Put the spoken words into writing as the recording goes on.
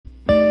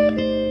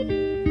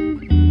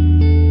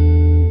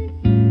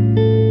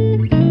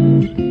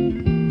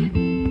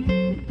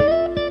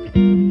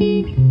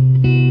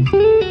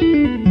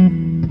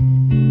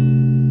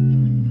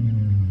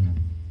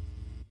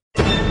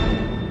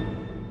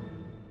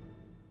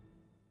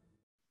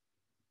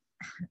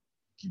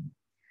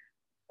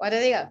What do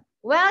they go?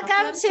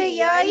 Welcome to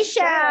Yoy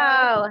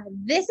Show.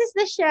 This is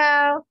the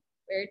show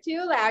where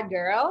two loud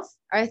girls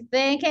are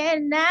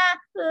thinking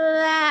out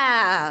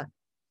loud.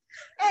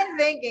 And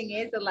thinking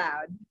is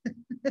allowed.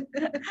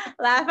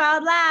 Laugh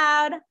out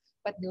loud.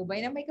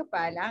 Patnubay na may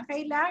kapala ang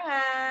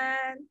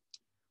kailangan.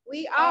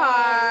 We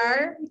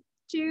are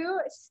two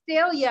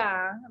still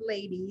young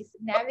ladies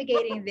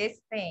navigating this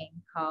thing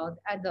called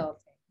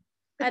adulting.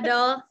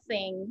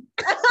 Adulting.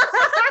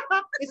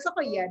 Gusto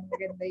ko yan.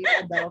 Maganda yung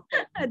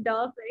adulting.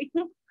 Adulting.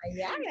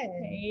 Ayan.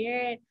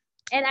 Ayan.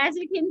 And as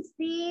you can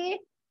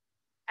see,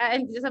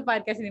 hindi sa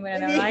podcast, hindi mo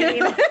na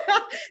naman.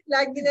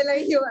 Lagi na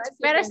lang yung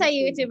pero sa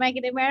YouTube,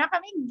 makikita meron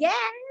kaming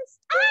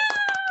guest.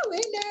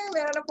 Winner!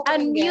 Meron na po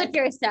kaming Unmute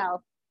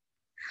yourself.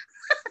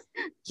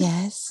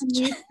 Yes.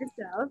 Unmute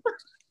yourself.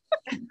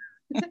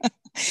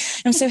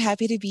 I'm so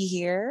happy to be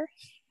here.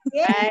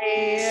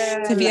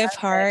 Yay! To be a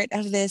part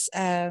of this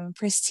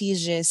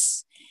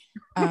prestigious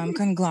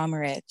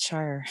conglomerate.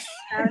 Char.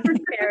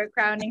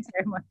 Crowning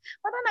ceremony.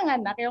 Parang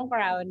nanganak yung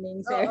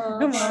crowning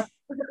ceremony.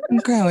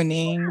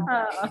 Crowning.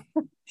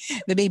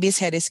 The baby's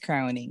head is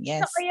crowning.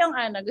 Yes.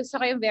 Gusto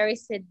ko yung very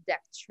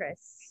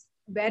seductress.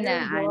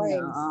 Bedroom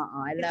voice.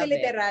 I love Kasi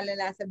literal na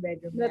nasa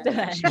bedroom.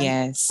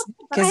 Yes.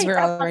 Because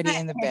we're already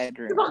in the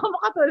bedroom. Baka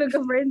makatulog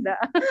ka, Brenda.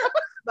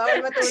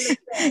 Bawal matulog.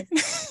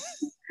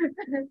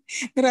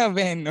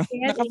 Grabe, no?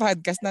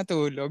 Naka-podcast na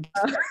tulog.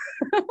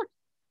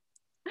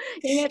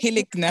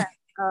 Hilik na.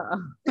 Oo.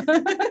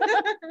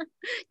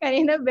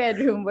 Kanina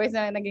bedroom voice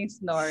na naging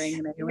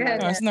snoring na.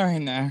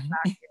 Snoring na.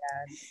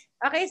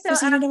 Okay, so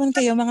sino naman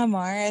kayo, mga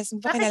Mars?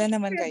 Pakilala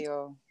naman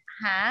kayo.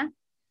 Ha?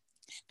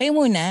 Kayo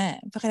muna.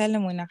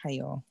 Pakilala muna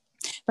kayo.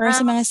 Para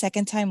sa mga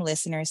second-time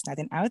listeners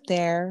natin out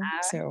there.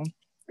 So,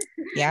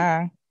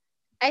 yeah.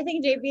 I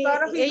think, JP,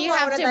 you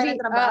have to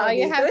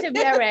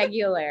be a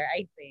regular,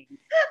 I think.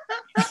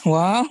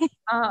 Wow.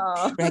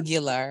 Oo.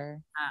 Regular.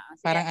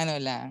 Parang ano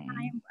lang.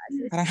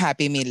 Parang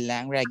Happy Meal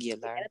lang.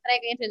 Regular. Try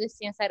ko introduce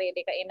yung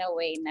sarili ko in a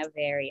way na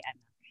very,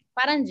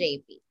 parang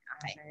JP.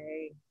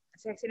 Okay.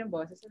 Sexy ng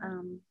boses.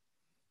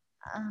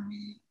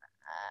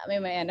 May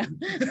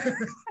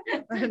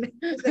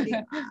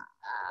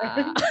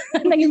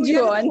naging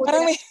Juan.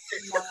 Parang may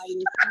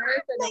naging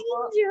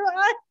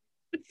Juan.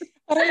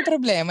 Parang may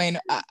problema yun.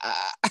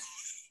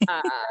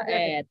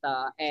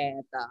 Eto.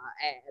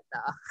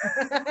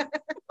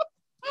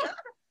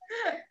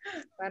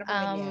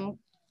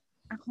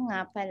 Ako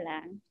nga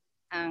pala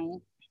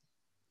ang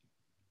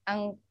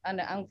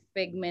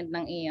figment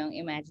ng iyong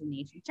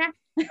imagination.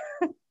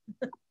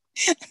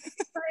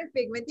 Parang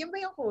pigment. Yun ba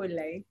yung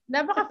kulay?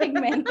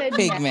 Napaka-pigmented.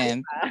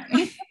 Pigment.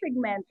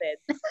 Pigmented.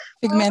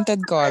 Pigmented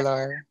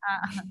color.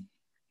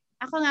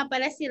 Ako nga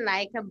pala si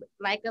Laika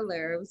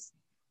Lerves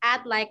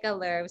at Laika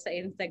Lerves sa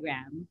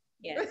Instagram.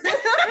 Yes.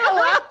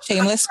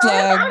 Shameless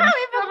plug.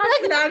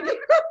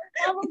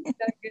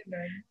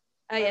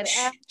 Ayan.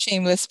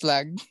 Shameless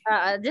plug.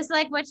 Just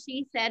like what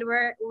she said,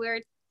 we're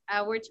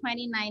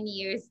 29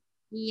 years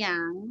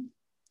young.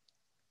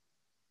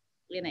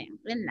 Yun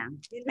lang.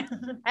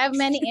 I have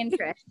many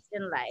interests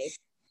in life.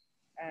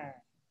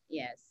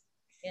 Yes.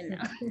 Yun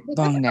lang.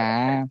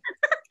 Bongga.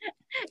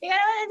 Ikaw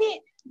naman,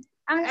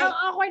 ang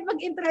awkward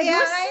mag-introduce. Kaya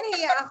nga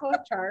nahiya ako,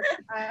 Char.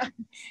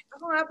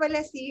 Ako nga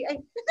pala si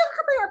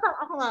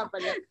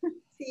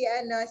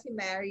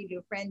Mary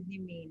Lou, friend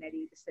ni Mina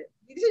dito sa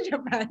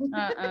Japan.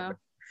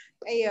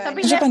 Ayun. Sa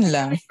Japan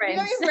lang.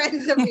 Kami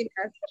friends sa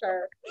Pinas,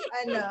 Char.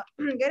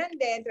 Ganun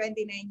din,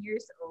 29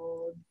 years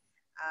old.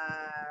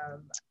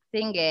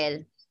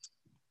 Single.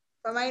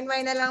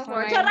 Pamain-main na lang po.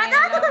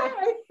 Charot!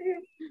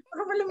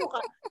 Makapala mo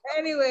ka.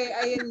 Anyway,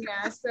 ayun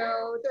nga. So,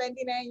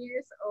 29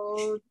 years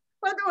old.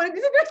 Patuloy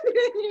kasi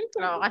 29 years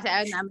old.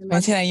 Kasi namin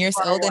 29 years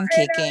old and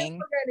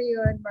kicking.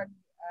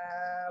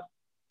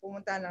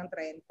 Pumunta ng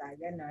 30.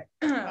 Ganon.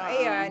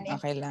 Ayun.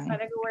 Okay lang.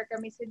 Nag-work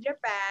kami sa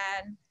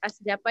Japan. As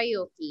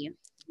Japayuki.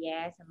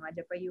 Yes, ang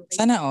mga Japayuki.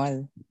 Sana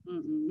all.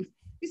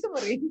 Gusto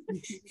mo rin?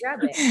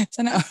 Grabe.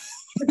 Sana all.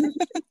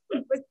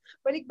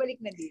 Balik-balik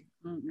na din.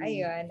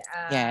 Ayun.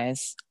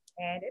 Yes.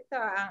 And ito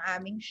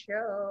ang aming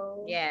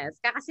show. Yes.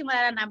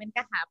 Kakasimula na namin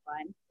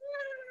kahapon.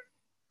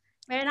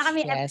 Meron na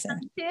kami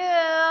episode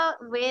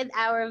 2 with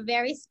our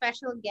very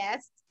special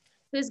guest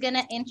who's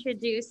gonna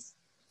introduce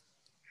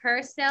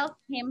herself,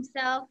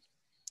 himself,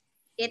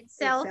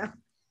 itself.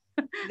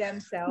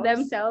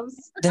 Themselves,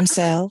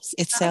 itself.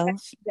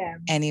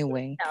 Them.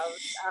 Anyway.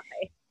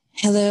 Okay.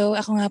 Hello,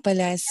 ako nga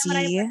pala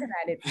si...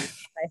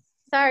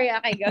 Sorry,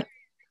 okay, go.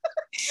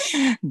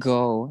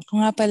 Go. Ako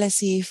nga pala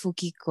si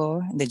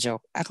Fukiko. The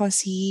joke.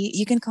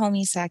 You can call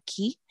me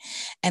Saki.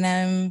 And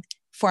I'm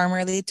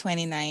formerly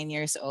 29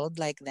 years old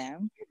like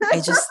them. I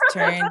just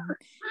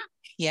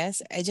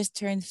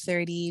turned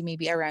 30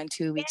 maybe around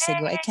 2 weeks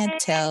ago. I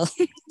can't tell.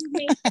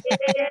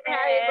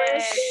 Happy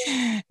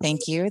birthday.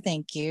 Thank you.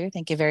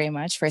 Thank you very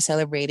much for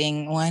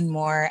celebrating one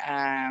more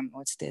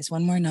what's this?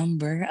 One more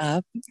number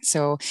up.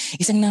 So,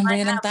 isang number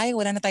na lang tayo,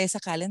 wala na tayo sa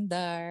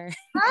calendar.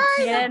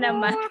 Ay, Yan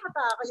naman.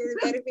 Nakakatawa yun.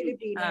 Very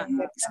Filipino.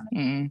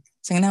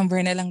 Isang number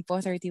na lang po,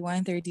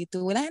 31,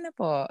 32. Wala na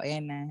po.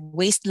 Ayan na.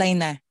 Waistline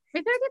na. May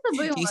 32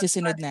 ba yung Yung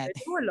susunod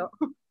natin. Wala.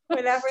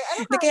 Wala pa.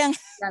 Ano Hindi, kaya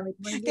gamit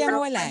mo? kaya nga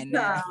wala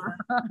na.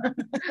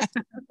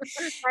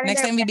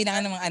 Next time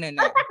bibilangan ng mga ano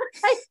na.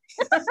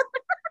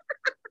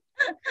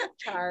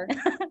 Char.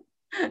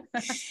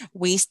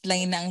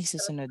 Waistline na ang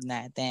susunod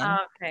natin.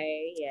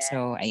 Okay, yeah.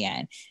 So,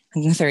 ayan.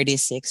 Hanggang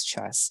 36,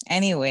 Chos.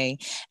 Anyway,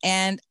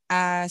 and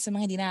sa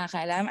mga hindi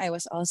nakakaalam, I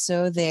was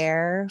also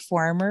their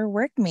former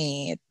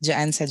workmate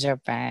dyan sa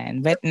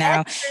Japan. But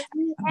now,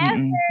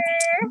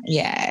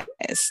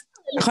 yes.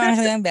 Ako ang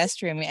kanilang best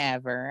roomie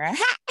ever.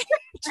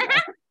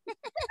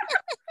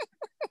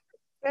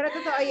 Pero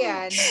totoo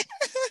yan.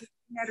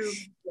 Na room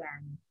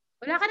yan.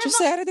 Wala ka na So,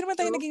 Sarah, di naman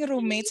tayo naging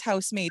roommates,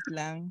 housemate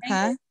lang.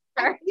 Ha?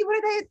 Hindi pala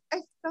tayo,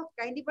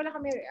 hindi pala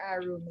kami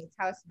roommates,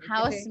 housemates.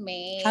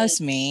 housemate.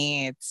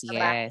 Housemates,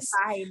 yes.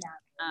 Bahay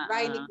namin.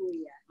 Bahay ni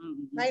Kuya.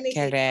 Bahay ni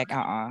Correct,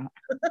 oo.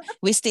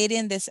 We stayed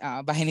in this,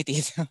 bahay ni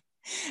Tito.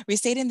 We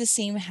stayed in the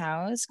same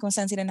house kung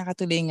saan sila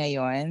nakatuloy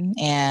ngayon.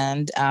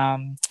 And,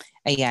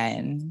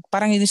 ayan.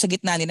 Parang yun sa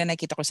gitna nila,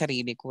 nakita ko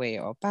sarili ko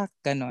eh. O, pak,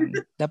 ganun.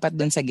 Dapat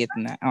dun sa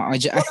gitna. Oo,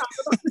 dyan.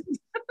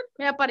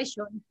 May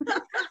aparisyon.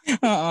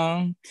 Oo.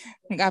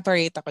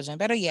 Nag-operate ako dyan.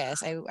 Pero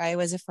yes, I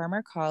was a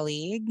former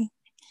colleague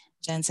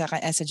dyan sa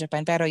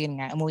Japan. Pero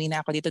yun nga, umuwi na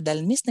ako dito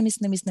dahil miss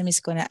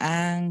ko na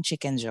ang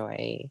Chicken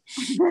Joy.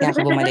 Kaya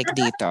ako bumalik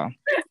dito.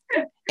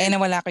 Eh,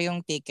 nawala ko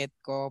yung ticket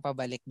ko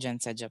pabalik dyan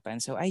sa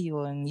Japan. So,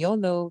 ayun,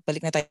 YOLO,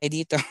 balik na tayo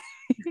dito.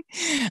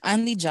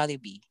 Only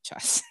Jollibee,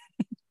 Chos.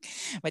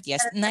 But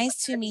yes,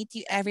 nice to meet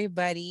you,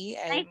 everybody.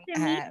 Nice to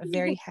meet you.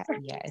 Very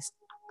happy. Yes.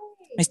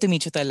 Nice to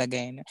meet you talaga.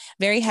 Yun.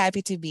 Very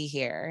happy to be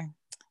here.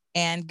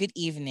 And good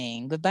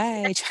evening.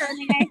 Goodbye.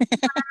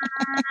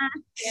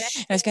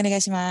 Yoroshiku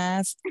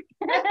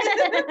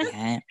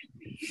Yan.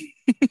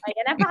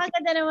 Ayan,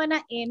 napakaganda naman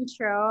ng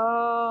intro.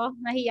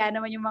 Nahiya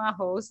naman yung mga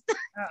host.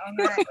 Oo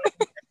nga.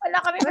 Wala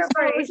kami Mas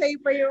preparation. sa'yo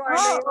pa yung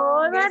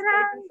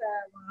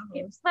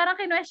Parang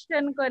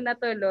kinwestiyon ko na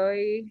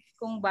tuloy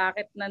kung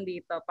bakit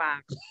nandito pa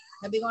ako.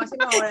 Sabi ko kasi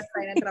mawalan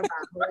tayo ng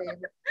trabaho eh.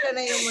 Ito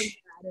na yung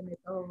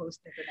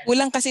host nito.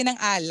 Kulang kasi ng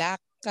alak.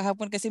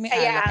 Kahapon kasi may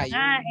Kaya alak kayo.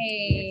 nga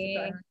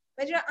eh.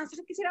 Medyo, ang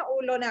sakit kasi ng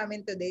ulo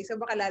namin today. So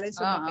baka lalo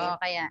sumakit. Oo,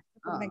 kaya.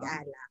 Kung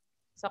nag-alak.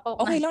 So,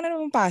 Okay lang na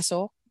naman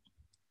pasok.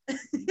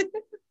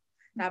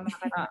 Tama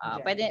ka naman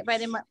dyan.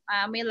 Pwede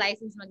may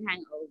license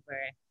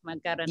mag-hangover.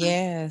 Magkaroon ng...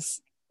 Yes.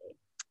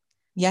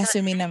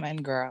 Yasumi naman,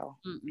 girl.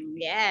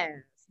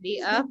 Yes. Day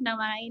off ng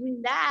mga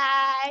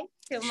Inday.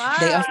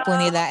 Tomorrow. Day off po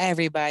nila,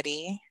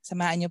 everybody.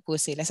 Samahan niyo po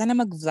sila. Sana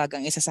mag-vlog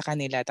ang isa sa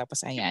kanila.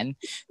 Tapos ayan,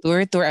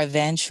 tour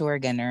adventure,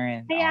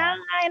 ganun. Kaya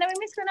nga,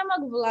 namimiss ko na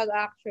mag-vlog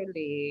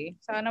actually.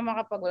 Sana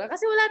makapag-vlog.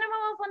 Kasi wala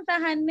namang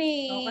mapuntahan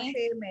eh. No,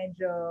 kasi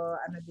medyo,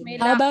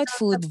 din. How about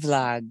food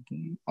vlog?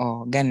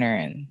 Oh,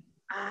 ganun.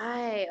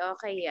 Ay,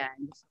 okay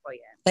yan. Gusto ko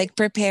yan. Like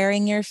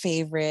preparing your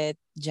favorite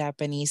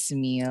Japanese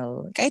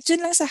meal. Kahit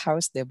dyan lang sa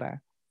house,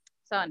 diba?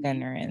 So,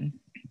 Ganun.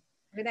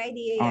 Good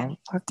idea yan.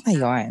 Oh, wag na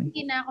yun.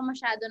 hindi na ako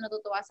masyado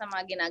natutuwa sa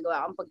mga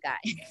ginagawa kong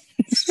pagkain.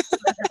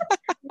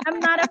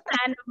 I'm not a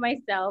fan of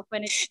myself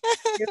when it's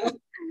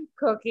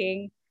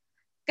cooking.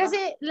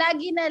 Kasi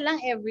lagi na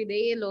lang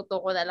everyday, luto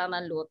ko na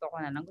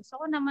lang.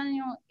 Gusto ko naman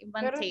yung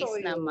ibang Pero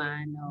taste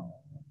naman. Oh.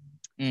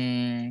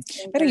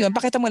 Pero yun,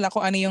 pakita mo lang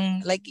kung ano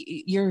yung, like,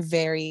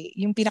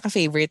 yung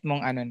pinaka-favorite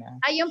mong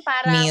Ay, yung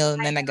parang, meal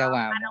na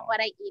nagawa mo. Parang what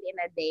I eat in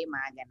a day,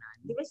 mga ganon.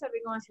 Di ba sabi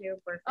ko nga sa'yo,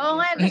 perfect. Oo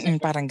nga.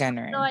 Parang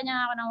ganun. Gawa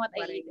niya ako ng what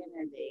I eat in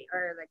a day.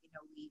 Or like in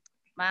a week.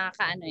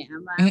 Makakaano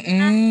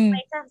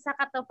may sa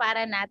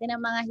katuparan natin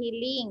ang mga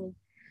hiling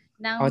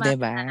ng mga,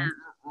 diba?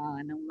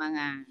 ng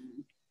mga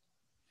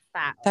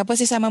tao. Tapos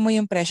isama mo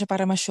yung presyo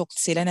para ma-shock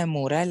sila na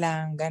mura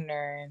lang,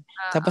 ganun.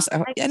 Tapos,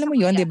 alam mo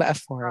yun, di ba,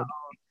 afford?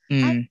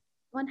 Ay,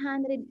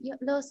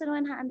 100, Lawson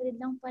 100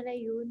 lang pala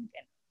yun.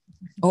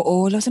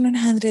 Oo, Lawson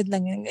 100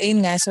 lang yun.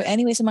 Ayun nga, so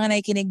anyway, sa mga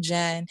nakikinig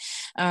dyan,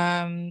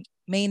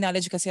 may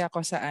knowledge kasi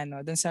ako sa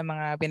dun sa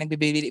mga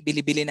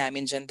pinagbibili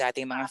namin dyan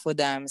dati, mga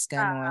foodams,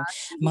 gano'n.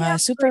 Mga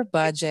super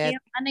budget.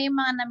 Ano yung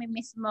mga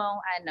namimiss mong,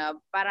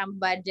 parang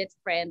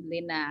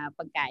budget-friendly na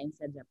pagkain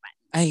sa Japan?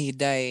 Ay,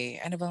 day.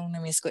 Ano bang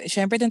namiss ko?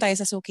 Siyempre, dun tayo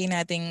sa suki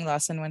nating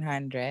Lawson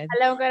 100.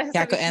 Alam ko na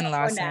sa Yaku and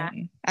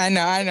Lawson.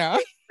 Ano?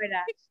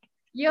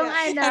 Yung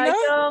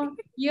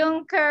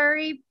yung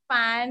curry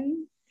pan,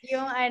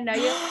 yung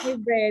yung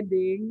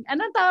breading.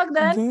 Anong tawag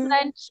doon?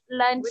 Lunch.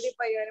 Pwede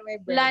pa yun,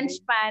 may breading. Lunch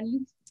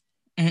pan.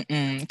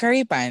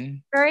 Curry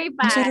pan. Curry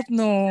pan. Ang sarap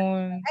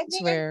nun. I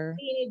think swear.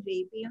 Ni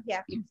JP, yung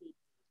yakichi.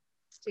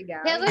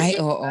 Ay,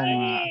 oo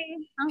nga.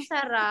 Ang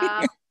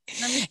sarap.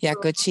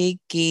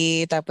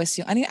 Yakuchiki, tapos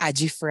yung yung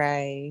aji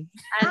fry.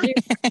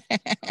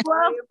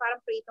 Wow. Yung parang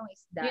pritong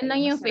isda. Yun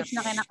lang yung fish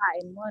na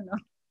kinakain mo, no?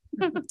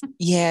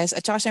 Yes,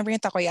 at saka syempre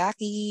yung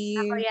takoyaki.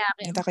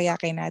 Takoyaki. Yung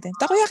takoyaki natin.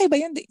 Takoyaki ba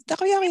yun?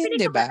 Takoyaki yun,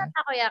 Bibili di ka ba ba? ng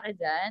takoyaki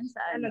dyan? Sa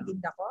Ano, ano?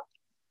 ginda ko?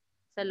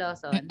 Sa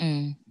Lawson?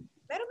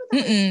 Meron ba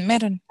tayo?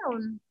 Meron.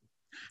 Yun.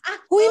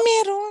 Uy,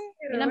 meron.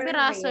 Ilang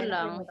piraso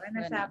lang.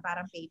 Nasa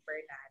parang paper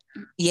na.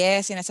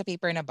 Yes, yung nasa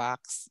paper na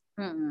box.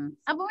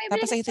 Bumibili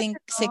Tapos I ka think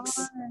na 6.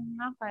 doon.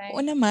 Okay.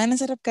 Oo naman, ang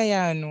sarap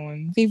kaya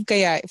nun.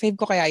 Fave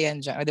ko kaya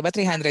yan dyan. O, di ba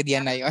 300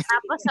 yan na yun?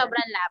 Tapos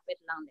sobrang lapit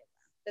lang, di ba?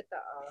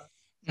 Totoo.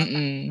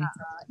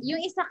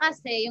 Yung isa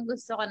kasi, yung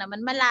gusto ko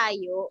naman,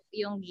 malayo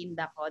yung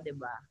ginda ko, di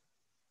ba?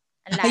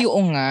 Ay,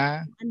 oo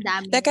nga. Ang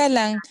dami. Teka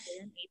lang,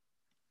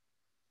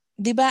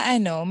 di ba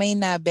may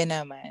nabe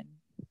naman?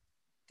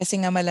 Kasi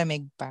nga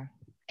malamig pa.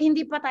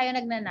 Hindi pa tayo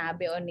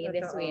nagnanabe on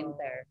this Totoo.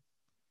 Winter.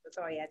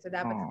 Totoo yan. So,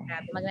 dapat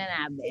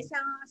magnanabe.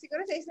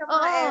 Siguro sa isang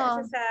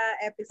mga sa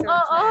episodes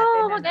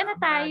natin. Mag-ano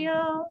tayo.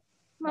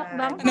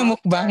 Mukbang. Ano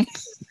mukbang?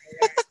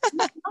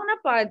 Mukbang na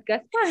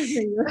podcast. Paano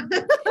yun?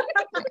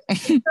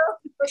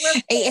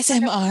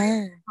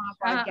 ASMR.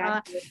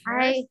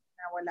 Ay.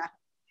 Wala.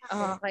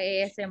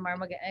 Okay, ASMR.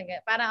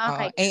 Parang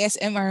okay.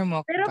 ASMR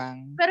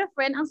mukbang. Pero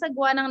friend, ang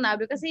sagwa ng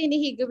nabi kasi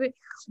hinihigop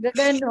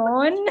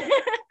ganon.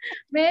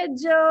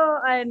 Medyo,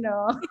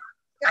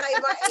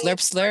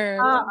 Slurp.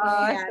 Oo,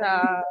 so,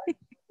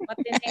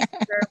 matinig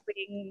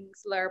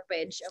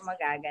slurpage ang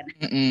magagana.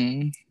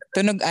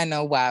 Tunog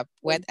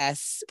wet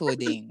as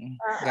pudding.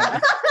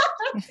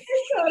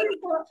 Sorry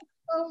po.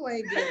 Oh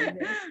my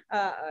goodness.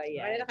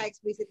 Yeah.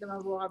 Naka-explicit naman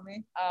po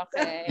kami.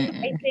 Okay.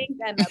 I think,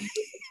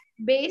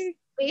 based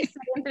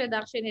sa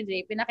introduction ni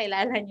Jay,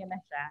 pinakilala niyo na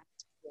siya.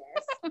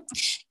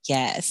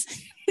 Yes.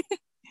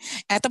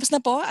 Tapos na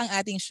po ang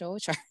ating show.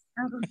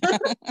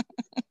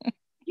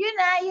 Yun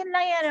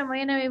lang yan mo.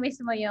 Yun namimiss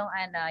mo yung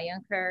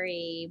yung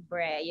curry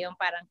bread, yung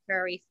parang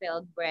curry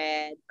filled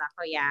bread,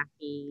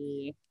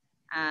 takoyaki,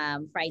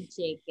 fried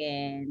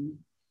chicken,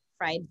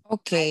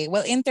 Okay.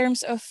 Well, in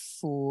terms of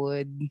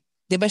food,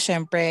 'di ba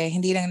syempre,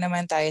 hindi lang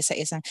naman tayo sa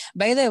isang.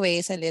 By the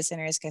way, sa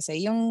listeners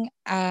kasi, yung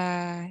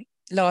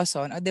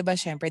Lawson, 'di ba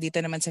syempre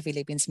dito naman sa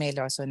Philippines may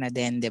Lawson na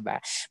din, 'di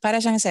ba? Para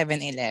siyang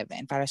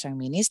 7-Eleven, para siyang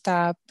mini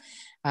stop,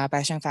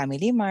 para siyang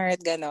Family Mart,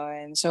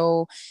 ganon.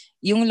 So,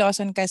 yung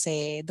Lawson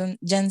kasi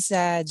diyan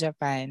sa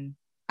Japan,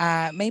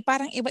 may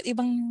parang iba't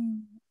ibang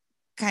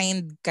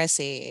kind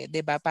kasi,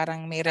 'di ba?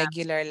 Parang may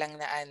regular lang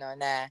na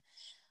na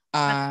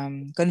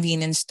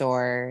convenience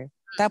store.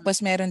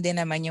 Tapos meron din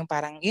naman yung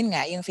parang, yun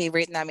nga, yung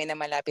favorite namin na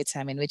malapit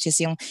sa amin, which is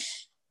yung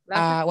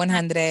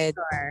 100.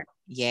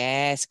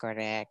 Yes,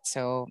 correct.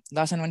 So,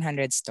 Lawson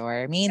 100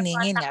 store. Meaning,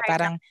 yun nga,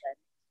 parang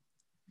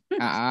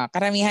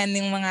karamihan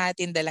ng mga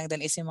tinda lang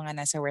doon is yung mga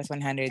nasa worth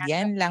 100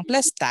 yen lang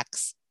plus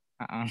tax.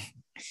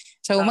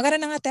 So,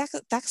 magkaroon na nga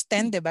tax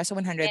 10, diba? So,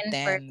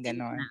 110,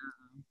 gano'n.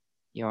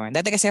 Yun.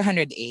 Dati kasi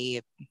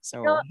 108.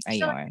 So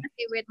ayun. So,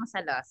 favorite mo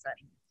sa Lawson?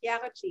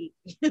 Yako Chick.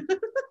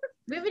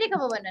 Bibili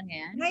ka ba nun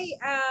ngayon?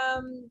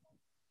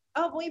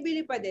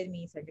 Bumibili pa din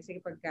minsan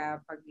kasi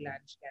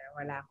pag-lunch ka,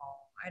 wala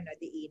akong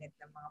diinit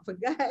ng mga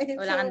pagkain.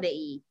 Wala kang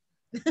dai.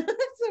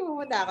 So,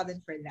 pumunta ako din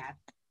for that.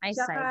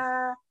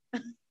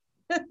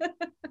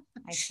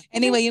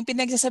 Anyway, yung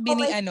pinagsasabi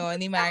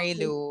ni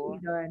Marilu.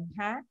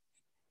 Ha?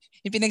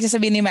 Yung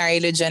pinagsasabi ni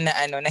Marilu dyan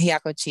na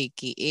hiyako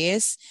chiki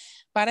is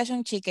para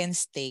siyang chicken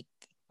steak.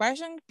 Para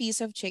siyang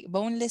piece of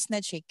boneless na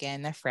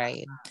chicken na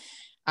fried.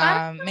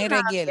 May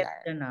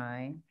regular.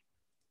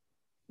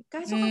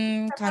 Kaso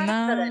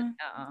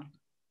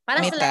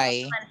parang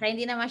slice naman siya,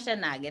 hindi naman siya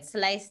nugget.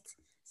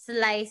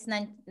 Slice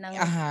ng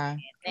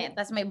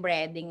tapos may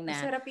breading na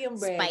masarap yung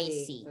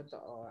spicy.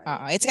 Totoo.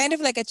 It's kind of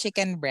like a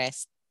chicken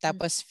breast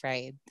tapos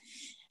fried.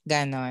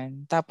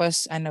 Ganon.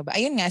 Tapos ba?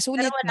 Ayun nga,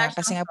 sulit na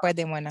kasi nga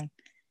pwede mo nang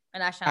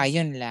wala siyang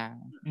ayun lang.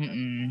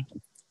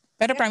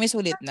 Pero promise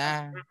sulit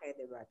na. Okay,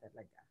 diba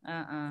talaga?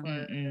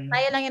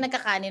 Tayo lang yung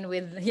nagkakanin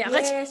with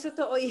yes,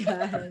 totoo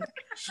yan.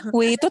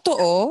 Wait,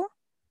 totoo?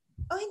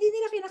 Hindi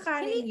nila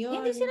kinakanin yun.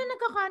 Hindi sila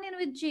nagkakanin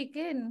with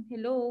chicken.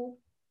 Hello?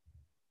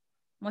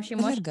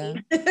 Moshi-moshi.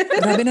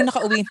 Grabe na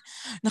nakauwi.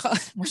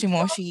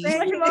 Moshi-moshi.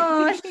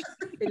 Moshi-moshi.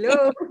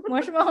 Hello?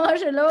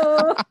 Moshi-moshi, hello?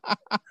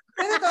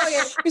 Pero totoo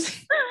yan.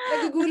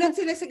 Nagugulat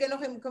sila sa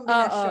ganong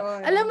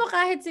kombinasyon. Alam mo,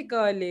 kahit si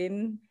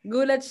Colin,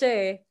 gulat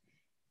siya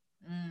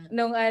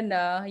nung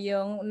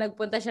yung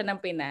nagpunta siya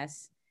ng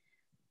Pinas.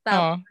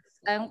 Tapos,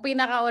 ang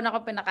pinakauna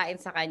ko pinakain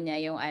sa kanya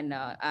yung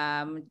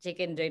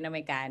chicken joy na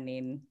may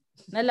kanin.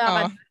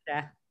 Nalakad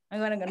siya.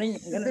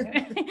 Ganun.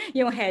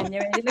 Yung head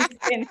niya.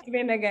 Yung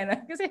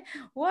gano'n. Kasi,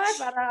 what?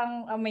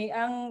 Parang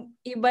ang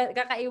iba,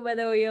 kakaiba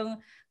daw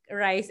yung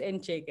rice and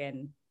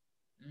chicken.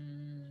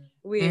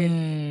 Weird.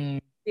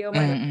 May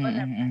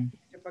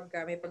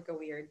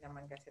pagka-weird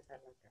naman kasi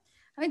talaga.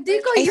 I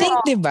think,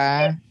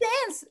 diba? Makes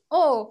sense.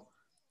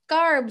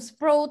 Carbs,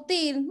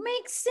 protein.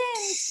 Makes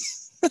sense.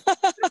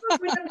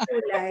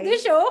 Di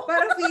show?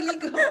 Parang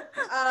feeling ko,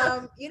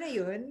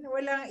 yun.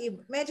 Walang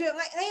medyo,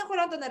 ngayon ko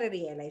lang ito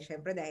nare-realize,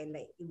 syempre, dahil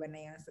iba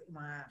na yung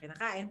mga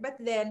kinakain. But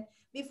then,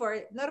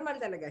 before, normal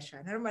talaga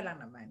siya. Normal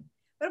lang naman.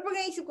 Pero pag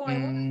naisip ko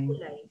ngayon, walang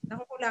gulay.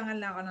 Nakukulangan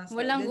lang ako ng salad.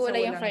 Walang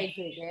gulay yung fried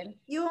chicken?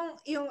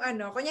 Yung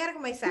kunyari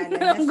kung may salad.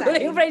 Walang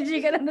gulay yung fried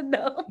chicken, ano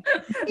daw?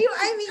 yung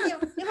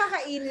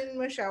kakainin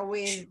mo siya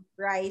with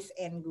rice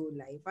and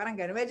gulay. Parang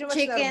gano'n. Medyo mas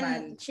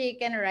normal.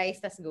 Chicken,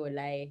 rice, tas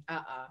gulay.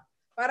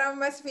 Parang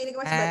mas feeling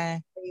ko mas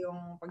bad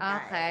yung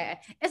pagkain. Okay.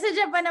 Sa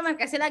Japan naman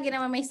kasi lagi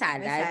naman may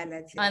salad.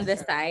 On the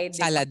side.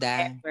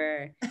 Salada.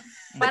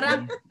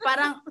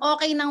 Parang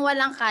okay nang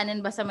walang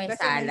kanin basta may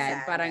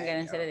salad. Parang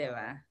ganun sila, di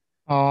ba?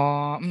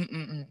 Oh,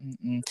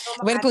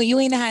 well, kung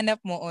yung hinahanap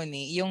mo,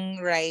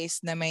 yung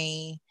rice na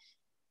may,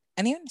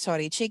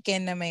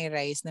 chicken na may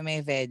rice na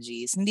may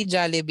veggies, hindi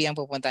Jollibee ang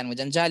pupuntahan mo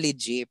dyan, Jolly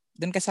Jeep.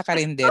 Doon ka sa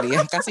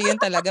karinderya. Kasi yun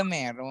talaga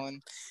meron.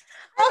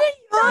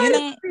 Yun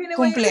ang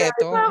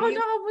kumpleto. Ako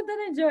nakapunta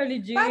ng Jolly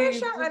Jeep. Parang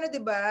siyang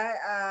di ba?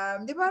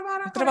 Di ba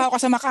parang... Trabaho ka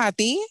sa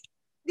Makati?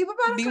 Di ba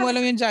parang... Hindi mo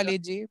alam yung Jolly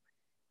Jeep?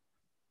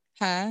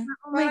 Ha?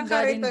 Oh my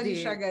God, kariton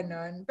siya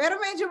ganun. Pero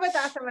medyo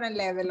mataas naman ang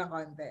level ng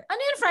konti. Ano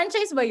yun?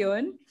 Franchise ba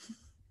yun?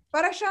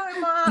 Parang siyang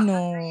mga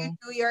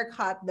New York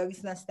hot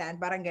dogs na stand.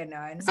 Parang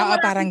ganun. So,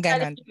 parang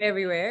ganun.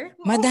 Everywhere?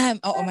 Madam.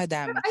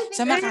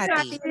 Sa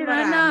Makati.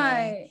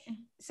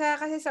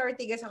 Kasi sa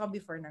Ortigas ako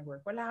before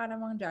nag-work. Wala ka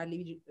namang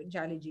Jolly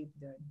Jeep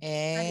doon.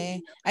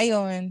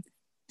 Ayun.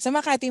 Sa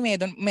Makati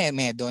medon.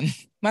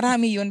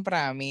 Marami yun,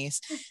 promise.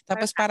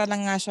 Tapos para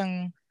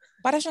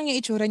siyang yung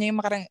itsura niya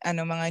yung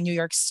mga New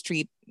York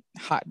street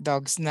hot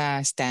dogs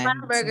na stand.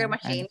 Parang burger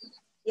machine.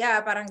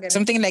 Yeah, parang ganun.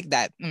 Something like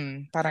that.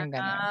 Parang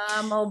ganun.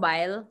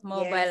 Mobile.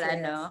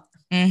 Yes.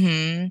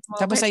 Mm-hmm.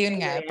 Tapos ayun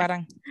nga,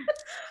 parang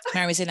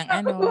marami silang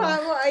Kuha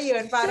mo,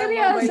 ayun. Parang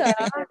seryoso?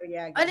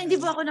 Hindi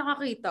ba ako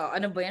nakakita?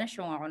 Ano ba yan?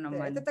 Siyong ako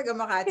naman. Ito taga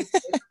Makati.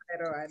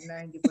 Pero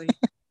hindi po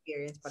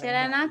experience.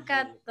 Sila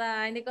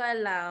nakata. Hindi ko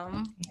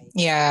alam.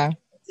 Yeah.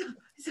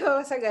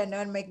 So, sa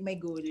ganon, may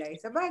gulay.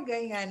 Sa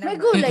bagay nga naman. May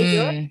gulay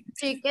yun?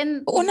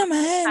 Chicken? Oo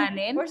naman.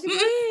 Kanin? Or siguro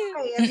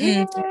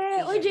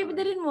Uy, JP,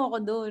 dalhin mo ako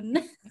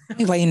dun.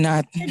 Why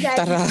not?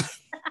 Tara.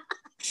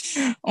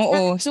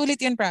 Oo,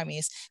 sulit yun,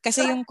 promise.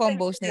 Kasi yung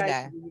combos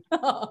nila.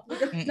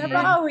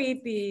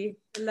 Napaka-witty.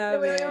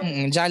 Love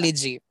it. Jolly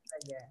Jeep.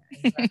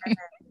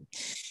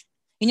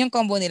 Yun yung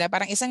combo nila.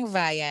 Parang isang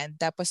viand,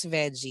 tapos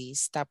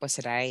veggies, tapos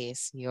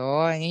rice.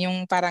 Yun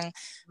yung parang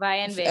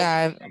viand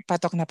veggies.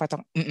 Patok na patok.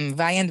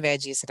 Viand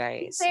veggies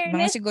rice.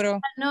 Mga siguro.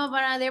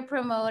 Parang they're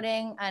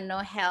promoting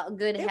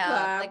good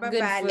health, like good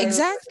food.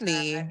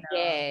 Exactly.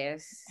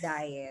 Yes.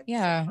 Diet.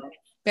 Yeah.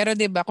 Pero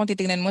 'di ba kung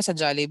titingnan mo sa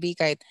Jollibee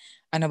kahit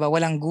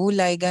walang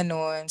gulay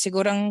ganon.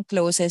 Siguro ang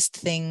closest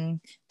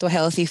thing to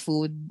healthy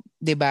food,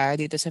 'di ba,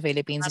 dito sa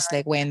Philippines is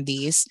like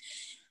Wendy's.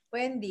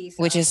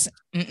 Which is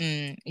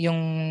yung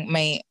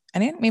may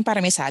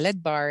parang may salad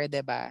bar,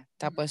 'di ba?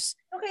 Tapos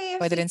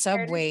pwede rin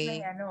Subway.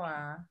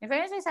 In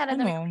fairness, may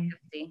salad na may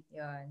KFC.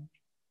 Yun.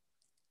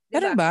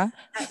 Meron ba?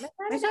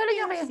 May salad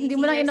yung KFC. Hindi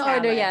mo lang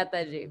in-order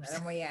yata, James.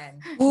 Alam mo yan.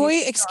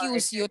 Hoy,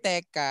 excuse you,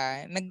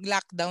 teka.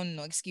 Nag-lockdown,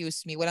 no?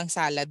 Excuse me. Walang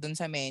salad dun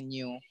sa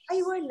menu.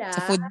 Ay, wala.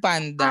 Sa Food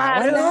Panda.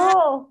 Wala.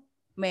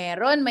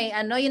 Meron. May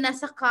yung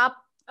nasa cup.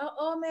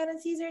 Oo, meron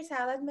Caesar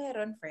salad.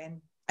 Meron,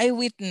 friend. Ay,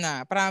 wait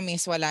na.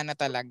 Promise, wala na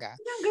talaga.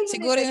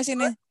 Siguro yung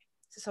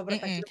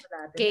sobrang taglo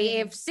dati.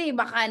 KFC,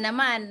 baka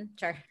naman.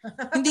 Char.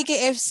 Hindi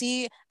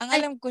KFC. Ang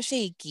alam ko,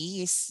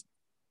 Shakey's.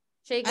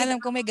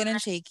 Alam ko may ganun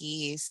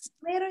Shakey's.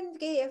 Meron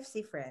KFC,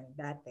 friend,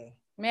 dati.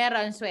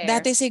 Meron, swear.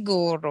 Dati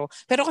siguro.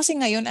 Pero kasi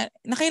ngayon,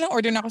 nakailang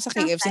order na ako sa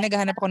KFC,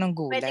 naghahanap ako ng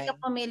gulay. Pwede ka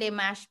pumili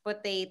mashed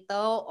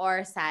potato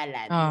or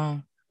salad.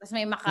 Tapos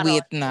may macaroni.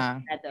 Wait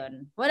na.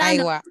 Wala ay,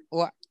 na.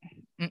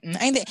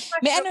 Ay, hindi.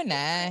 May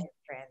na.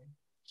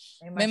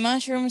 May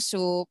mushroom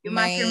soup. Yung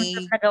mushroom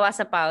soup na gawa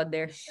sa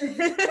powder.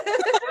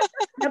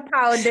 Na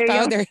powder.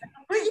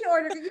 Uy,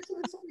 in-order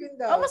ko yun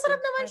daw. Masarap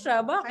naman siya.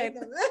 Bakit?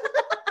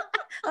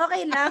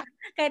 Okay lang.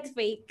 Kahit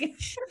fake.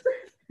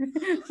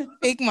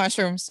 Fake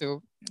mushroom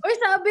soup. Uy,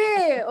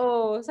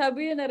 sabi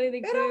yun,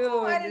 narinig ko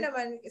yun. Pero kung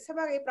naman, sa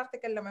bagay,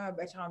 practical naman,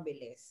 mabait siya kang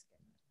bilis.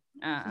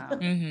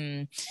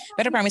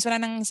 Pero promise, wala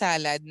nang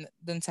salad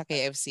dun sa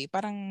KFC.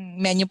 Parang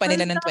menu pa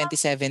nila ng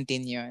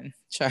 2017 yun.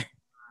 Sure.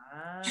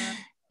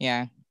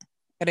 Yeah.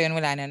 Pero yun,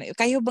 wala na.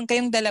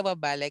 Kayong dalawa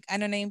ba? Like,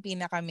 ano na yung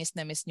pinaka-miss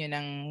na miss nyo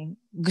ng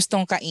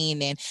gustong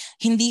kainin?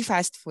 Hindi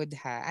fast food,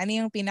 ha? Ano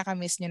yung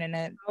pinaka-miss nyo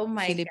na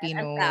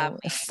Filipino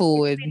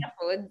food? Filipino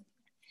food?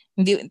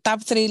 Hindi,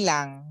 top 3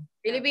 lang.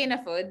 Filipino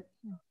food?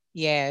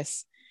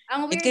 Yes.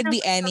 It could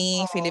be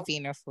any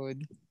Filipino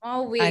food.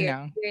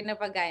 Weird. Weird na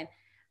pagkain.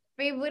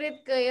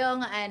 Favorite ko yung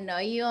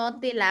yung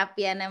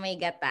tilapia na may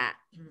gata.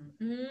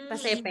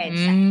 Kasi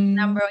pecha.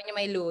 Number 1 yung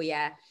may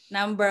luya.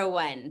 Number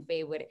 1,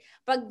 favorite.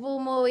 Pag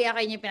bumuwi ako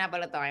yung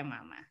pinapaluto kay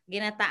mama.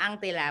 Ginataang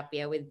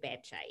tilapia with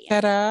pecha.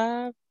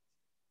 Sarap.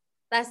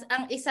 Tapos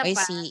ang isa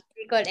pa,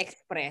 Bicol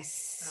Express.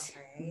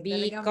 Okay.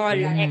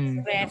 Bicol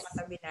Express.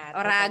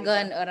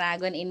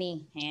 Oragon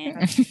ini.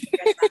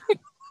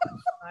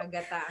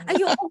 Gata.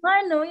 Ayoko nga,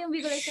 no? Yung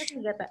Bicol Express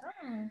yung gata.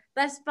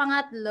 Tapos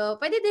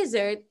pangatlo, pwede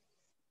dessert.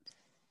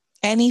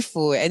 Any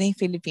food, any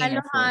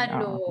Filipino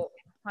food.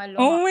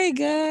 Oh my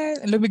God.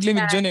 Ang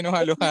lamig-lamig dyan no?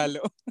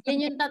 Halo-halo.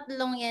 Yan yung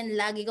tatlong yan,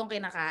 lagi kong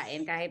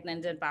kinakain kahit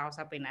nandyan pa ako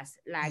sa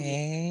Pinas. Lagi.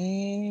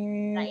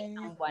 Na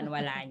isang buwan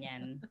wala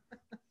niyan.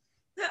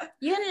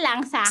 Yun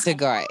lang sa akin.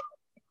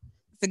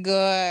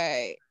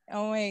 Sugoy.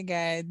 Oh my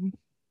God.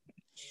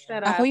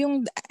 Sarap. Ako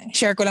yung,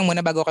 share ko lang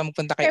muna bago ka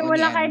magpunta kay Uni.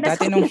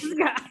 Dati nung...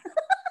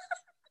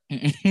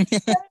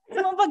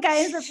 Sa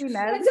pagkain sa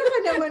Pinas.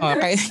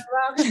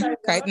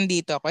 Kahit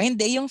nandito ako.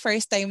 Hindi, yung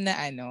first time na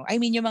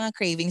yung mga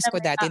cravings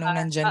ko dati nung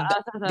nandyan,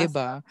 di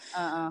ba?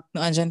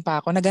 Nung andyan pa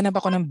ako, naganap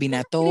ako ng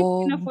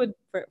binatog. Filipino food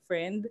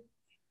friend?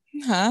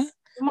 Ha?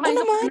 Ano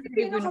naman?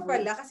 Filipino ka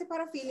pala. Kasi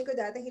parang feeling ko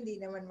dati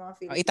hindi naman mga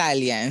Filipino.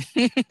 Italian.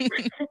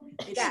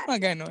 Mga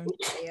ganon.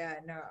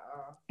 Ayan,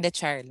 oo. The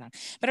char lang.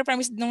 Pero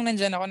promise, nung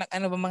nandyan ako,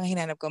 ano ba mga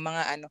hinanap ko?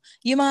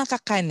 Yung mga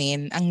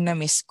kakanin, ang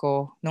na-miss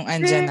ko nung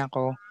andyan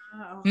ako.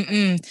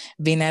 Okay.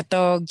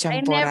 Binatog,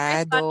 champurado.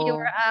 I never thought you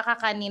were a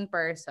kakanin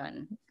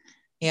person.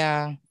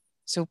 Yeah.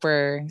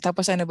 Super.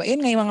 Tapos ano ba?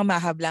 Yun nga yung mga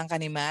mahablang ka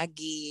ni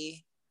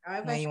Maggie.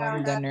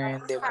 Ngayon,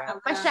 ganun, diba?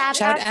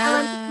 Shout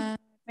out.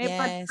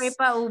 May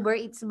pa Uber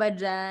Eats ba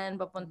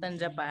dyan? Papuntang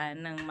Japan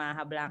ng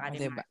mahablang ka ni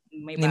diba?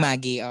 Maggie. Ni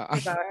Maggie, oo.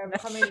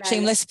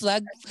 Shameless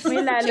plug.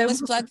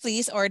 Shameless plug,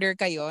 please. Order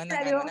kayo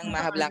ng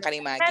mahablang ka ni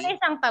Maggie. Kaya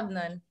isang tub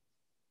nun?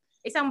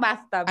 Isang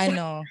bathtub?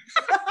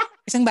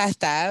 Isang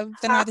bathtub?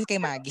 Tanong natin kay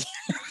Maggie.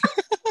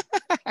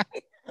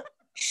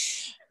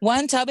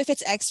 One tub, if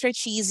it's extra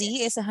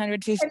cheesy, is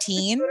 115.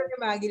 Siguro ni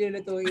Maggie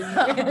lulutuin mo.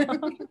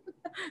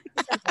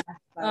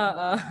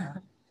 Oo.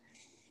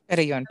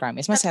 Pero yun,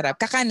 promise. Masarap.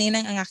 Kakanin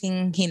ang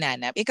aking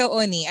hinanap. Ikaw,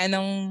 Oni,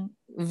 anong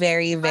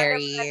very,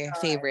 very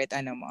favorite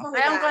mo?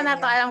 Alam ko na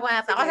to.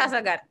 Ako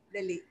sasagot.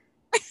 Dali.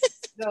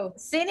 Go.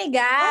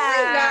 Sinigang! Oh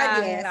my God,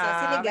 yes.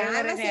 Sinigang.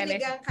 I'm a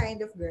sinigang kind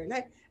of girl.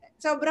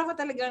 Sobra ko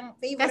talagang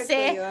favorite ko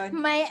yun. Kasi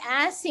may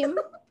asim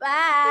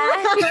pa.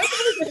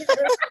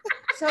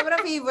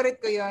 Sobrang favorite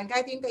ko yun.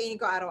 Kahit yung kainin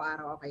ko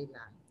araw-araw, okay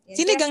lang. Yan.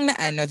 Sinigang na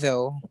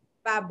though?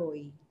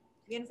 Baboy.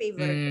 Yun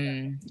favorite ko.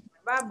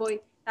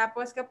 Baboy.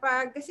 Tapos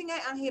kasi nga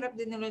ang hirap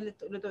din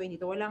lutuin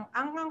dito. Ang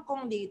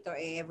kangkong dito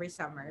every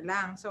summer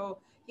lang.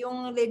 So,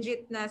 yung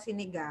legit na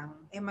sinigang,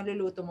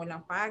 maluluto mo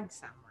lang pag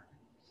summer.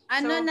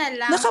 Na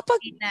lang,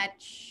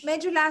 spinach.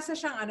 Medyo lasa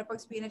siyang pag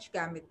spinach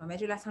gamit mo.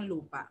 Medyo lasang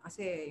lupa.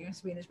 Kasi yung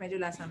spinach medyo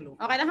lasang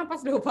lupa. Okay lang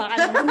pas lupa ka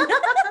naman.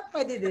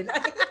 Pwede din.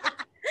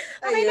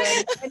 Okay lang,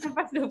 medyo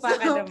pas lupa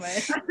ka naman.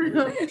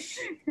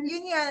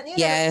 Yun yan.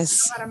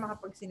 Yes. Para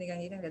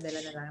makapagsinigang dito, dadala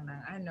na lang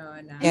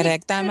ng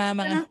Correct. Tama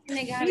mga.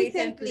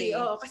 Recently.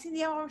 Oo, kasi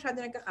hindi ako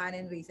masyado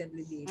nagkakanin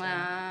recently dito.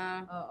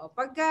 Oo.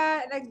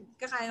 Pagka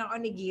nagkakain ako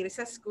onigiri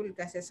sa school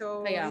kasi.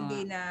 So,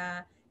 hindi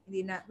na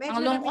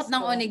ang lungkot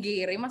ng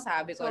onigiri,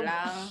 masabi ko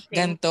lang.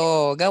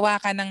 Ganto, gawa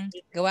ka ng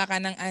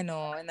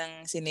ng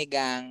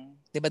sinigang.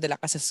 'Di ba dala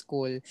ka sa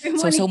school?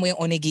 So mo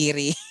yung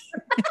onigiri.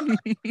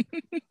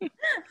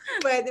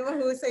 Pwede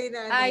mahusay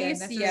na.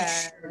 Ayos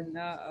yan.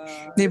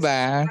 Oo. 'Di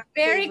ba?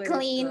 Very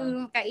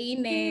clean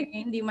kainin,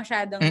 hindi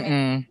masyadong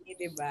messy,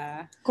 'di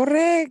ba?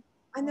 Correct.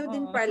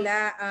 Din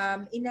pala,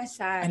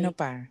 inasal. Ano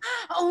pa?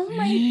 Oh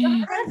my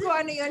God.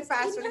 Kung yun,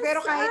 fast food.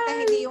 Pero kahit na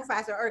hindi yung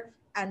fast food, or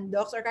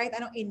andox, or kahit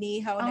anong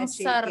inihaw na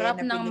chicken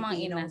sarap na ng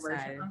Filipino mga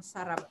version. Ang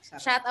sarap.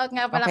 Shout out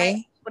nga pala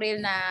kay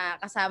April na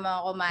kasama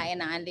ko kumain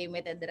ng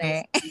unlimited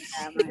rice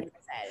sa mga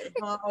inasal.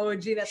 Mga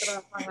OG na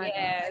tropa nga.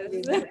 Yes.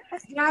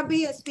 Grabe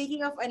yun.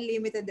 Speaking of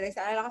unlimited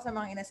rice, alala ko sa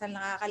mga inasal,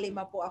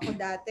 nakakalima po ako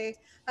dati.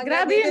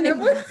 Grabe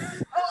yun.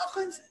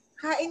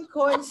 Kain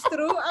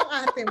constro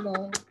ang ate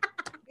mo.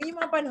 Yung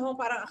mga panahon,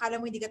 parang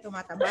akala mo hindi ka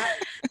tumataba.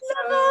 So,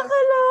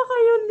 nakakaloka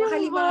yun.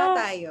 Makalima nga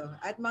tayo.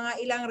 At mga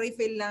ilang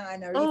refill lang.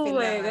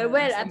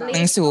 Well, at least.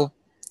 Ng soup.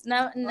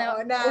 Na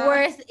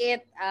worth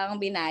it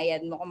ang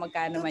binayad mo kung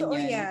magkano man yun.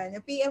 Totoo yan.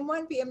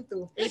 PM1, PM2.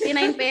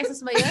 89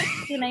 pesos ba yun?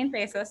 89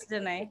 pesos,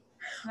 Janay.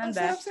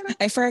 Nanda.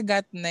 I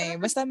forgot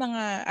na Basta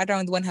mga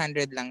around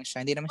 100 lang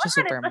siya. Hindi naman siya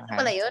super mahal.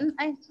 Pala yun?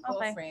 Ay,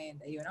 okay. Friend.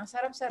 Ayun. Ang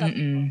sarap-sarap.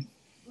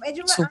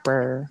 Medyo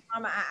super. Mga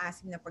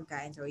maaasim na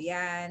pagkain. So,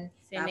 yan.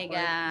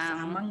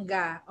 Sinigang.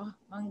 Mangga.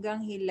 Manggang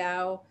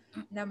hilaw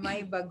na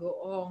may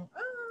bagoong.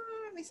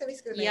 Miss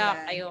ko na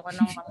yan. Ayoko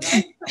ng mangga.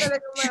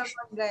 Talagang mga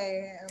mangga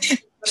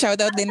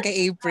Shoutout din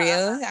kay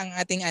April, ang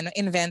ating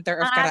inventor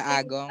of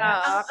karaagong.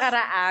 Oo,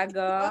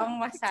 karaagong.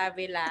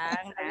 Masabi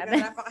lang.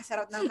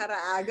 Napakasarap ng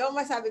karaagong.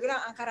 Masabi ko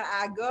lang, ang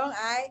karaagong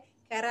ay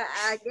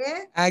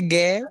karaage.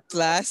 Age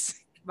plus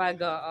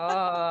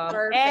bagoong.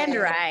 And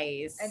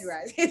rice.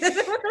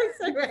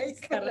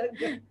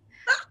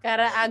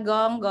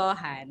 Karaagong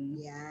gohan.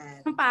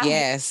 Yan.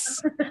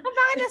 Yes. Ang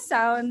pangit na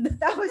sound.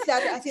 Tapos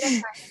dati, ang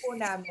sinasabi po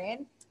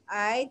namin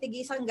ay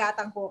tig-isang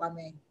gatang po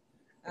kami.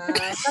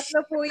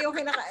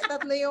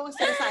 Tatlo yung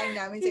sinasaing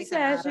namin sa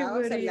isang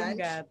araw sa lunch.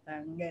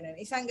 Gatang. Ganun.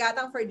 Isang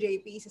gatang for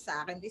JP, isa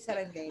sa akin, isa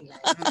rin kay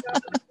lunch.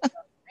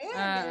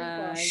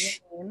 Ayan,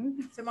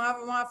 sa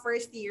mga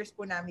first years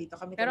po namin dito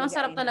kami. Pero ang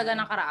sarap talaga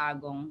ng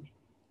karaagong.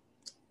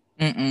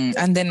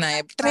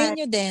 Undeniable. Try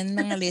nyo din,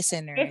 mga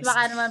listeners.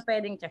 Baka naman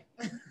pwedeng check.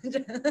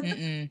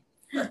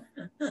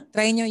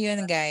 Try nyo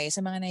yun, guys.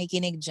 Sa mga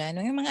nakikinig dyan.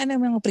 Yung mga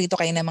prito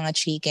kayo ng mga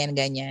chicken,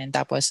 ganyan.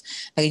 Tapos,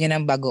 lagyan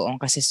nyo ng bagoong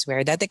kasi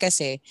swear. Dati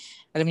kasi,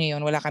 alam niyo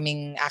yun, wala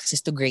kaming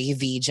access to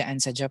gravy dyan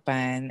sa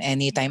Japan.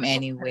 Anytime,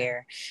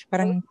 anywhere.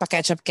 Parang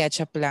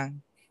pa-ketchup lang.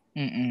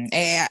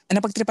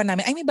 Napagtripan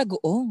namin, ay may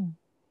bagoong.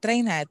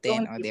 Try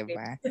natin. O,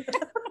 diba?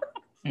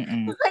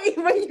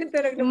 Kakaiba yun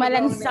talaga. Yung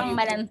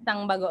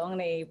malansang bagoong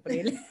na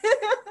April.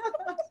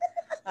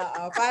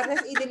 Oo. Para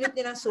i-dilute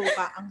nyo ng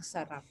suka. Ang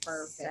sarap.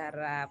 Perfect.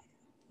 Sarap.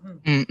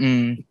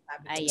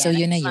 Ayan, so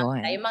yun na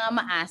yun. Yung mga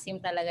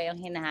maasim talaga yung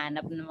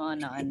hinahanap ng mga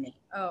noon eh.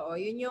 Oo,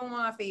 yun yung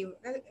mga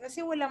favorite.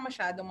 Kasi wala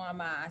masyadong mga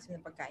maasim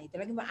na pagkain.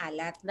 Lagi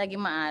maalat. Lagi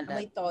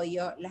maalat. May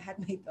toyo. Lahat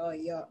may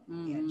toyo.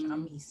 Yan, tsaka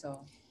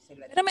miso.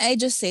 Pero may I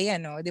just say,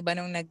 di ba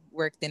nung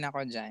nag-work din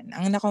ako dyan,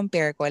 ang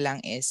na-compare ko lang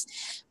is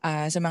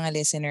sa mga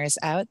listeners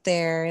out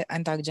there,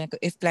 ang tawag dyan,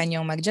 if plan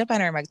yung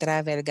mag-Japan or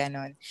mag-travel,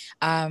 ganon,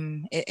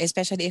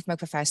 especially if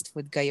magpa-fast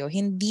food kayo,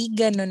 hindi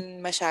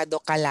ganon masyado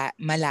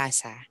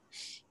malasa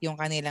yung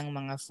kanilang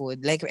mga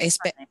food. Like,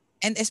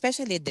 and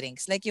especially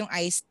drinks. Like yung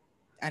iced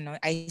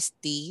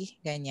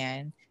tea,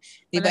 ganyan.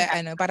 Di ba,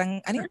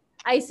 parang,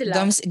 ice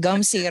lang.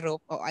 Gum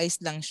syrup o ice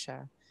lang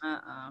siya.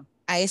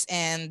 Ice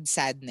and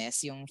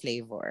sadness yung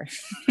flavor.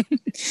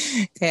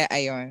 Kaya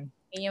ayun.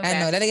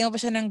 Lalagyan mo pa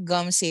siya ng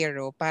gum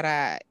syrup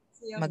para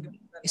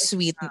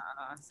mag-sweet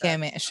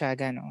keme siya,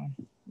 gano'n.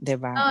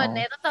 Diba?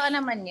 Totoo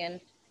naman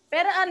yun.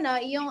 Pero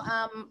yung,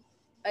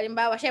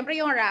 halimbawa, syempre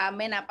yung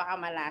ramen,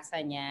 napakamalasa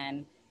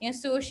niyan. Yung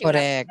sushi,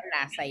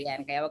 malasa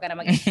yan. Kaya wag ka na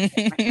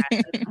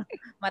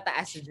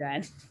mataas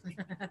dyan.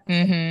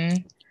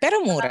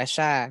 Pero mura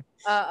siya.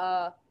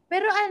 Oo.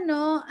 Pero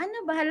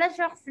bahala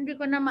shocks, hindi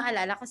ko na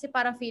maalala kasi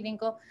parang feeling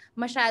ko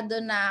masyado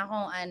na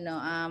akong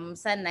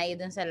sanay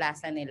dun sa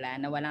lasa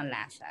nila na walang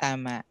lasa.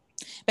 Tama.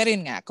 Pero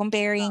yun nga,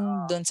 comparing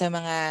dun sa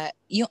mga,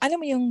 yung alam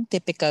mo yung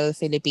typical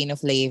Filipino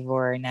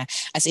flavor na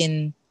as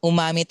in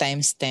umami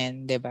times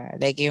 10, diba?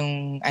 Like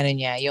yung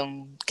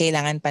yung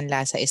kailangan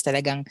panlasa is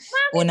talagang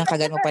unang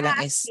kagat mo pa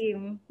lang is...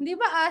 Di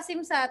ba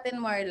asim sa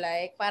atin more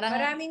like? Parang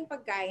maraming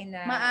pagkain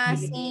na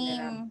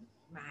maasim.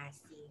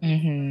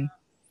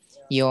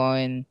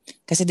 Yun.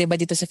 Kasi 'di ba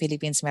dito sa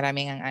Philippines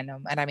maraming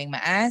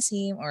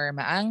maasim or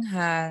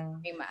maanghang,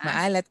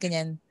 maalat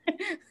ganyan.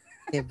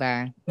 'Di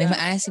ba? May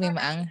maasim, may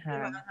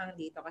maanghang. May maanghang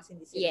dito kasi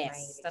hindi sila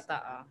yes,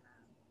 totoo.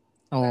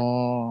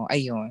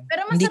 Ayun.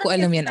 Pero hindi ko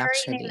alam yan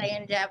actually.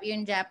 Nila,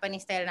 yung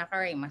Japanese style na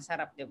curry,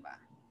 masarap 'di ba?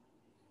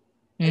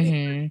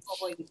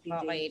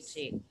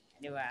 Kokoichi,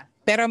 'di ba?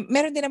 Pero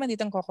meron din naman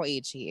ditong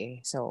kokoichi eh.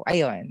 So,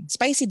 ayun.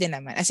 Spicy din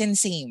naman. As in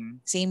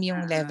same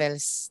yung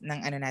levels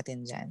ng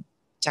natin diyan.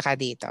 Tsaka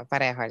dito,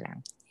 pareho lang.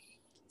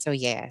 So,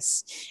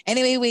 yes.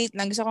 Anyway, wait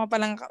lang. Gusto ko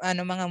palang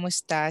mga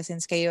musta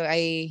since kayo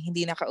ay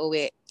hindi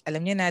nakauwi.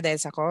 Alam niyo na dahil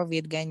sa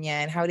COVID,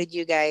 ganyan. How did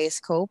you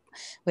guys cope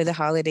with the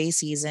holiday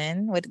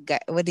season? What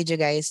did you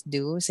guys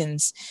do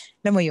since,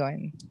 alam mo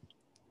yun?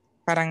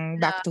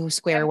 Parang back to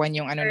square one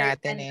yung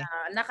natin eh.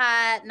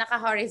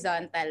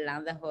 Naka-horizontal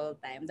lang the whole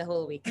time, the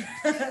whole week.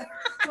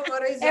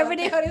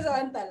 Everyday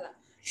horizontal lang.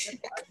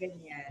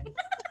 Ganyan.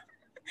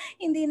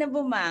 Hindi na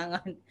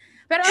bumangon.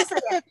 Pero ang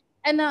saya.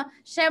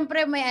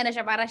 Syempre may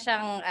siya para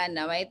siyang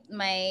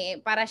may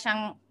para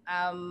siyang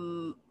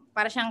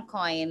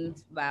coin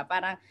ba?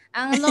 Parang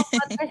ang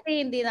lungkot kasi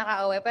hindi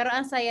nakauwi pero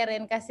ang saya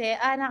rin kasi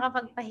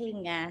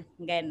nakapagpahinga,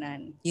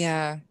 ganon.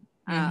 Yeah.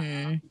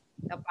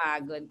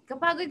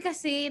 Kapagod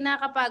kasi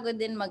nakakapagod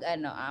din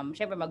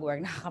syempre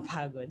mag-work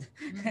nakakapagod.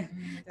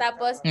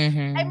 Tapos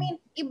I mean,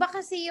 iba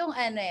kasi yung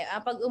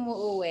pag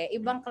umuuwi,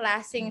 ibang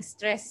klaseng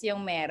stress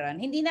yung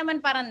meron. Hindi naman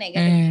parang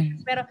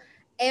negative, pero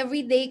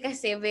every day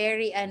kasi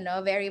very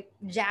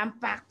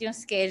jam-packed yung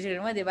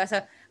schedule mo, 'di ba?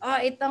 So,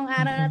 itong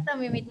araw na 'to,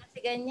 meet mo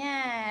si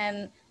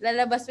ganyan,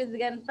 lalabas with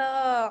ganito,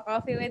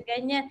 coffee with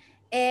ganyan,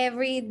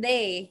 every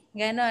day.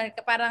 Ganon.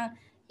 Parang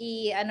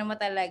mo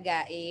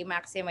talaga,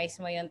 i-maximize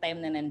mo yung time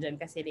na nandyan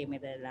kasi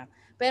limited lang.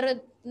 Pero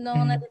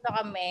nung nandito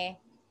kami,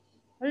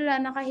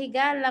 wala,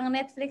 nakahiga lang,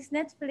 Netflix.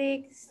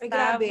 Ay,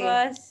 grabe.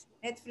 Tapos,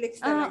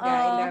 Netflix talaga,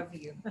 I love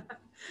you.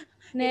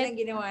 Yun ang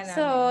ginawa namin.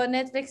 So,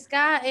 Netflix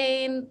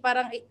kain,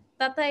 parang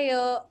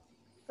tatayo,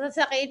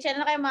 sa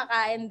kitchen na kayo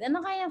makain. Ano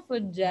kaya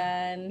food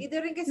dyan?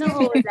 Dito rin kasi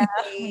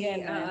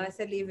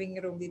sa living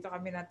room. Dito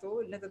kami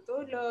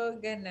natutulog,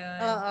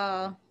 gano'n.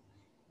 Oo.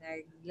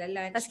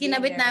 Nagla-lunch. Tapos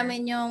kinabit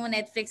namin yung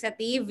Netflix sa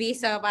TV,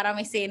 so para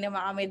may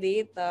cinema kami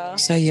dito.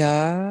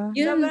 Saya.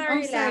 Yun,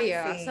 ang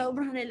saya.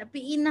 Sobrang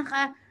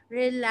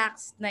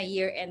pinaka-relaxed na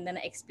year-end na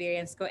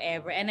na-experience ko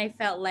ever. And I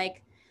felt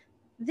like,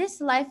 this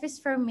life is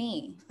for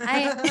me.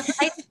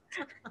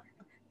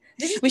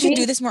 We should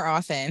do this more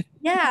often.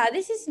 Yeah,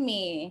 this is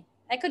me.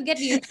 I could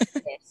get used to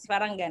this.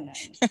 Parang ganun.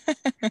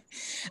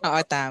 Oo,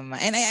 tama.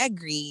 And I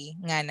agree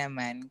nga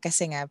naman.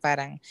 Kasi nga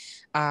parang,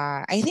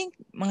 I think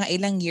mga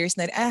ilang years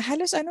na,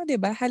 halos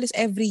diba? Halos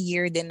every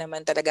year din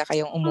naman talaga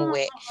kayong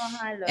umuwi.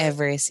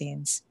 Ever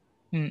since.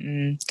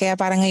 Kaya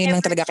parang ngayon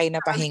lang talaga kayo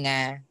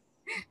napahinga.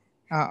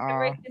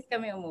 Ever since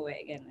kami umuwi,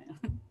 ganun.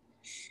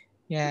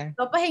 Yeah.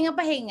 So,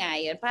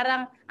 pahinga-pahinga yun.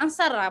 Parang, ang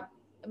sarap.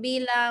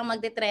 bilang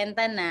magte-30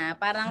 na,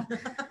 parang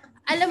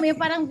alam mo yun,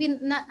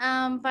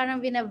 parang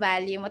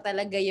binavalue mo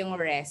talaga yung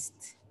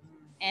rest.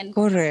 And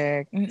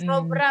Correct.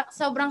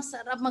 sobrang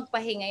sarap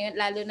magpahinga yun,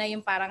 lalo na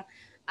yung parang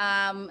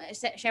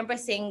syempre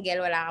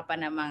single, wala ka pa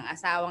namang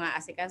asawa nga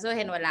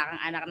asikasuhin, wala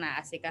kang anak na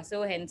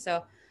asikasuhin.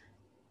 So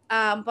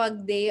pag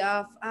day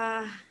off,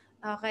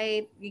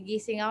 okay,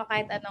 gigising ako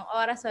kahit anong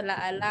oras, wala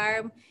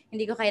alarm,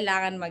 hindi ko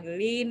kailangan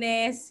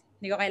maglinis,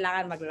 hindi ko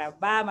kailangan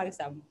maglaba,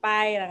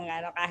 magsampay,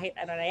 kahit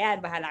ano na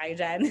yan, bahala kayo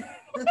dyan.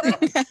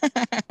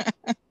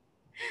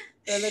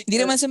 Hindi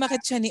naman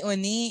sumakit siya ni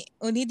Uni.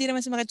 Uni, di naman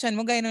sumakit siya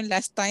mo gaya nung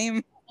last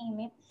time.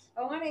 Init.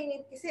 Oo nga,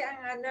 nainit. Kasi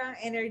ang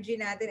energy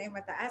natin ay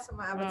mataas.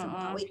 Umaabot sa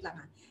mga, wait lang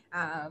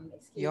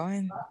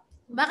Yun.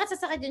 Bakit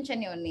sasakit yun siya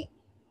ni Uni?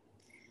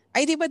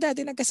 Ay, di ba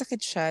dati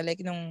nagkasakit siya?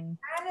 Like nung,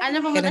 ano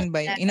kailan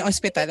ba yun?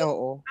 In-hospital,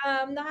 oo.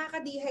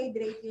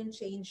 Nakaka-dehydrate yung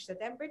change sa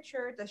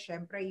temperature. Tapos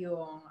syempre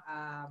yung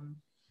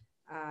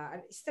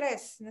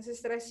stress.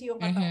 Nasa-stress yung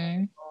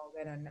katawan ko.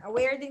 Ganun.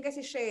 Aware din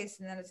kasi siya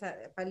sa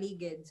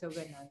paligid. So,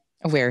 ganun.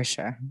 Aware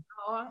siya.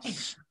 Oo.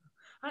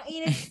 Ang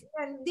init.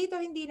 Dito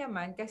hindi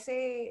naman.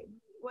 Kasi,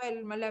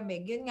 well,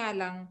 malamig. Yun nga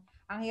lang.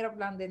 Ang hirap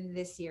lang din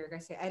last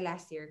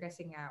year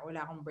kasi nga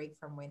wala akong break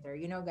from winter.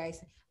 You know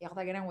guys, ayoko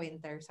talaga ng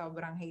winter.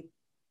 Sobrang hate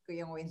ko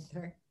yung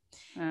winter.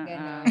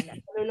 Ganon.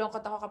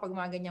 Nalulungkot ako kapag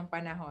mga ganyang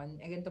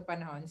panahon. Ganitong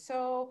panahon.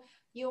 So,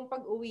 yung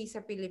pag-uwi sa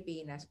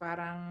Pilipinas,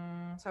 parang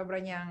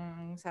sobrang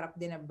niyang sarap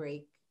din na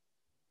break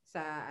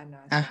sa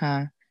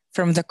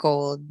From the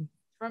cold.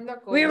 From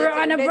the cold. We were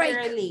on a break.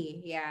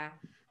 Literally, yeah.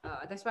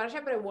 Tapos parang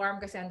syempre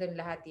warm kasi andun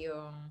lahat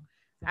yung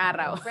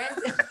araw.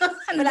 Friends.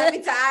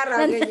 Malapit sa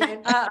araw,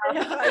 ganyan.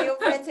 Yung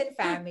friends and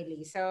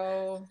family. So,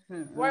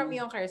 warm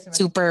yung Christmas.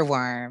 Super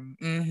warm.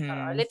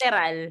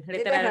 Literal.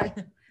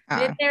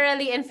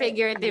 Literally and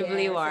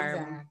figuratively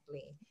warm.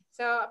 Exactly.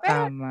 So,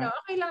 pero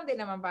okay lang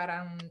din naman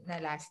parang na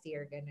last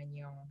year, ganun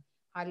yung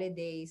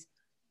holidays.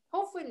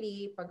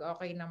 Hopefully, pag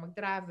okay na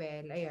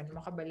mag-travel, ayun,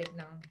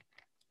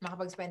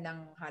 makapag-spend ng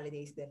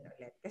holidays din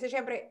ulit. Kasi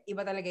syempre,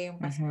 iba talaga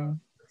yung Pasko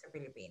sa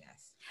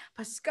Pilipinas.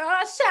 Pasko,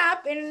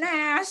 shopping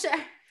na siya.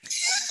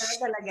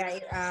 Talaga,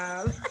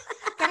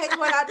 kahit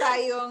wala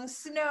tayong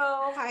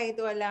snow, kahit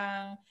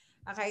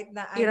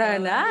na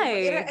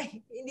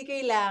hindi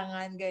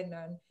kailangan,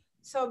 ganun.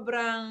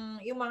 Sobrang,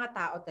 yung mga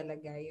tao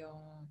talaga,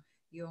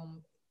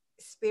 yung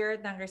spirit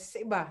ng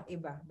Christmas,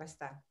 iba,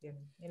 basta, yun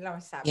lang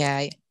masasabi.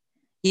 Yeah,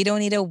 you don't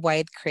need a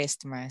white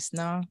Christmas,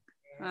 no?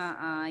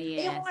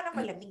 Yes. Ayoko nga na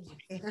malamig.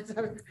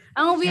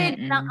 ang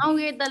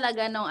weird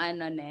talaga nung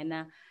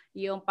na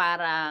yung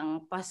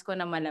parang Pasko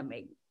na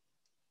malamig.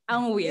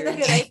 Ang weird.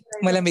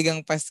 Malamig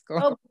ang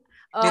Pasko.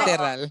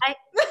 Literal.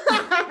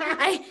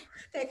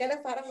 Teka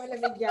lang, parang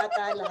malamig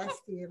yata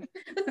last year.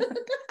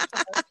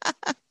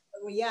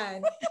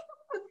 Yan.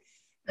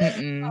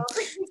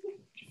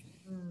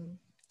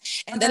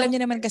 And alam niyo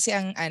naman kasi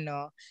ang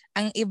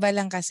iba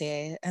lang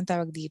kasi, ang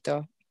tawag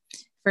dito,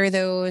 for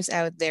those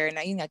out there na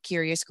yun nga,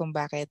 curious kung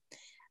bakit,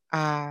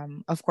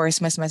 of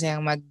course, mas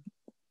masayang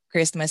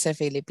Christmas sa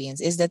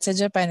Philippines is that sa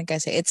Japan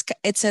kasi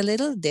it's a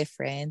little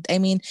different. I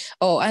mean,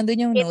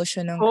 andun yung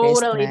notion ng Christmas.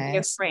 It's totally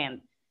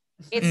different.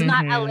 It's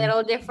not a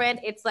little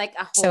different. It's like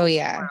a whole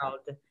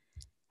world.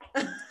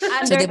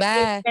 So,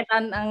 diba?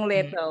 Ang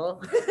little.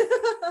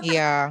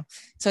 Yeah.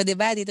 So,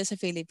 diba, dito sa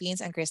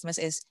Philippines, ang Christmas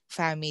is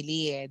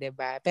family,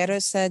 diba? Pero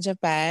sa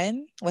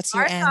Japan, what's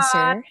your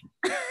answer?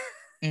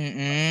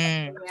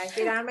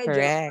 Kailangan may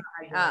correct.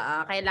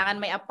 Kailangan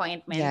may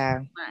appointment.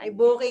 Yeah. May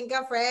booking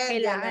ka, friend.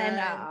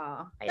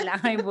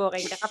 Kailangan may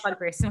booking ka kapag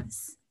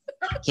Christmas.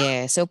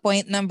 Yeah. So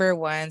point number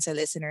 1 sa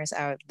listeners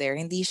out there,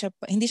 hindi siya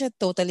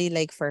totally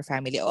like for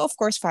family. Of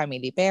course,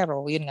 family.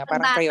 Pero yun nga,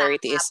 parang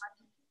priority is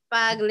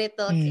pag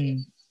little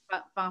kids,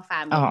 pang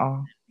family.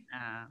 Oo.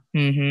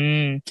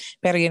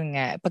 Pero yun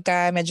nga,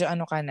 pagka medyo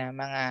ka na,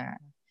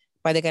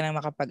 pwede ka nang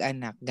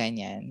makapag-anak,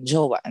 ganyan.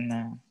 Jowa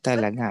na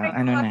talaga,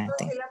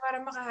 natin. Sila para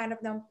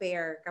makahanap ng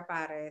pair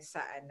kapare sa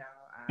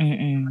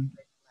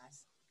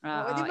Christmas.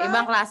 Diba?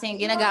 Ibang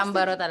klaseng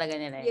ginagambaro talaga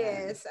nila.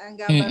 Yes, ang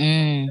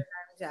gambaro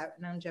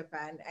ng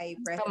Japan ay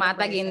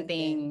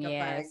tumataginting,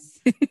 yes.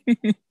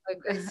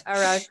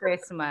 Around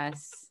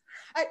Christmas.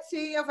 At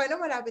speaking of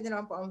malapit na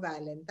naman po ang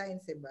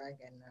Valentine's, diba?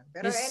 Ganun.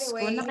 Pero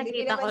anyway,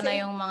 nakikita ko na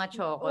yung mga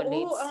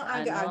chocolates. Ang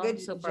aga-aga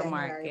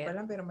supermarket.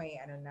 Pero may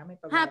may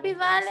Happy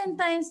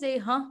Valentine's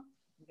Day, huh?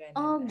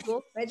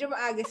 Go. Medyo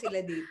maaga sila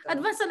dito.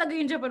 Advance talaga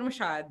yung Japan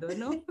masyado,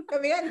 no?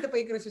 Kami nga, dito pa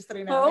yung Christmas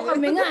tree namin. Oo,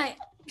 kami nga.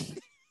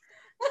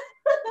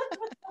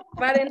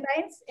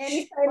 Valentine's?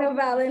 Any sign of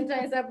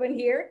Valentine's up in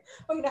here?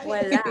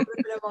 Wala.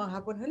 Mga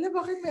hapon. Hala,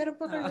 bakit meron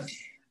pa Christmas?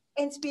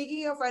 And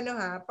speaking of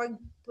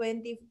pag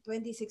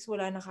 2026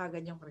 wala na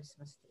kagad yung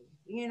Christmas tree.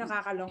 Yun yung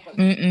nakakalungkot.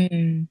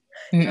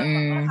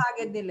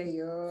 Nakakagad nila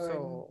yun. So,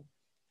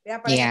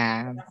 kaya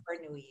pala for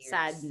New Year's.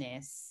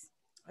 Sadness.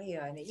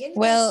 Ayun.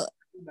 Well,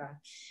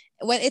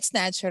 it's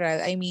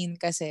natural. I mean,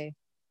 kasi,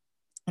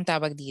 ang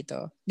tawag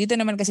dito. Dito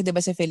naman kasi,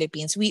 diba sa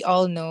Philippines, we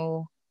all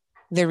know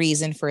the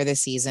reason for the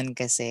season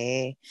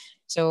kasi.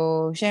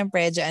 So,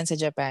 syempre, dyan sa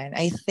Japan,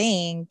 I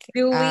think,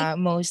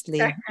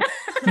 mostly.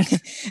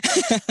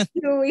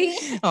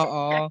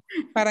 Oo.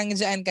 Parang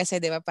dyan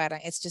kasi, di ba, parang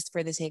it's just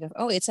for the sake of,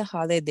 it's a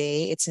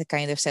holiday, it's a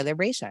kind of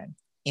celebration.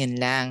 Yun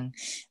lang.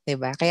 Di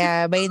ba?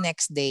 Kaya by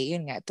next day,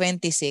 yun nga,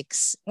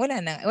 26, wala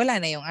na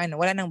yung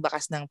wala nang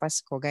bakas ng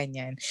Pasko,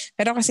 ganyan.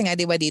 Pero kasi nga,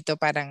 di ba dito,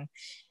 parang,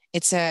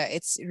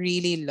 it's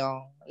really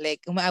long.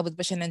 Like, umaabot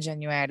pa siya ng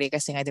January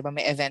kasi nga, di ba,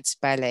 may events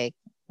pa, like,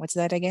 what's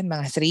that again?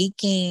 Mga Three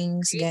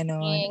Kings,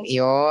 gano'n.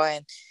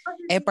 Yun.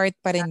 Part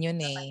pa rin yun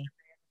eh.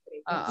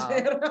 Oo.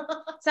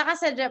 Saka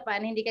sa Japan,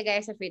 hindi kagaya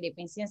sa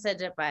Philippines. Yung sa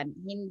Japan,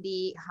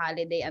 hindi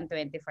holiday ang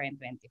 24 and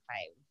 25.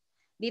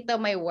 Dito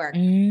may work.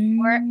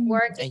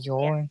 Work is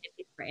 24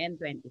 and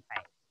 25.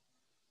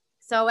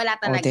 So, wala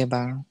talaga.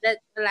 Diba?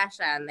 Wala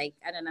siya. Like,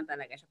 na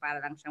talaga siya.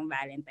 Para lang siyang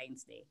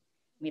Valentine's Day.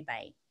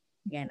 Mitay.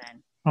 Ganon.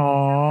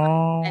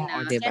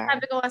 Diba? Kaya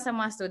sabi ko sa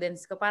mga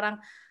students ko, parang,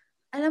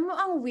 alam mo,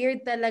 ang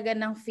weird talaga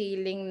ng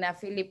feeling na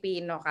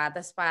Filipino ka,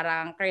 tapos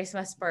parang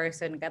Christmas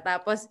person ka,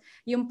 tapos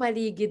yung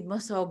paligid mo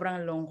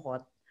sobrang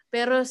lungkot.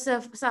 Pero sa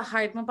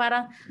heart mo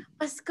parang,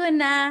 Pasko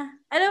na.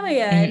 Alam mo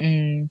yan?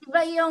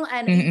 Iba yung,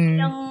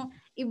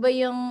 iba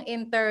yung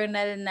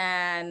internal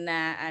na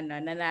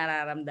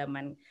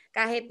nararamdaman.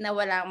 Kahit na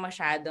wala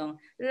masyadong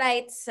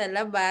lights sa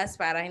labas,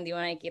 para hindi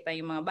mo nakikita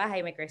yung mga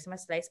bahay, may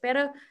Christmas lights.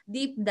 Pero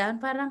deep down,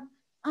 parang,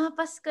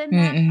 Pasko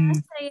na,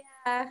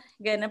 masaya.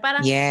 Ganun.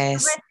 Parang,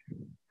 yes.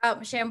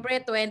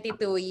 Siyempre, 22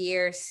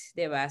 years,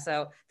 di ba?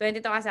 So, 22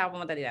 kasi ako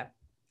pumunta dito.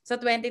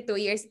 So, 22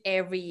 years,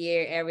 every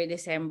year, every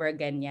December,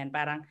 ganyan.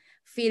 Parang,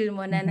 feel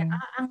mo na,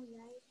 ang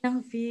light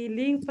ng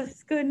feeling,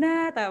 Pasko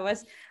na.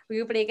 Tapos,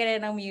 play ka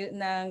na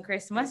ng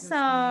Christmas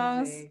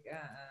songs.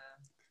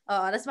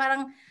 Tapos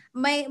parang,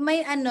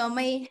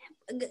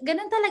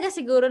 ganun talaga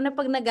siguro na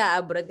pag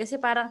nag-a-abroad. Kasi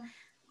parang,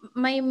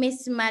 may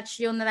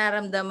mismatch yung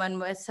nararamdaman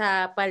mo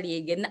sa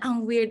paligid na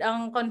ang weird,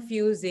 ang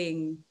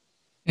confusing.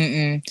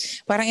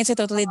 Parang it's a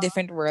totally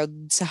different world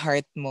sa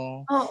heart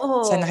mo.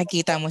 Sa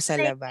nakikita mo sa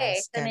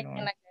labas.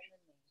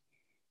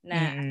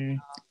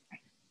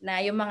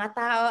 Na yung mga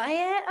tao,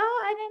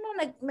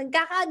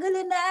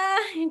 nagkakagulo na.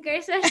 Yung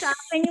Christmas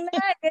shopping na.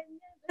 Ganyan.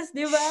 Tapos,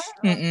 di ba?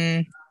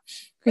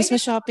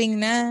 Christmas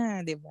shopping na,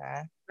 di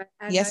ba?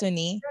 Yes,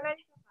 Uni?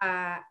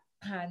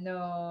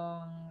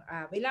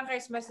 Ilang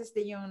Christmases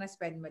din yung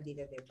na-spend mo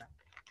dito, di ba?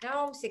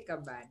 Na-homesick ka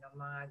ba ng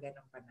mga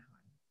ganong panahon?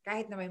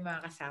 Kahit na may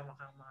mga kasama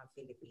kang mga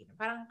Filipino.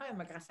 Parang kayo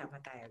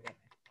magkakasama tayo.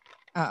 Ganun.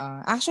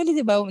 Actually,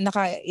 di ba,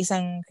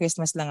 isang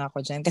Christmas lang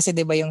ako dyan. Kasi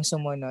di ba yung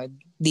sumunod,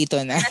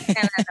 dito na.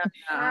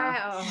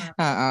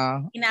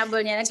 Oo.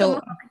 Inabol niya.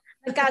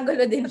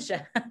 Nagkagulo din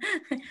siya.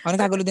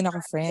 Nagkagulo din ako,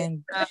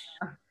 friend.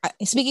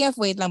 Speaking of,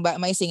 wait lang ba,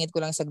 maisingit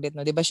ko lang saglit,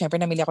 no? Di ba, syempre,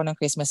 namili ako ng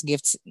Christmas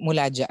gifts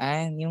mula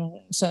dyan.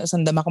 Yung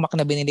sandamakumak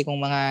na binili kong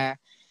mga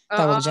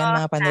tawag dyan,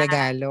 mga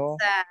panregalo.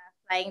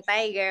 Flying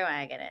Tiger,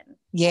 mga ganun.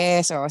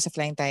 Yes, sa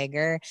Flying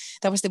Tiger.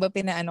 Tapos 'di ba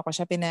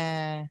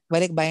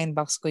balik-bayan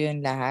box ko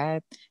 'yun lahat.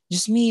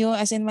 Diyos mio,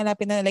 as in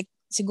malapit na, like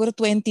siguro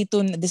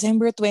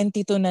December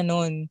 22 na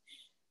noon.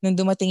 Nung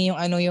dumating yung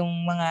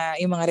yung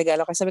mga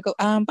regalo ko. Sabi ko,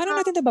 paano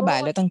natin 'to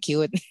babalot? Ang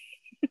cute.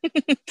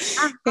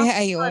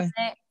 Kaya ayun.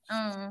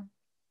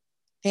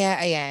 Kaya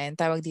ayan,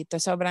 tawag dito,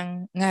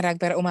 sobrang ngarag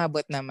pero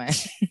umabot naman.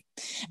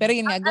 Pero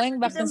yun nga, going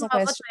back sa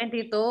question.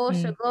 22,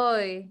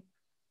 sugoy.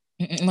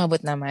 Umabot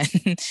naman.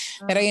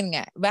 Pero yun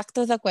nga, back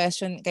to the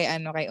question kay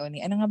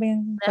Oni. Ano nga ba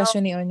yung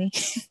question ni Oni?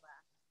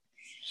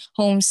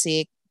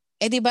 Homesick.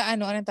 Di ba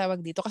anong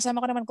tawag dito?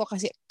 Kasama ko naman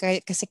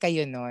kasi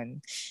kayo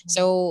noon.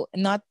 So,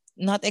 not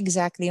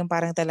exactly yung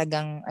parang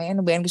talagang,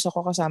 gusto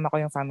ko kasama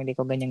ko yung family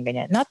ko,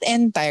 ganyan-ganyan. Not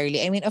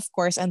entirely. I mean, of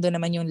course, ando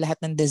naman yung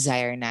lahat ng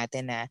desire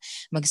natin na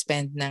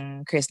mag-spend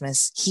ng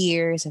Christmas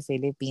here sa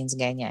Philippines,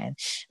 ganyan.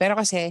 Pero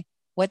kasi,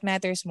 what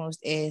matters most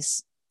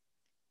is,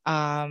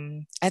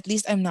 at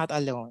least I'm not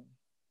alone.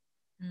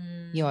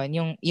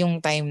 Yun, yung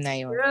time na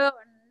yun.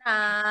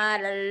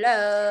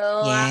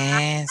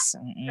 Yes.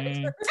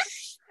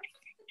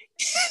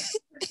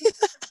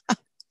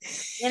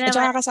 At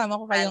saka kasama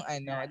ko kayong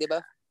di ba?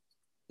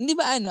 Hindi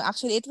ba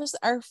actually, it was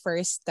our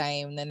first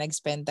time na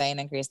nag-spend tayo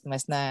ng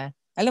Christmas na,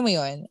 alam mo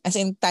yun, as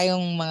in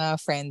tayong mga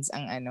friends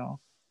ang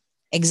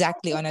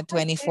exactly on a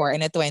 24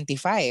 and a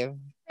 25.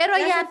 Pero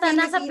yata,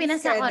 nasa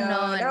Pinas ako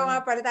noon. Oo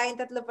nga pala, tayong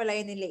tatlo pala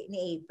yun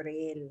ni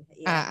April.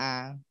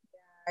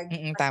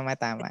 Tama.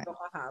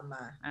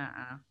 Yokohama.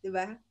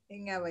 Diba?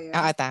 Yung nga ba yun?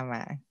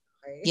 Tama.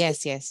 Okay.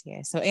 Yes.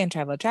 So,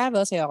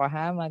 travel sa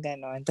Yokohama,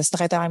 gano'n. Tapos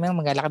nakita kami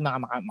maglalakad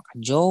mga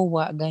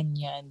jowa,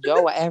 ganyan.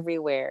 Jowa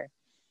everywhere.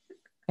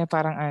 Kaya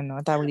parang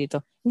tawag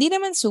dito. Hindi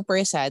naman super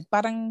sad.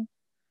 Parang,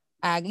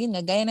 yun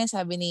nga, gaya na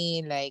sabi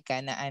ni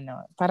Laika na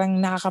parang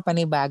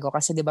nakakapanibago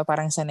kasi 'di ba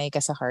parang sanay ka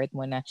sa heart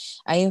mo na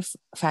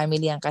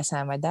family ang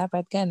kasama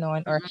dapat ganon,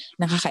 or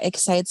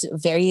nakaka-excite,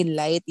 very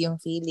light yung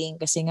feeling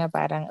kasi nga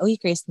parang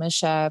Christmas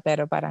siya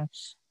pero parang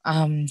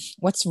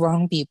what's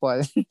wrong,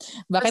 people?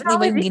 Bakit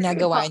iba yung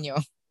ginagawa nyo?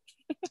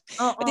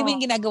 Bakit iba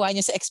yung ginagawa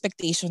nyo sa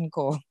expectation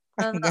ko?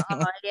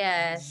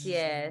 Yes.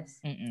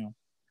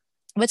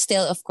 But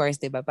still, of course,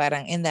 di ba,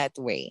 parang in that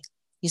way,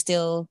 you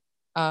still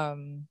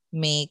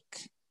make,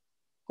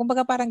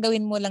 kumbaga parang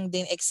gawin mo lang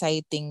din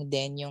exciting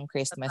din yung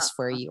Christmas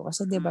for you.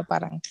 Kasi di ba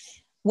parang,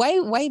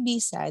 why be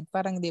sad?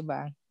 Parang di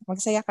ba,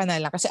 magsaya ka na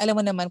lang. Kasi alam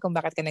mo naman kung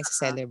bakit ka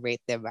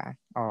nagse-celebrate, di ba?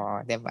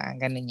 Oo, di ba?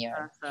 Ganun yun.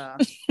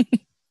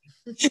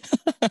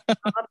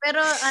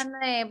 Pero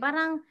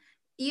parang,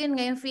 yun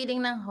nga yung feeling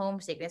ng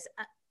homesickness.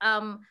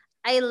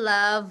 I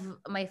love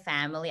my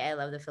family. I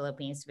love the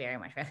Philippines very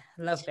much.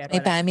 Love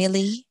My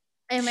family.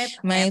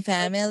 My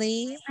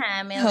family.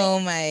 family.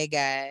 Oh my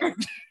God.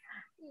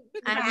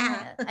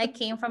 I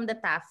came from the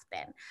top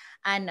 10.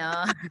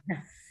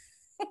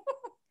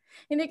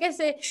 Hindi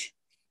kasi,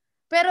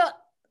 pero,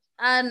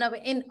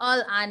 in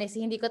all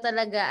honesty, hindi ko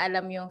talaga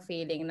alam yung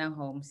feeling ng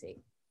homesick.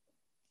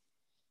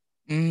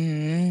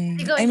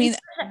 I mean,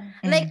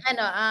 like,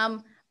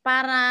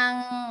 parang,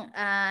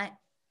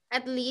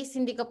 at least,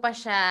 hindi ko pa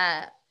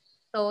siya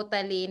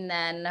totally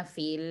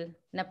na-feel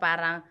na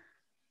parang,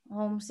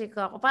 homesick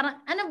ako.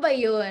 Parang, ano ba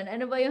yun?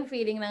 Ano ba yung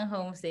feeling ng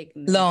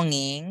homesickness?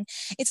 Longing.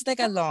 It's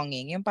like a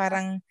longing. Yung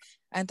parang,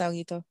 ang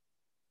tawag ito?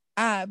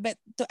 But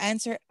to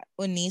answer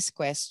Uni's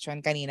question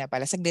kanina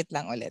pala, saglit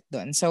lang ulit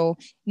doon. So,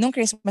 nung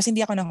Christmas,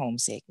 hindi ako na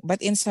homesick. But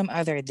in some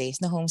other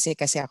days, na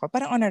homesick kasi ako,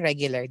 parang on a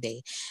regular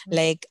day.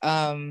 Like,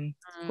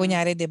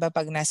 kunyari, di ba,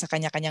 pag nasa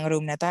kanya-kanyang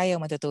room na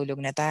tayo, matutulog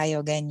na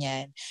tayo,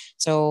 ganyan.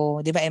 So,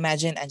 di ba,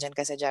 imagine, andyan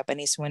ka sa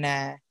Japanese mo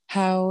na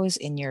house,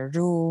 in your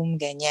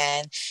room,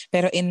 ganyan.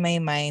 Pero in my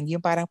mind,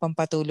 yung parang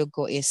pampatulog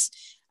ko is,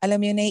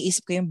 alam mo yun,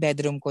 naiisip ko yung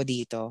bedroom ko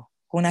dito.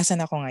 Kung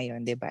nasan ako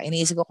ngayon, di ba?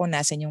 Iniisip ko kung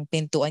nasan yung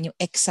pintuan, yung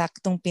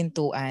eksaktong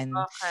pintuan.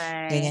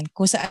 Okay. Ganyan.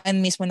 Kung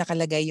saan mismo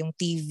nakalagay yung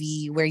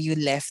TV where you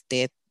left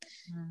it.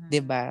 Di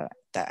ba?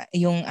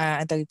 Yung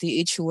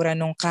itsura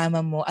nung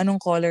kama mo, anong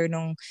color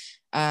nung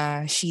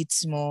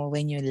sheets mo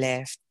when you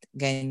left.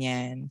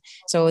 Ganyan.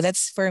 So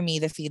that's for me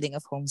the feeling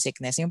of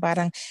homesickness. Yung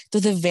parang to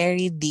the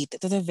very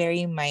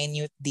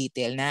minute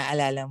detail,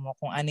 naaalala mo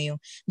kung ano yung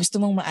gusto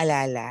mong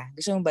maalala,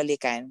 gusto mong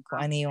balikan, kung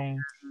ano yung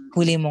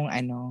huli mong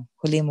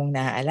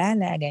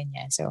naaalala,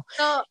 ganyan. So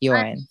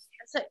yun.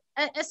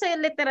 So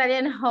literally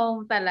in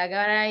home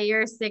talaga, para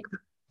you're sick.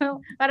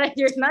 Para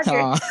you're not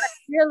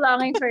you're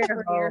longing for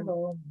your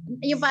home.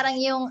 Yung parang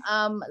yung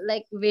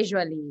like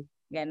visually,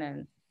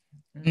 ganun.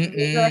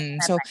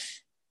 So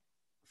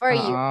for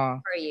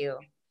you.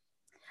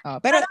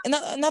 Pero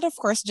not of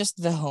course just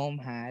the home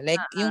ha.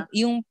 Like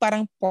yung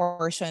parang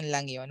portion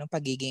lang yon ng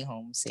pagiging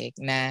homesick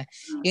na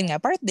yun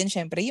nga part din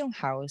syempre yung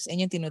house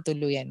and yung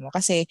tinutuluyan mo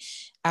kasi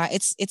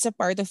it's a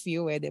part of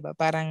you 'di ba?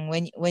 Parang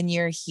when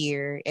you're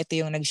here, ito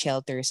yung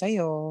nag-shelter sa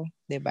iyo,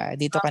 'di ba?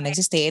 Dito ka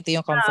nagsistay, ito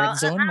yung comfort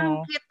zone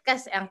mo.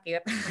 Ang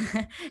cute.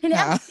 Hindi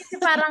kasi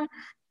parang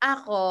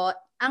ako,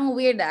 ang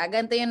weird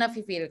ganito yung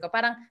nafe-feel ko.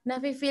 Parang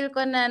nafe-feel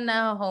ko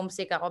na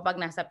homesick ako pag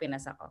nasa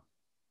Pinas ako.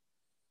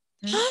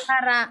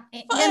 Para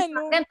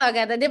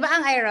ganito. Di ba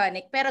ang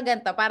ironic? Pero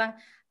ganito, parang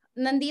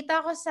nandito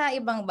ako sa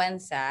ibang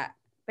bansa,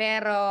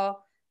 pero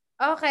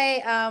okay,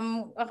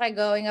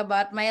 going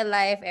about my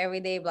life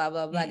every day, blah,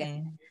 blah, blah.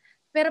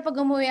 Pero pag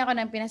umuwi ako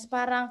ng Pinas,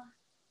 parang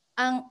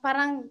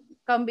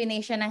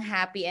combination ng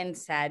happy and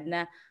sad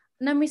na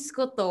na-miss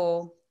ko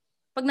to.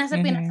 Pag nasa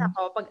Pinas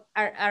ako, pag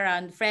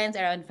around friends,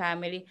 around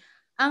family,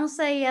 ang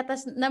saya,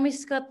 tas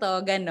na-miss ko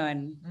to,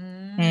 ganon.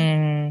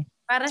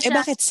 Para siya,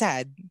 bakit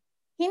sad?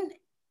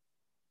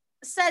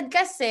 Sad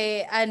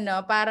kasi,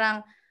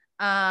 parang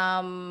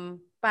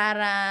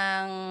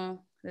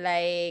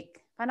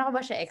like, paano ko ba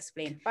siya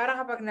explain?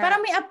 Parang kapag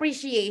parang may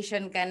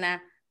appreciation ka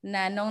na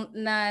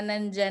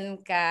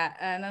nandyan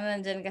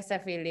ka sa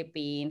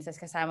Philippines,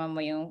 tas kasama mo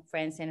yung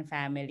friends and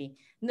family.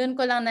 Doon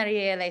ko lang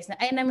na-realize na,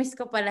 ay, na-miss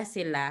ko pala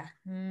sila.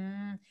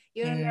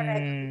 Yung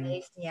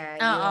na-recognize niya,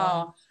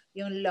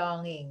 yung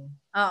longing.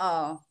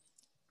 Oo.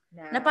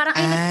 Na parang,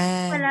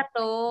 ay, pala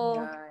to.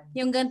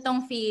 Yung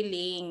gantong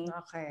feeling.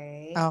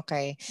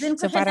 Okay.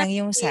 So parang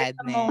yung sadness.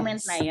 Sa moment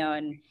na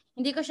yon.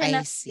 Hindi ko siya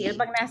na-feel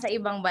pag nasa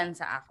ibang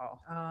bansa ako.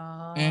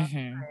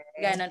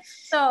 Ganon.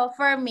 So,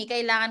 for me,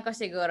 kailangan ko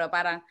siguro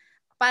parang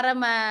para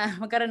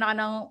magkaroon ako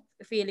ng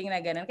feeling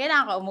na ganon,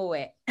 kailangan ko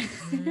umuwi.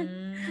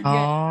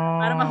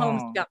 Para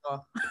ma-homesick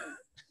ako.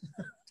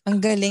 Ang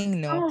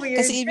galing, no?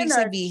 Weird, kasi ibig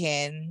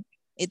sabihin,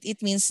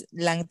 it means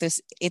lang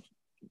it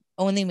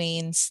only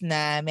means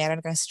na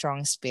meron kang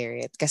strong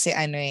spirit. Kasi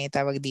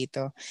tawag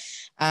dito,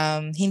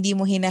 hindi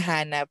mo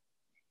hinahanap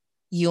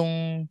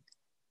yung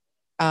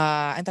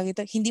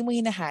hindi mo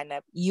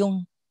hinahanap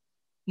yung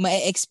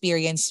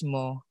ma-experience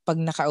mo pag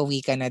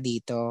nakauwi ka na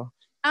dito.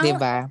 'Di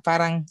ba?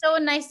 Parang so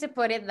nice to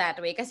put it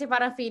that way kasi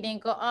parang feeling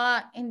ko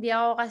hindi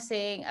ako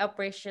kasing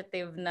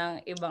appreciative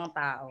ng ibang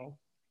tao.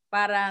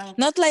 Parang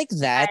not like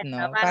that,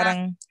 no?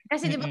 Parang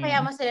kasi 'di ba kaya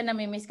mo sila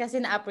namimiss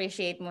kasi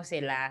na-appreciate mo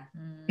sila.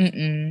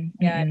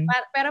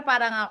 Pero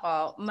parang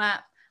ako,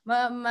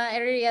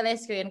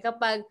 ma-realize ko yun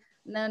kapag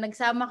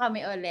nagsama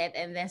kami ulit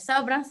and then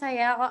sobrang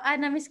saya ako,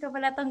 na-miss ko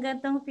pala tong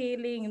gantong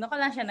feeling. Ko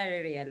lang siya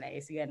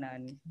na-realize,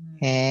 ganon.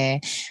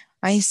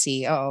 I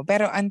see. Oo.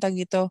 Pero antag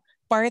ito,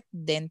 part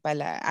din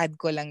pala, add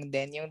ko lang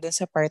din, yung dun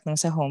sa part nung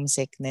sa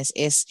homesickness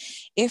is,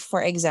 if for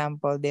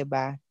example, 'di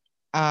ba,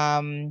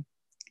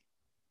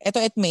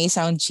 it may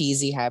sound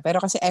cheesy ha,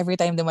 pero kasi every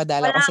time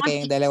dumadalaw kasi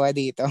kayong dalawa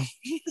dito.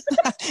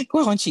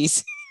 Kuha kong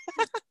cheese.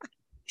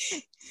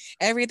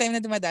 Every time na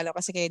dumadalaw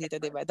kasi kayo dito,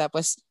 'di ba?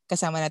 Tapos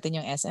kasama natin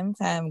yung SM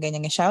fam,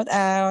 ganyan, shout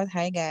out.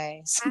 Hi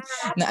guys.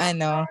 Na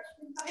ano.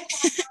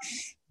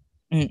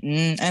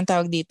 Ang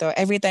tawag dito,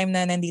 every time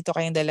na nandito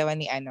kayong dalawa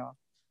ni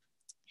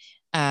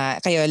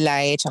kayo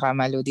Lai tsaka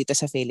Malu dito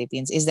sa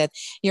Philippines, is that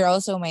you're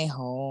also my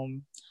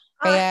home.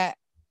 Kaya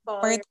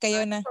part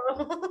kayo na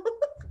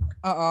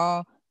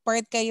Oo,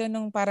 part kayo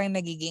nung parang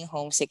nagiging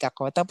homesick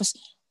ako. Tapos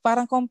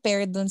parang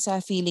compared dun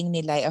sa feeling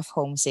nila of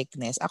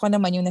homesickness, ako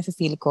naman yung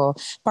nafe-feel ko,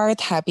 part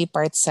happy,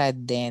 part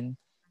sad din.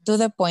 To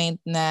the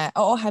point na,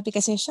 happy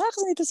kasi,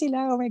 shucks, nito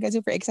sila. Oh my God,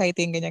 super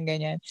exciting,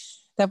 ganyan-ganyan.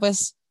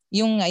 Tapos,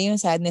 yung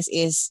sadness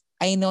is,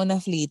 I know na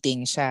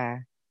fleeting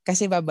siya.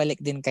 Kasi babalik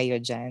din kayo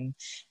dyan.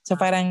 So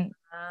parang,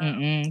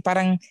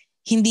 parang,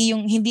 hindi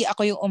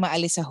ako yung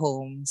umaalis sa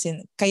home.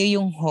 Kayo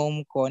yung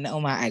home ko na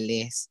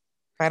umaalis.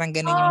 Parang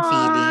ganun yung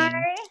feeling.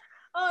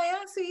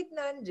 Yung sweet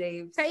nun,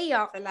 James.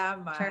 Kaiyak.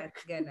 Salamat.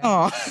 Ganun.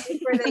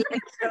 For the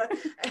lecture.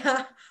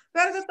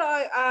 Pero totoo,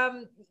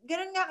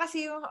 ganun nga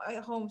kasi yung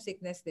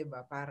homesickness, di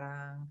ba?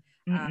 Parang,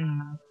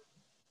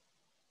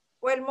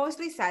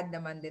 mostly sad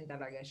naman din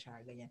talaga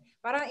siya. Ganyan.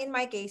 Parang in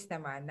my case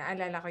naman,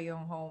 naalala ko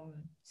yung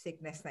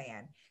homesickness na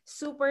yan.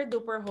 Super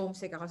duper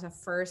homesick ako sa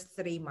first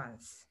 3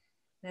 months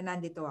na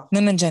nandito ako.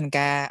 Nung nandyan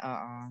ka,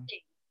 oo.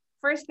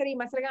 First 3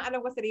 months, talagang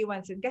alam ko 3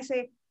 months yun.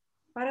 Kasi,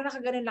 parang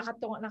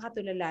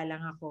nakatulala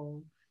lang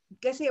ako.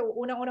 Kasi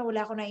unang-una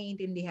wala ako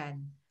naiintindihan.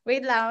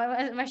 Wait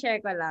lang,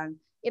 ma-share ko lang.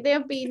 Ito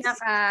yung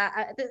pinaka,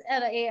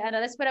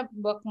 let's put a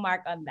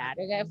bookmark on that.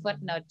 We're gonna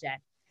footnote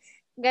dyan.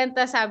 Ganito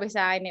sabi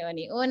sa akin ni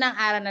Uni. Unang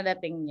araw na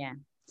dating niya.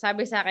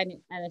 Sabi sa akin,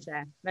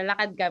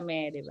 lalakad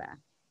kami, di ba?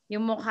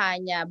 Yung mukha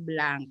niya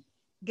blank.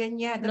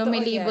 Ganyan,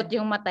 lumilibot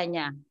yan. Yung mata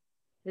niya.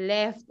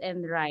 Left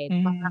and right.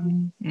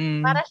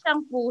 Para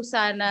siyang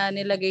pusa na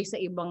nilagay sa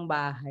ibang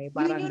bahay.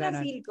 Parang yun yung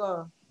na-feel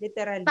ko.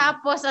 Literally.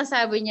 Tapos, ang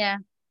sabi niya,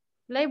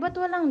 Lai, ba't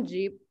walang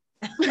jeep?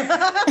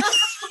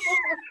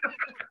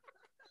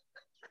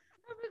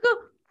 Sabi ko,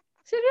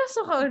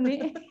 seryoso ka,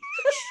 Uni?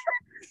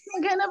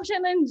 Maghanap siya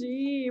ng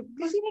jeep.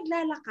 Kasi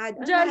naglalakad.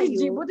 Jolly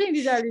jeep. Buti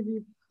hindi jolly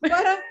jeep.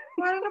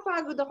 Parang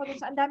napagod ako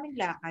dun sa ang daming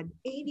lakad.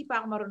 Hindi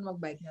pa ako marunong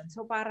mag-bike nun.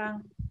 So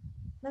parang,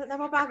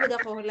 napapagod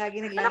ako. Lagi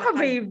naglalakad. Ano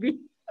ka, baby?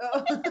 Oo.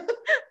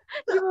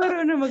 Hindi mo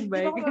marunong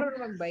mag-bike. Hindi ako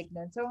marunong mag-bike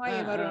nun. So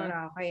ngayon marunong na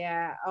ako. Kaya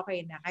okay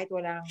na. Kahit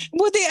walang...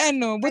 Buti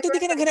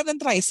di ka naghanap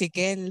ng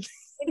tricycle.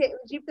 Hindi,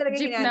 jeep talaga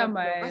jeep ginanap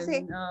naman. ko.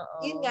 Kasi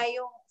yun nga,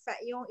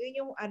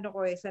 yung ano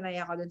ko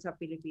sanay ako dun sa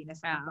Pilipinas.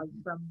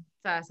 From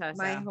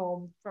my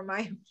home. From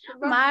my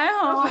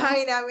home.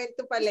 Bahay namin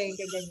to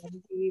Palengke. Ganyan.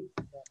 Jeep.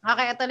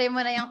 Okay, ituloy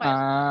mo na yung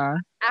question.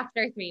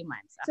 After 3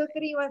 months. Okay. So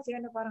 3 months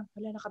yun, parang,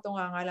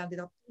 nakatunga nga lang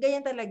dito.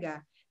 Ganyan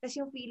talaga. Tapos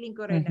yung feeling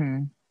ko rin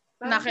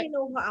parang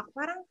kinuha ako.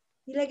 Parang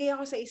nilagay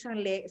ako sa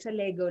isang sa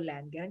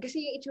Legoland. Ganun.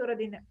 Kasi yung itsura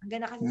din, hanggang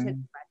na kasi sa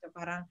Japan. So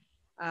parang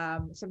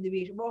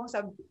subdivision.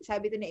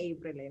 Sabi to ni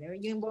April,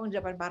 yung buong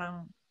Japan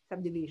parang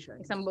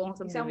subdivision. Isang buong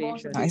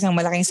subdivision. Isang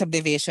malaking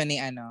subdivision ni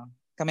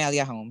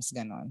Camellia Homes,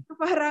 ganon. So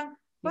parang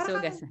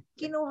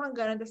kinuhang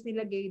ganon, tapos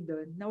nilagay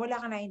doon na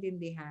wala ka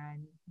naintindihan.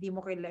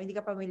 Hindi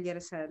ka familiar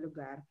sa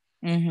lugar.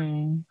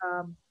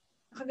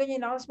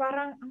 Nakaganyan ako.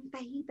 Parang ang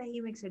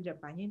tahimik sa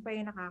Japan. Yun pa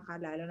yung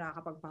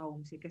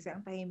nakakapagpa-homesick. Kasi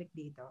ang tahimik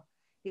dito.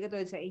 Hindi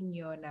katulad sa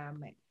inyo na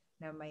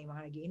may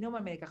mga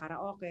nagiinuman, may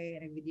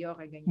nagkakaraoke, nag-video,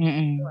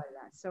 ganyan.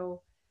 Wala.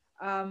 So,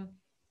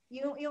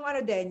 yung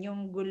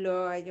yung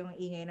gulo, yung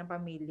ingay ng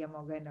pamilya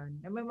mo, gano'n.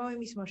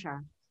 Mamimiss mo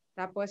siya.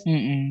 Tapos, ka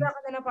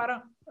na lang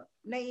parang,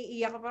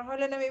 naiiyak ka, parang,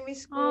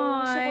 namimiss ko.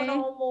 Gusto ko na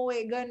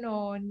umuwi,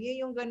 gano'n.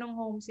 Yun yung ganong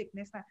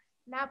homesickness na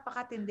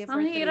napakatindi for 3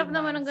 months. Ang hirap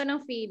naman ng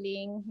ganong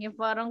feeling. Yung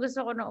parang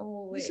gusto ko na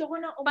umuwi. Gusto ko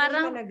na umuwi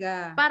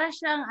talaga. Para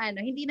siyang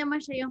hindi naman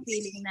siya yung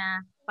feeling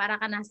na para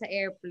ka nasa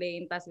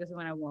airplane tapos gusto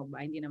mo na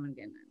bumaba. Hindi naman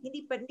gano'n.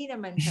 Hindi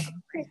naman siya.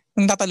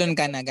 Kung tatalon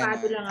ka na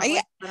gano'n.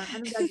 Parang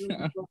anong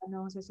gagawin ko?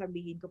 Anong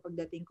sasabihin ko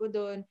pagdating ko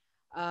doon?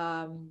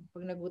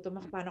 Pag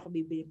nagutom ako, paano ko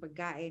bibili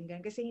pagkain?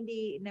 Ganun. Kasi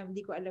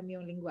hindi ko alam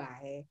yung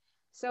lingwahe.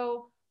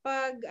 So,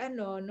 pag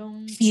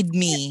nung... Feed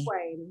me.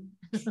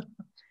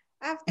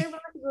 After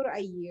mga siguro a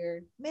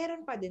year,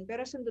 meron pa din,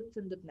 pero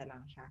sundot-sundot na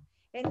lang siya.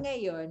 And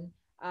ngayon,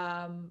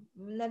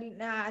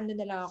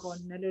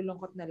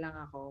 nalulungkot na lang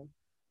ako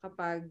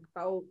kapag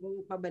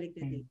pabalik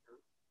na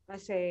dito.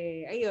 Kasi,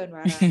 ayun,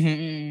 parang,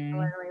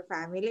 may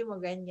family mo,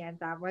 ganyan.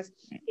 Tapos,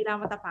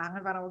 kailangan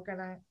matapangan, parang wag ka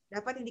na,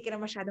 dapat hindi ka na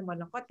masyadong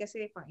malungkot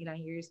kasi pang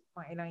ilang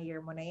year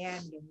mo na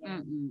yan,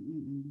 ganyan.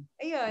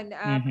 Ayun,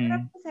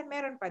 pero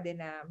meron pa din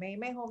na,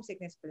 may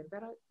homesickness pa din,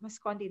 pero mas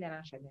konti na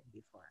lang siya than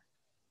before.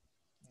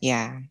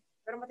 Yeah.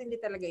 Pero matindi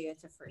talaga yun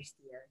sa first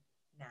year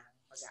ng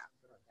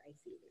pag-abroad, I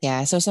feel it.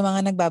 Yeah, so sa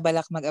mga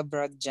nagbabalak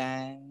mag-abroad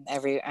dyan,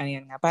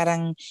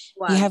 parang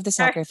you have to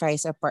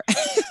sacrifice a part.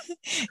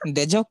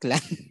 Hindi, joke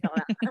lang.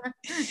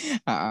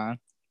 Oo.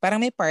 parang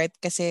may part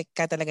kasi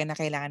ka talaga na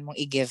kailangan mong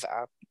i-give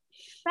up.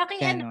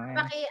 Ganon.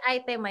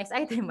 Paki-itemize.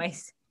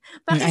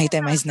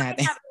 Itemize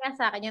natin. Paki-sabi nga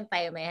sa akin yung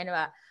time ano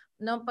ba?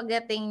 Nung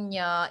pagdating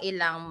nyo,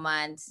 ilang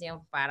months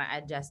yung parang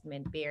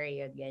adjustment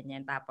period,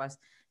 ganyan. Tapos,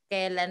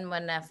 kailan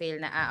mo na feel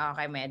na,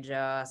 okay, medyo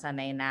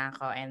sanay na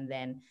ako. And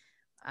then,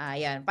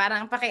 yun.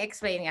 Parang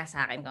paki-explain nga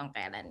sa akin kung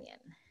kailan yan.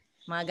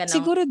 Mga ganong...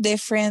 Siguro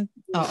different,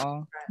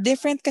 oo.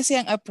 Different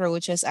kasi ang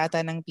approaches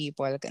ata ng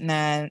people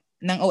na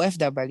ng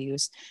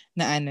OFWs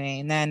na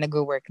na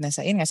nag-work na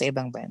sa yun nga sa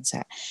ibang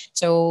bansa.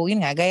 So,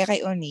 yun nga gaya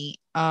kay Oni,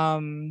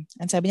 ang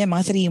sabi niya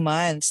mga 3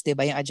 months, 'di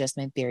ba, yung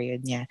adjustment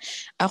period niya.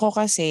 Ako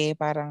kasi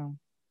parang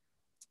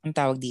ang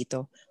tawag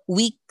dito,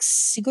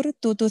 weeks, siguro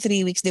 2 to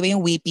 3 weeks, 'di ba,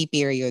 yung weepy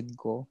period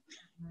ko.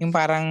 Yung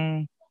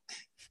parang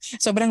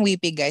sobrang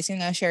weepy, guys.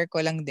 Yung share ko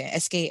lang din,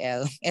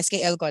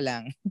 SKL ko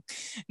lang.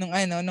 Nung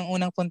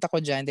unang punta ko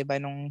diyan, 'di ba,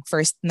 nung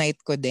first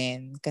night ko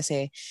din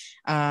kasi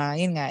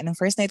yun nga, nung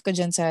first night ko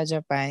diyan sa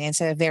Japan, yan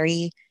sa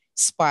very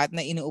spot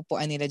na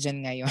inuupuan nila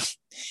diyan ngayon.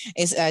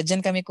 Is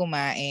diyan kami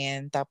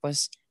kumain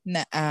tapos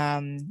na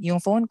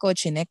yung phone ko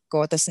chinek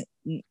ko tapos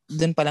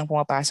doon pa lang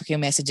pumapasok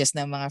yung messages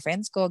ng mga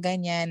friends ko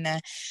ganyan na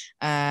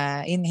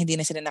yun, hindi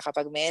na sila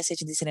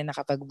nakapag-message, hindi sila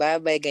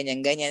nakapagbabay,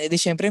 ganyan. Edi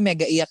syempre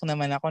mega iyak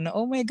naman ako na,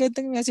 oh my God,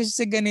 nag-message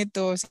sa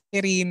ganito, si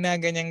Irina,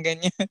 ganyan.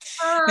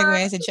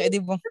 Nag-message siya,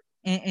 edi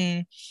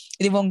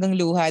bonggang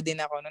luha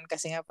din ako noon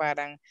kasi nga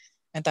parang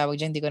ang tawag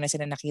dyan, hindi ko na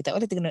sila nakita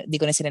ulit, hindi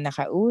ko na sila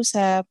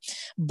nakausap.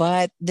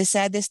 But the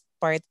saddest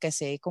part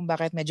kasi kung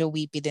bakit medyo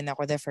weepy din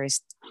ako the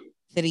first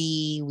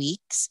 3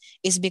 weeks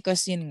is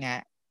because yun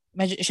nga,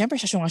 syempre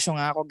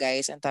syunga ako,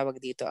 guys, ang tawag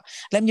dito.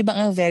 Alam niyo ba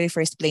ang very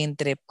first plane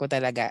trip ko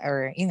talaga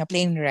or yun nga,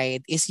 plane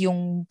ride is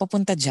yung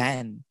papunta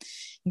dyan.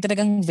 Yung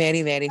talagang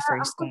very, very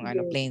first kong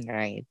plane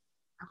ride.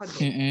 Ako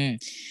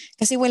din.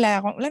 Kasi wala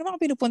naman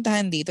akong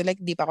pinupuntahan dito. Like,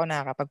 di pa ako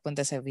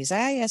nakakapagpunta sa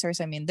Visayas or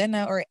sa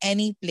Mindanao or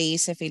any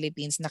place sa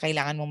Philippines na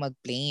kailangan mo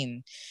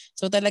mag-plane.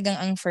 So, talagang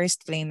ang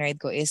first plane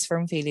ride ko is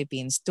from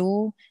Philippines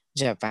to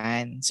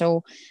Japan.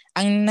 So,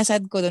 ang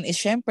nasad ko doon is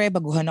syempre,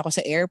 baguhan ako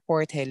sa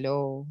airport.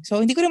 Hello. So,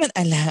 hindi ko naman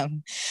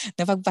alam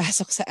na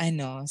pagpasok sa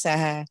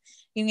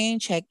yung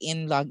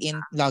check-in,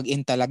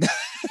 log-in talaga.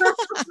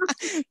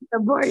 Sa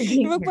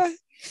boarding.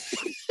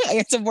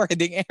 Ayan, sa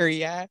boarding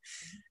area.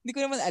 Hindi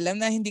ko naman alam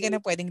na hindi ka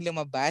na pwedeng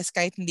lumabas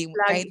kahit hindi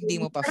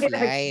mo pa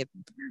flight.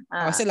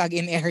 Sa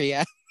login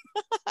area.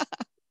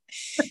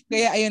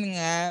 Kaya ayun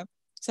nga,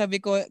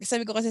 sabi ko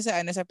kasi sa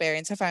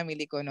parents, sa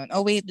family ko noon,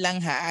 oh wait lang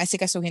ha,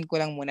 asikasuhin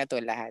ko lang muna to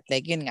lahat.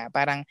 Like yun nga,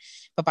 parang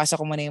papasok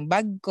ko muna yung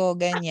bag ko,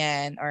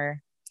 ganyan, or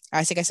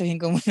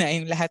asikasuhin ko muna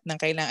yung lahat ng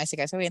kailangang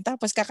asikasuhin.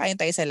 Tapos kakain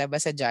tayo sa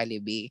labas sa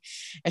Jollibee.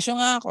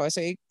 Asyo nga ako, so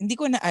hindi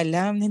ko na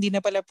alam, hindi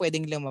na pala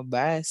pwedeng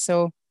lumabas.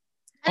 So,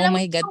 alam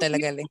oh my God,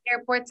 talaga.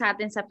 Airport sa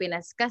atin sa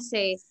Pinas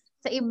kasi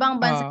sa ibang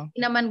bansa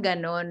hindi naman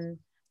ganun.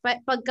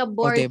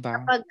 Pagka-board,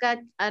 diba?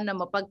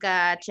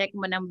 pagka-check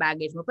mo ng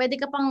baggage mo, pwede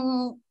ka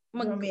pang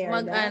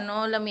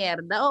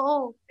lamierda.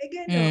 Oo.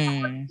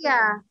 Ganon.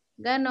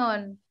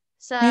 Ganon.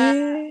 Sa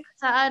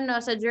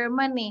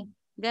Germany,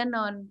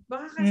 ganon.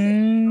 Baka kasi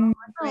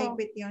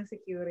private yung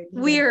security.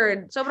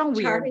 Weird. Sobrang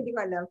weird. Hindi ko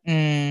alam.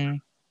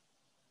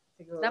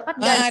 Dapat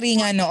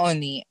maaari nga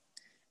noon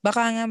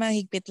baka nga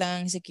mahigpit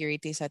lang ang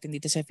security sa atin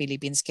dito sa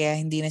Philippines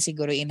kaya hindi na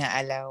siguro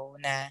inaalaw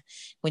na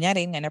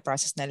kunyari nga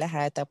na-process na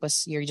lahat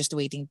tapos you're just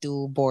waiting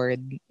to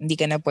board. Hindi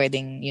ka na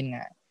pwedeng, yun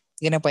nga,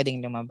 hindi ka na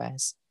pwedeng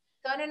lumabas.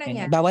 So ano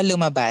nangyari? Bawal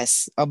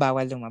lumabas.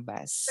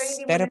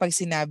 Pero pag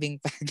sinabing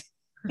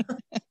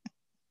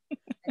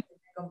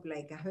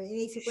nag-comply ka.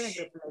 Inisip ko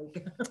nag-reply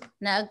ka.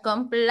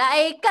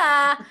 Nag-comply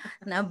ka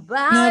na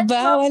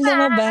bawal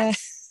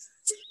lumabas.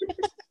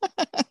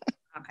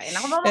 Okay.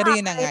 Pero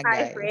yun na nga,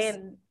 guys.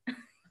 Friend.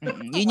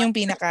 Yun yung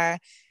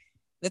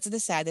that's the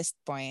saddest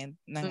point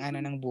ng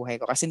ng buhay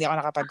ko kasi hindi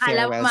ako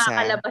nakapag-farewell sa...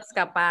 Makakalabas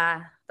ka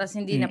pa, tapos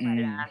hindi na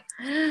pala.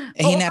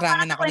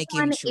 Hinarangan ako ni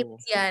Kim Chu.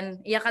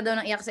 Iyak ka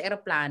daw ng iyak sa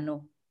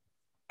eroplano.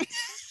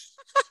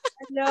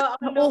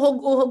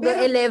 Uhog-uhog.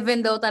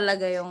 11 daw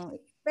talaga yung...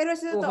 Pero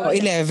sa totoo,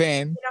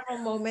 11.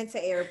 Akong moment sa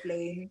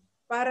airplane.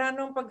 Para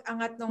nung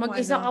pag-angat nung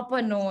mag-isa ka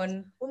pa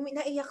nun.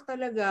 Naiyak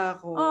talaga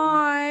ako.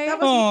 Ay.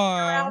 Tapos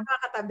wala akong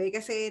makatabi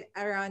kasi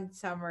around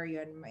summer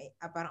yun,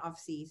 parang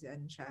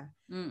off-season siya.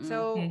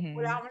 So,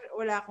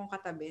 wala akong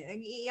katabi.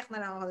 Nag-iiyak na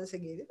lang ako sa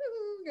gilid.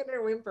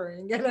 Ganun,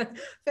 whimpering. Ganun.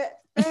 Pero,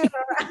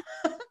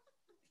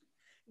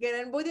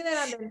 ganun. Buti na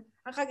lang din.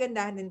 Ang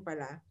kagandahan din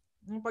pala,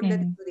 nung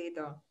pagdating ko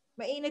dito,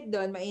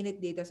 mainit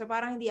dito. So,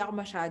 parang hindi ako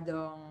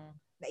masyadong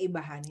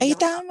naibahan. Ay,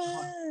 tama.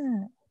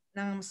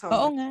 Ng sobra.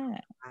 Oo nga.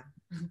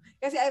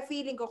 Kasi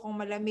feeling ko kung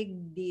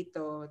malamig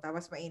dito,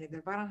 tapos mainit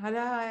doon, parang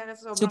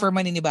super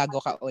maninibago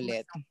ka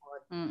ulit.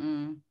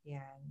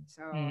 Yan.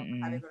 So,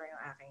 sabi ko lang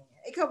yung aking.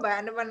 Ikaw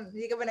ba?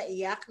 Hindi ka ba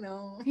naiyak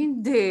nung?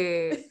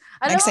 Hindi.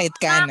 Nag-site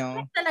ka,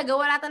 no?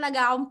 Wala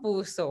talaga akong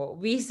puso.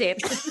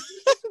 Visit.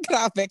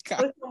 Grabe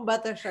ka. Pusong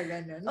bato siya,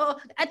 ganun.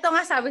 Ito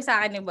nga sabi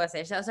sa akin ni boss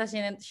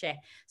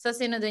So,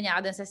 sinundo niya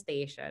ako dun sa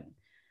station.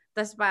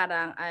 Tas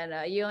parang,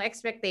 yung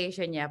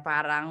expectation niya,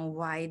 parang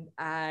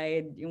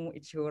wide-eyed, yung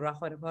itsura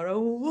ko,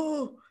 parang,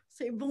 wow,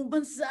 sa ibang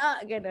bansa,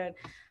 ganun.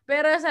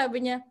 Pero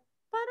sabi niya,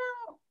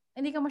 parang,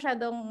 hindi ka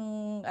masyadong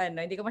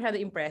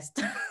impressed.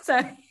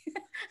 Sabi,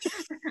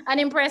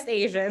 unimpressed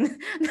Asian.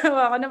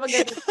 Nawa ako na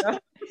pag-ganito.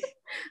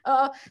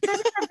 Oo.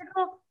 Sabi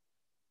ko,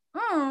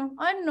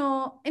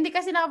 hindi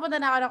kasi nakapunta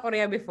na ako ng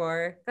Korea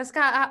before. Tapos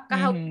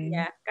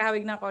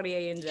kahawig ng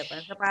Korea yung Japan.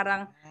 So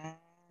parang,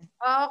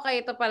 okay,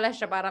 ito pala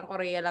siya, parang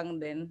Korea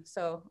lang din.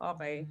 So,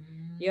 okay.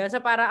 Yun,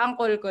 so parang ang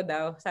cool ko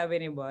daw,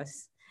 sabi ni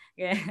boss.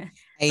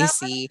 I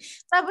see.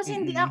 Tapos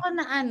hindi ako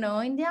na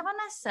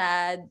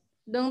sad.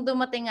 Nung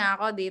dumating nga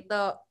ako dito,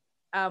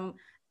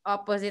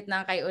 opposite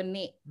ng kay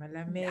Uni.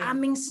 Malamig.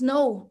 Aming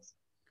snow.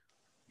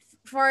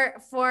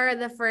 For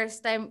the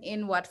first time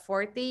in 40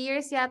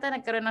 years yata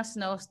nagkaroon ng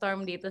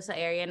snowstorm dito sa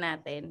area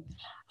natin.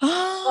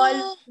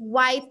 All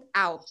white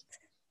out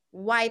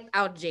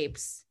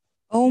japes.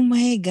 Oh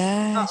my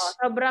gosh.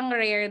 Oo, sobrang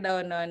rare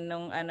daw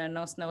nung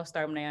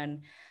snowstorm na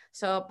yon.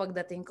 So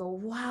pagdating ko,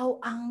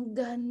 wow, ang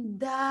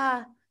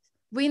ganda.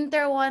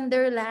 Winter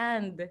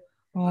Wonderland.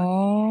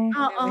 Oh.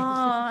 Oo.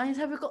 Ay,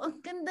 sabi ko,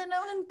 ang ganda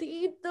naman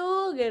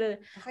dito.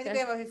 Ganun. Ako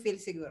hindi ko ma-feel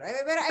siguro.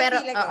 Pero I Pero,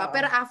 feel like,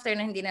 pero after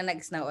na hindi na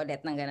nag-snow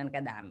ulit ng ganun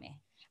kadami.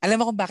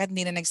 Alam mo kung bakit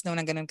hindi na nag-snow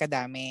ng ganun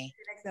kadami?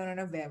 Nag-snow na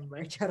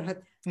November.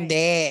 Charot.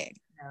 Hindi.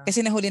 Kasi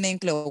nahuli na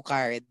yung claw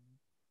card.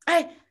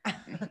 Ay!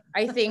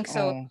 I think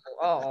so.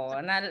 Oo.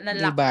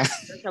 Nalock Diba?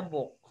 sa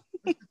book.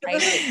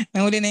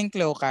 Nahuli na yung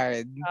claw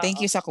card.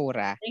 Thank you,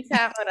 Sakura. Thanks,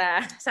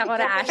 Sakura.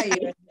 Sakura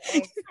Ashley.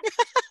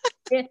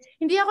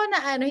 Hindi ako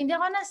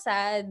na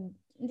sad.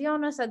 Hindi ako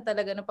na-sad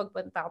talaga nung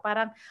pagpunta ko.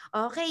 Parang,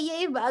 okay,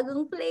 yay,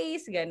 bagong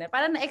place. Ganun.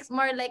 Parang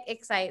more like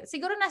excited.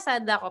 Siguro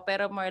na-sad ako,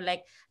 pero more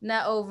like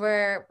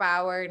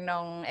na-overpower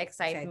nung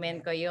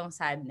excitement ko yung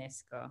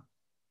sadness ko.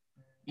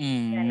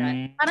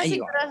 Ganun. Parang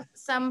siguro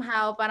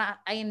somehow, parang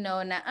I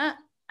know na,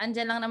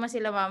 andyan lang naman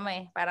sila mama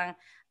eh. Parang,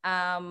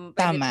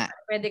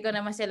 pwede ko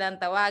naman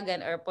silang tawagan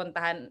or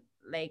puntahan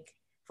like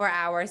 4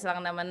 hours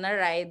lang naman na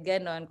ride,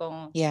 ganon.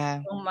 Kung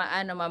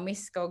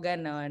ma-miss ko,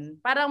 ganon.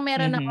 Parang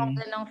meron akong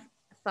ganong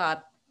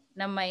thought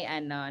na may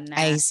na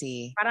I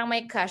see. Parang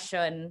may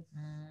cushion.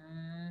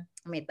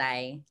 May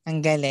tie.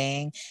 Ang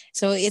galing.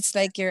 So it's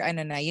like your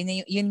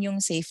yun yung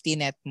safety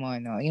net mo,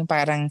 no? Yung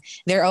parang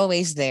they're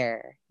always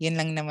there. Yun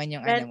lang naman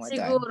yung mo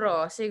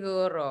doon.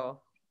 Siguro.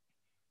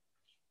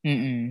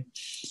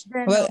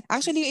 Well,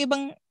 actually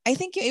I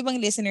think yung ibang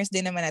listeners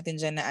din naman natin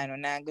dyan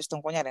na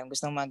gustong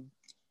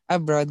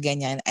mag-abroad,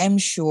 ganyan. I'm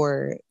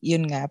sure,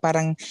 yun nga,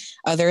 parang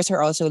others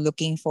are also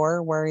looking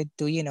forward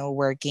to,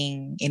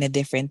 working in a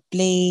different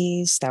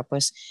place.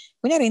 Tapos,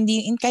 kunyari,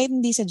 kahit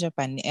hindi sa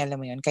Japan, alam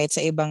mo yun, kahit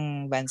sa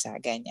ibang bansa,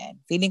 ganyan.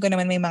 Feeling ko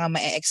naman may mga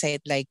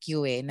ma-excite like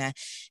you na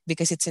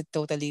because it's a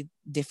totally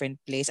different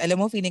place.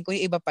 Alam mo, feeling ko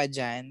yung iba pa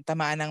dyan,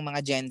 tamaan ng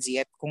mga Gen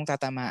Z at kung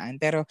tatamaan.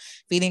 Pero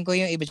feeling ko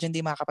yung iba dyan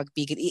di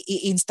makakapagpigil.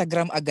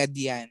 I-Instagram agad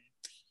yan.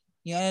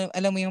 Yung,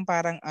 alam mo yung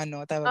parang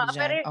tawag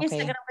dyan. Pero yung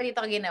Instagram ko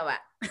dito ko ginawa.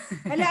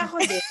 Hala, ako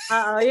din.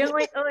 Oo, yung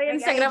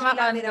Instagram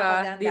account ko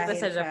dito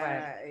sa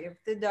Japan.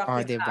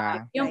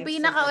 Diba? Yung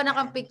pinakauna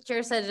kong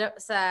picture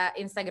sa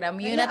Instagram,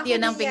 yun at yun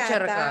ang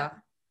picture ko.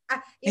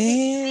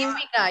 DP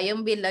ka,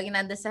 yung bilog,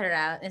 nanda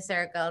sa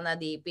circle na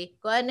DP.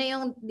 Kung ano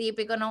yung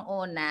DP ko nung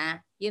una,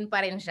 yun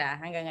pa rin siya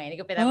hanggang ngayon.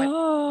 Hindi ko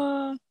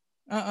pinapanood.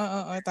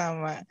 Oo,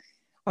 tama.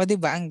 O,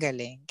 diba? Ang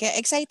galing. Kaya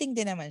exciting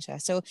din naman siya.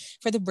 So,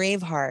 for the brave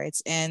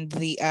hearts and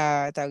the,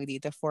 tawag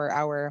dito, for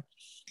our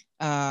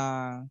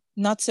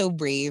not so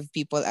brave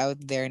people out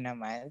there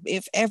naman,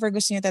 if ever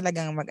gusto niyo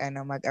talagang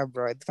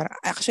mag-abroad, parang,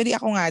 actually,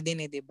 ako nga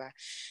din diba?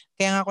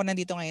 Kaya nga ako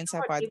nandito ngayon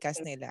sa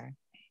podcast nila.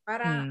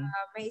 Parang,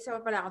 may isa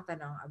pa pala akong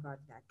tanong about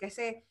that.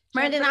 Kasi,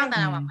 meron din akong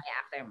tanong mamaya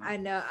after mo.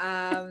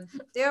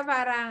 diba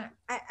parang,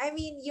 I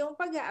mean, yung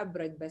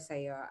pag-abroad ba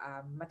sa'yo,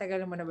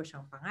 matagal mo na ba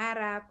siyang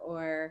pangarap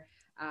or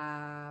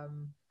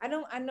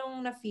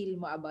anong na-feel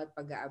mo about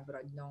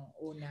pag-abroad nung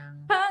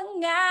unang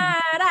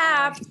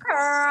pangarap ko?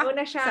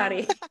 Una siya,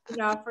 sorry,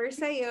 offer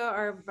sa'yo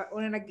or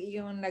una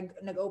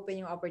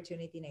nag-open yung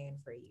opportunity na yun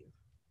for you?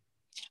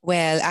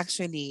 Well,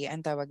 actually,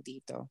 ang tawag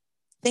dito.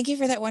 Thank you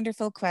for that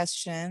wonderful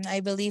question. I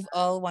believe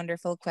all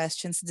wonderful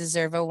questions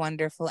deserve a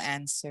wonderful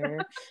answer.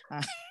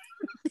 And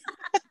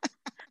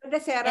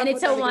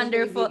it's a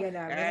wonderful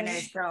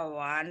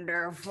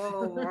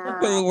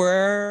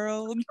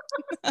world.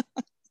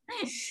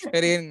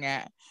 Pero yun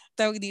nga,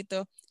 tawag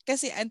dito,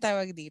 kasi ang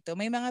tawag dito,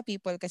 may mga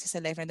people kasi sa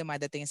life na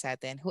dumadating sa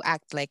atin who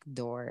act like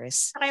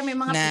doors. Okay, may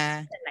mga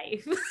people sa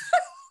life.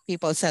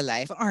 People sa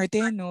life.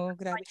 Arte, no?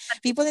 Grabe.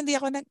 People, hindi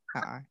ako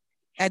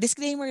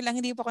disclaimer lang,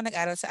 hindi po ako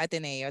nag-aral sa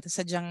Ateneo.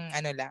 Sadyang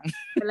lang.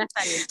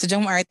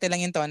 Sadyang maarte lang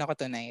yung tono ko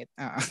tonight.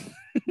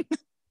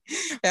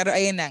 Pero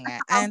ayun na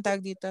nga. Anong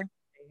tawag dito?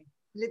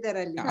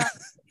 Literally.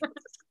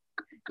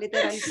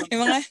 Literally.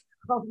 Yung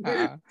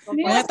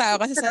mga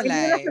tao kasi sa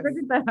life.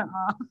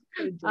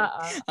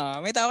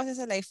 May tao kasi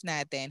sa life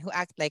natin who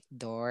act like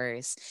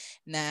doors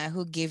na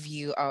who give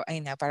you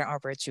parang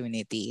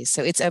opportunities.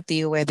 So it's up to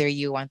you whether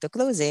you want to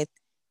close it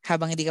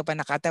habang hindi ka pa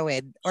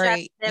nakatawid. Or,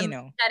 Shut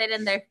it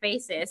in their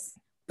faces.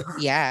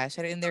 Yeah,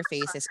 shut it in their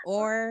faces.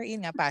 Or,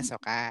 yun nga,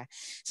 pasok ka.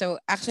 So,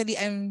 actually,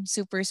 I'm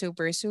super,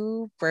 super,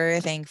 super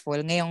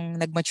thankful.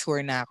 Ngayong nag-mature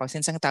na ako,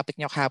 since ang topic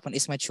nyo kahapon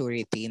is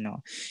maturity,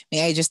 no?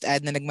 May I just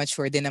add na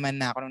nag-mature din naman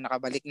na ako nung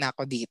nakabalik na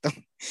ako dito.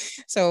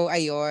 So,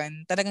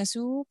 ayun, talagang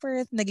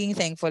super naging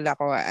thankful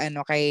ako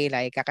kay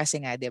Laika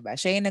kasi nga, 'di ba?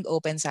 Siya yung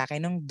nag-open sa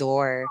akin ng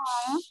door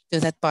to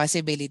that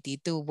possibility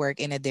to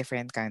work in a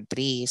different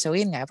country. So,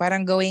 yun nga,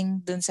 parang going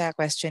dun sa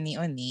question ni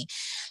Oni,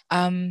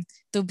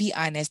 to be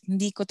honest,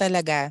 hindi ko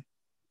talaga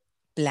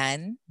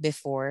plan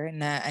before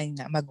na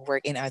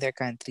mag-work in other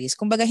countries.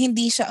 Kumbaga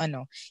hindi siya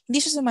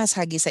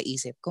sumasagi sa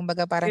isip.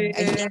 Kumbaga parang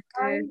I think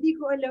hindi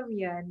ko alam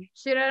 'yan.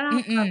 Sira na.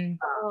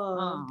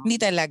 Hindi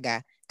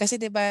talaga. Kasi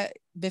 'di ba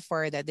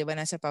before that, 'di ba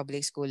nasa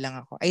public school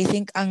lang ako. I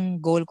think ang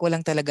goal ko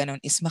lang talaga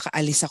noon is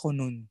makaalis ako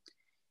noon.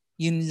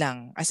 Yun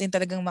lang. As in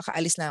talagang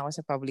makaalis na ako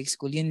sa public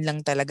school. Yun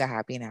lang talaga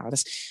happy na ako.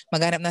 Tapos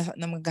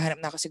maghahanap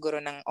na ako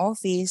siguro ng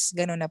office,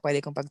 gano'n na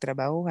pwede kong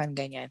pagtrabahuhan,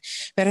 ganyan.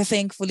 Pero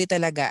thankfully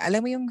talaga, alam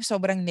mo yung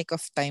sobrang nick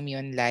of time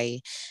yun, Lai,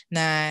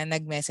 na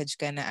nag-message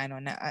ka na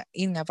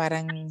yun nga,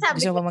 parang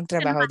gusto mo pa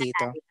magtrabaho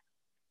dito.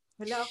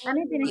 Wala ako. Ano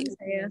yung tinigil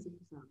sa'yo?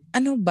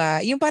 Ano ba?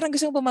 Yung parang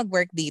gusto mo pa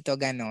mag-work dito,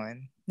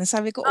 gano'n.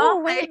 Nasabi ko,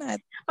 why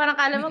not? Parang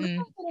kala mo,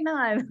 gusto ko rin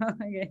ng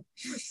Okay.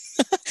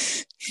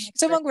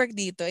 So mag-work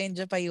dito in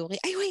Japayuki,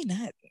 ay why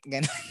not?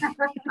 Ganon.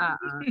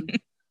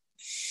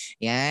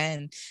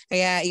 Yan.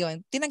 Kaya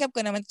yun, tinanggap ko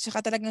naman,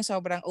 tsaka talagang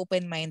sobrang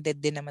open-minded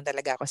din naman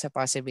talaga ako sa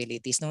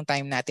possibilities nung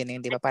time natin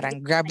yun, di ba?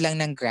 Parang grab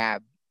lang ng grab.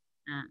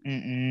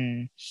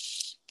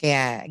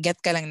 Kaya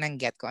get ka lang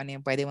ng get kung ano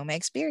yung pwede mo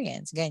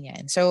ma-experience,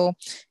 ganyan. So,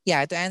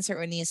 yeah, to answer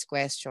Oni's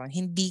question,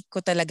 hindi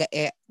ko talaga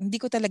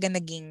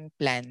naging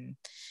plan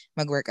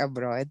mag-work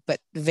abroad, but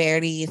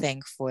very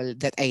thankful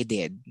that I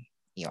did.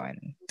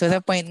 Yon. To the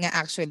point nga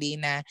actually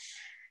na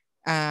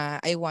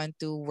I want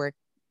to work,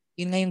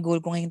 yun nga yung goal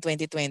ko ngayong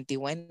 2021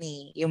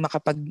 yung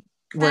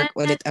makapag-work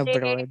ulit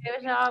abroad.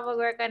 Gusto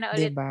makapag-work ka na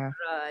ulit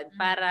abroad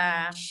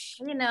para,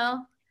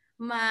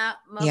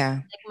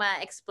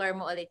 ma-explore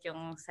mo ulit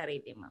yung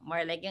sarili mo.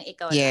 More like yung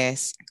ikaw lang.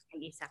 Yes.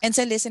 And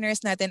sa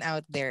listeners natin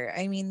out there,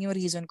 I mean, yung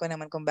reason ko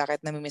naman kung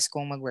bakit namimiss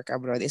kong mag-work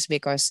abroad is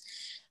because,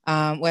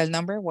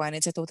 number one,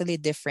 it's a totally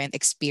different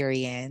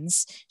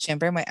experience.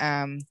 Siyempre,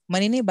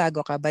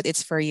 maninibago ka, but it's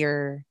for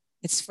your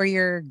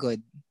good,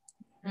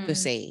 to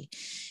say.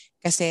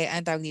 Kasi,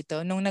 ang tawag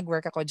dito, nung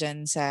nag-work ako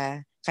dyan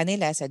sa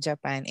kanila, sa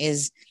Japan,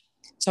 is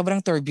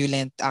sobrang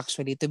turbulent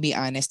actually, to be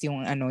honest,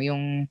 yung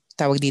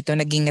tawag dito,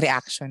 naging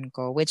reaction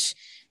ko, which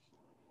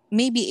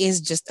maybe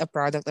is just a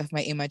product of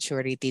my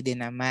immaturity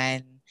din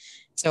naman.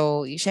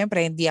 So,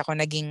 syempre, hindi ako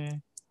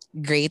naging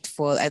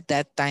grateful at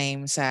that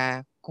time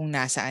sa kung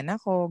nasaan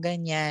ako,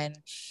 ganyan.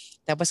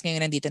 Tapos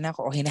ngayon nandito na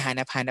ako,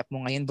 hinahanap-hanap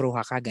mo ngayon,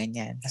 bruha ka,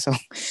 ganyan. So,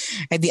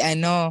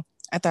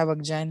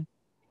 tawag dyan,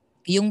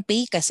 yung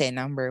pay kasi,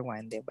 number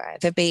one, diba?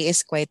 The pay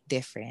is quite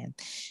different.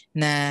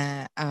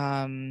 Na,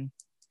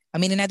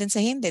 aminin natin sa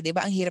hindi, di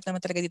ba? Ang hirap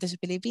naman talaga dito sa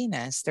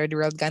Pilipinas. Third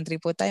world country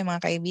po tayo,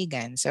 mga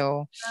kaibigan.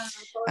 So,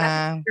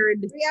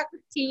 TURD.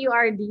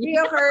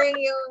 Reoccurring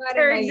yung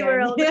third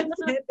world.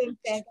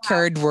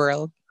 Third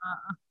world.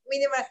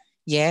 Minimal.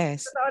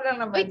 Yes. Totoo lang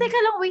naman. Wait, teka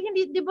lang. Wait,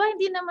 hindi, di ba?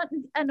 Hindi naman,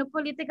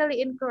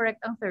 politically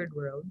incorrect ang third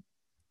world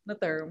na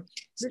term.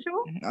 Gusto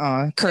mo?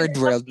 Third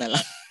world na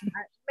lang.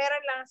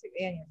 Meron lang.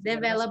 Yan,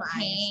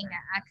 developing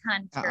a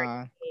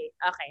country.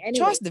 Okay,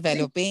 anyway. Just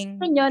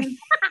developing. Yun.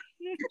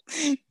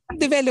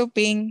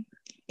 Developing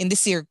in the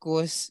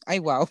circus. Ay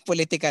wow,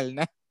 political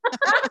na.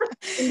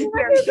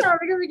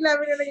 Sabi ko bigla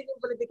na naging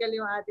political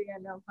yung ating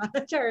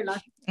char lang.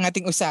 Ang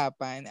ating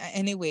usapan.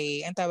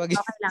 Anyway, ang tawag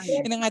okay lang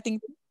yan. Ang ating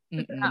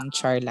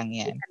char lang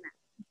yan.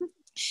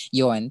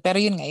 Yun. Pero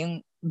yun nga,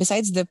 yung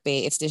besides the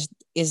pay,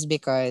 is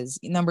because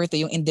number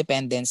 2, yung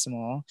independence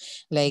mo.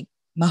 Like,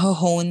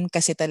 maho-hone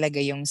kasi talaga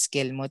yung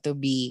skill mo to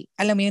be,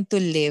 alam mo yun, to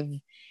live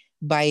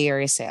by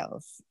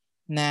yourself.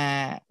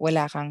 Na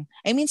wala kang,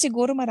 I mean,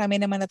 siguro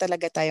marami naman na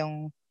talaga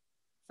tayong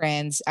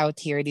friends out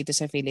here dito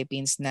sa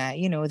Philippines na,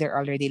 they're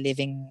already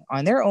living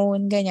on their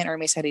own, ganyan, or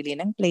may sarili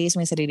ng place,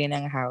 may sarili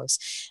ng house.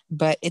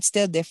 But it's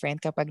still different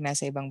kapag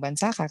nasa ibang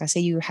bansa ka kasi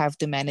you have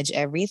to manage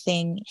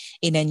everything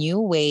in a new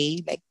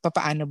way. Like,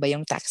 papaano ba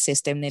yung tax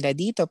system nila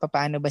dito?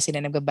 Papaano ba sila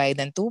nagbabayad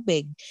ng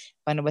tubig?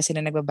 Paano ba sila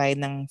nagbabayad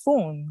ng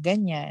phone?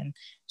 Ganyan.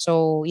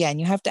 So, yeah,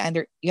 you have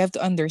to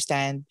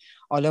understand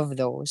all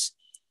of those.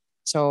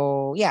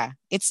 So, yeah,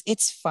 it's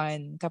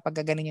fun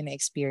kapag ganun yung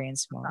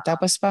na-experience mo.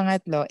 Tapos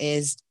pangatlo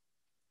is,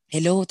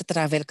 hello,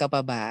 travel ka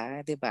pa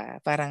ba? 'Di ba?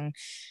 Parang,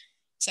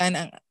 saan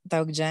ang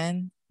tawag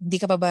dyan? Hindi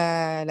ka pa ba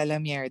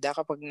lalamierda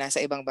kapag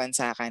nasa ibang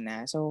bansa ka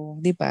na? So,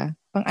 'di ba?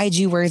 Pang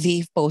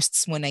IG-worthy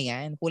posts mo na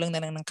yan. Kulang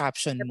na lang ng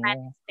caption mo.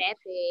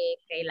 Aesthetic,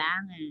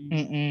 kailangan.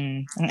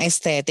 Ang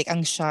aesthetic,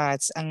 ang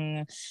shots,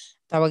 ang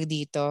tawag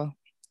dito,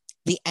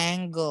 the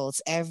angles,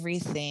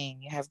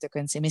 everything. You have to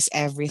consider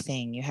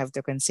everything. You have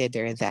to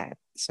consider that.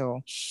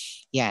 So,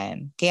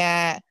 yan.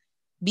 Kaya,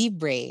 be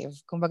brave.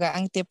 Kumbaga,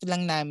 ang tip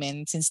lang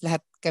namin, since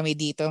lahat kami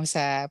dito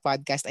sa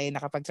podcast ay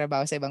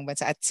nakapagtrabaho sa ibang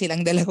bansa at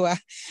silang dalawa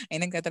ay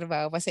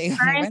nagtatrabaho pa sa ibang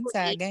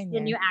bansa, Currently, yun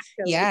ganyan. you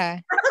actually.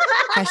 Yeah.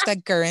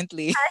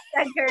 #currently.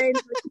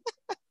 Currently.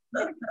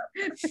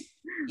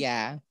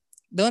 Yeah.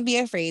 Don't be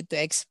afraid to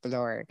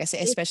explore. Kasi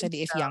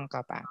especially if young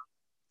ka pa.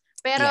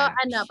 Pero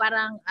Yeah.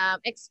 parang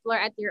explore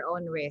at your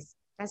own risk.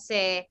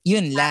 Kasi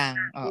Yun lang.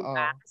 Oo.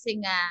 diba? Kasi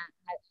nga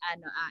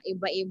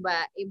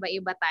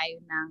iba-iba tayo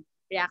ng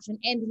reaction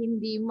and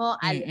hindi mo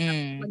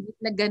alam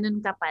na ganun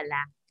ka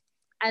pala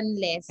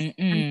unless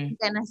nandun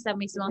ka na sa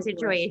mismong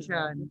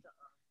situation.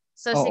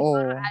 So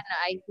siguro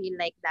I feel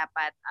like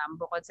dapat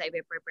bukod sa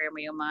i-prepare mo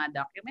yung mga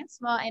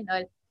documents mo and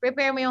all,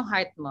 prepare mo yung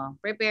heart mo.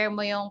 Prepare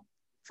mo yung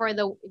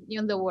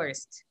the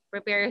worst.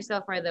 Prepare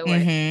yourself for the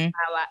worst.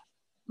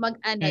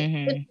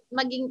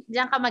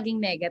 Diyan ka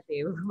maging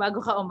negative bago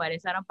ka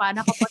umalis.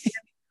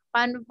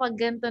 Paano pag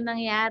ganito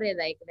nangyari?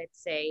 Like, let's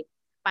say,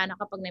 paano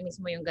kapag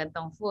na-miss mo yung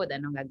gantong food?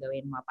 Anong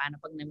gagawin mo?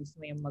 Paano pag na-miss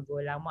mo yung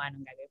magulang mo?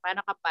 Anong gagawin?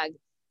 Paano kapag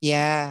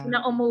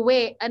na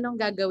umuwi? Anong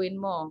gagawin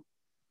mo?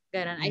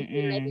 Ganon. I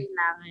feel like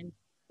kailangan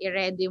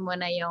i-ready mo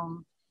na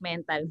yung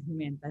mental.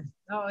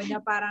 Oo, na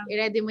parang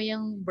i-ready mo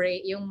yung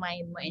brain, yung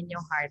mind mo and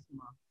yung heart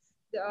mo.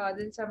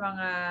 Dun sa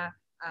mga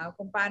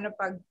kung paano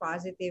pag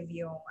positive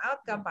yung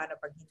outcome, paano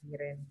pag hindi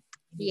rin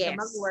hindi siya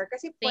mag-work.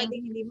 Kasi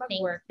pwedeng hindi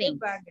mag-work.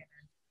 Diba?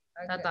 Ganun.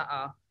 Totoo.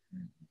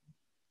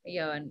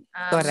 Yun.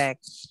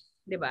 Correct.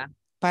 Diba?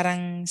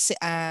 Parang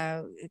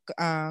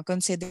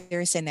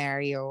consider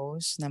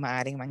scenarios na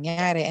maaring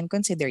mangyari and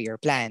consider your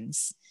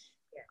plans.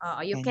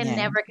 You can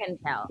never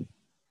tell.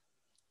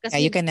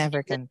 You can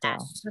never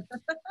tell.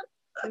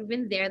 We've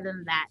been there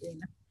than that, you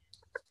know.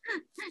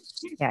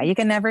 Yeah, you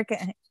can never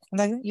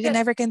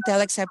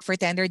tell except for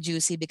Tender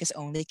Juicy because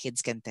only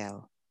kids can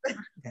tell.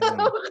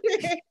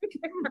 Okay.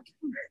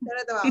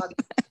 Naratawa ko.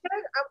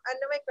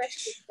 Ano may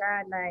question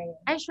ka, Nay?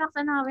 Ay, shucks.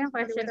 Ano yung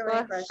question ko?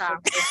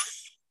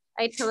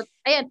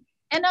 Ayun.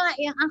 Ano nga,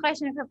 ang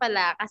question ko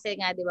pala, kasi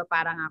nga, di ba,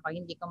 parang ako,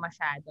 hindi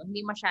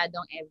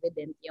masyadong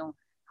evident yung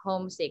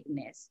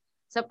homesickness.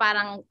 So,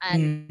 parang,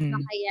 ano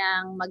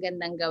kayang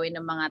magandang gawin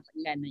ng mga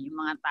yung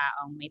mga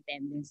taong may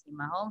tendency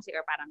ma-homesick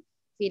or parang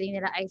feeling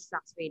nila, ay,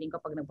 shucks, feeling ko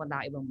pag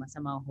nagpunta ako ibang bansa,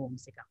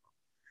 ma-homesick ako.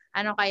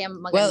 Ano kayang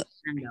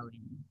magandang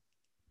gawin?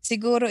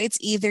 Siguro it's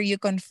either you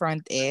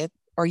confront it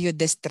or you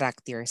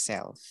distract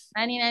yourself.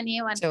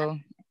 So,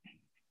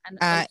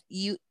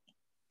 you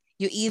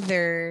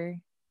either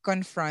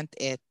confront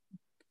it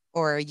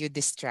or you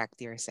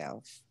distract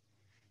yourself.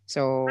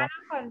 So,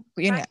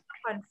 yun nga.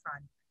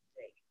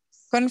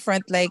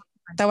 Confront, like,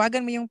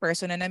 tawagan mo yung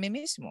person na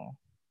namimiss mo.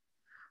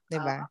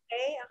 Diba?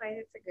 Okay,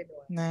 that's a good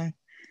one. Na,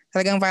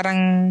 talagang parang,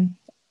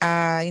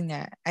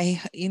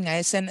 yun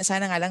nga,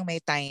 sana nga lang may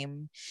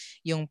time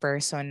yung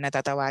person na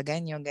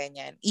tatawagan nyo,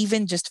 ganyan.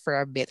 Even just for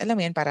a bit. Alam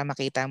mo yun, para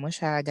makita mo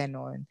siya,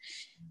 ganon.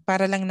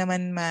 Para lang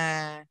naman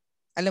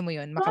alam mo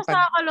yun,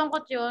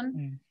 nakakalungkot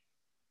yun.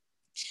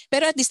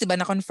 Pero at least, diba,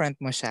 na-confront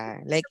mo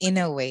siya. Like,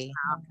 in a way.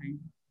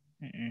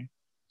 Okay.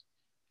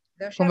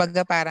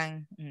 Kumbaga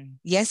parang,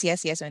 yes,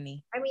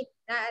 Oni. I mean,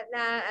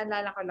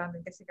 naalala ko lang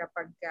din kasi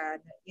kapag,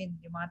 yun,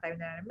 yung mga time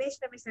na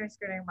miss ko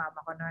na yung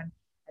mama ko noon.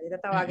 At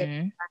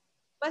tatawagan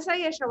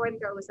masaya siya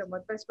when kausap mo.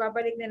 Tapos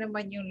babalik na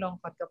naman yung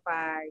lungkot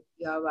kapag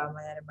yawa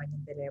mo na naman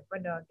yung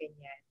telepono,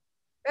 ganyan.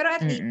 Pero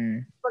at least,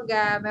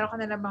 pag meron ka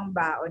na namang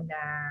baon na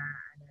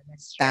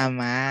stress.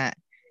 Tama.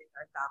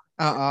 Or talk.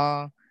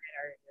 Oo.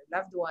 Or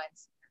loved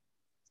ones.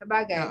 Sa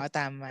bagay. Oo,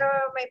 tama. So,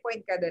 may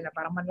point ka doon na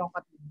parang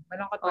malungkot pa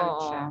rin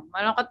siya.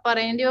 Malungkot pa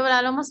rin. Hindi ba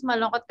lalo mas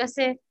malungkot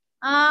kasi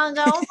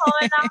gawin ko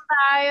lang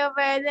tayo,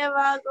 pwede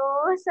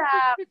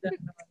mag-uusap.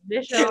 The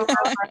show,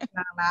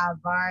 ng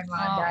laban,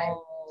 mga dahil.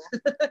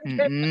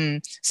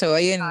 So,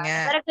 ayun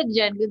nga. Pero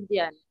good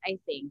yan, I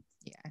think.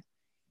 Yeah.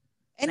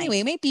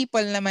 Anyway, may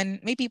people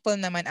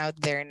naman out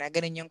there na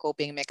ganun yung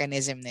coping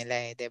mechanism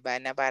nila, 'di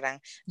ba? Na parang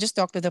just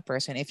talk to the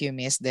person if you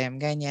miss them,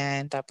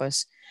 ganyan.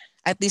 Tapos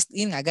at least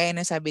yun nga, gaya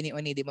ng sabi ni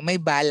Oni, 'di ba?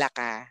 May bala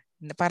ka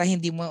na para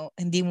hindi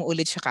mo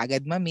ulit siya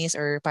kagad ma-miss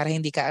or para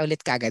hindi ka ulit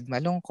kagad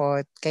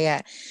malungkot.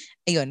 Kaya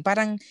ayun,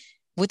 parang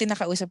buti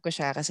nakausap ko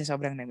siya kasi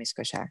sobrang na-miss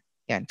ko siya.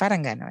 Yan, parang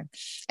ganon.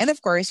 And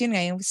of course, yun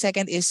nga, yung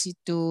second is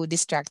to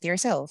distract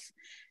yourself.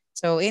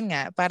 So, yun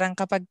nga, parang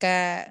kapag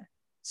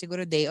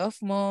siguro day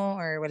off mo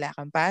or wala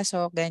kang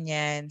pasok,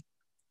 ganyan,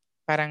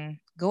 parang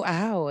go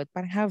out,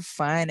 parang have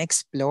fun,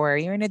 explore.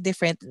 You're in a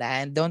different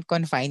land. Don't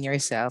confine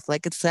yourself.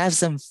 Like, let's have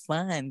some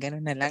fun.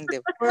 Ganon na lang,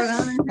 diba?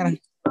 Parang,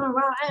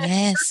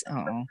 yes,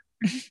 oo.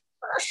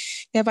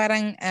 Kaya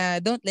parang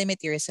don't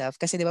limit yourself.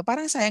 Kasi diba,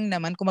 parang sayang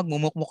naman kung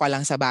magmumukmuk ka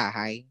lang sa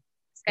bahay.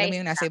 Alam mo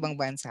yung nasa ibang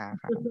bansa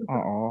ka.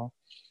 Oo.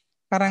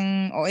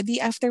 Parang, edi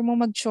after mo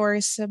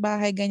mag-chores sa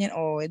bahay, ganyan,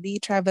 edi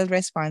travel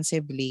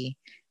responsibly.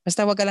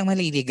 Basta wag ka lang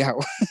maliligaw.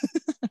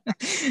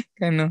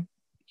 Ano?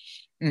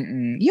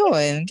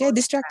 Yun. Kaya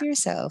distract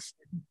yourself.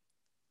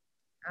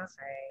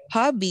 Okay.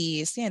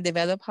 Hobbies. Yan,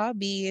 develop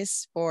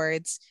hobbies,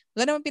 sports.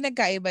 Wala namang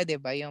pinagkaiba, di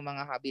ba? Yung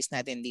mga hobbies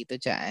natin dito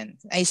dyan.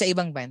 Ay, sa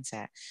ibang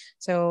bansa.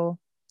 So,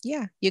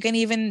 yeah, you can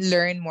even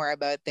learn more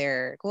about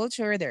their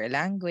culture, their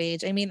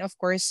language. I mean, of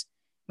course,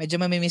 medyo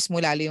mamimiss mo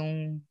lalo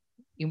yung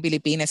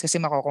Pilipinas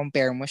kasi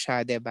mako-compare mo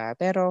siya, 'di ba?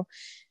 Pero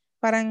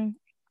parang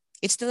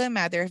it's still a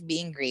matter of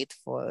being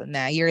grateful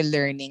na you're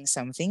learning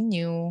something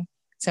new,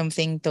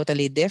 something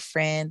totally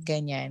different,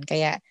 ganyan.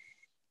 Kaya,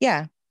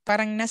 yeah,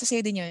 parang nasa sa'yo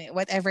din yun,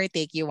 whatever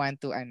take you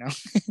want to,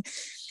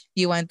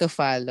 you want to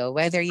follow.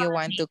 Whether you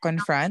want to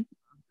confront.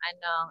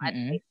 Anong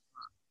Mm-mm.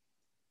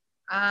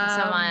 advice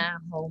sa mga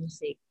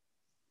homesick?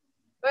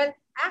 Well,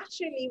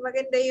 actually,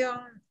 maganda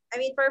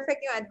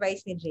perfect yung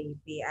advice ni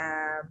JP.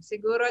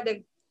 Siguro,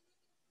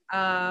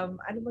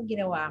 ano bang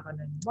ginawa ko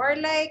nun? More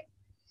like,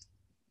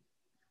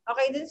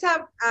 okay, dun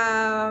sa,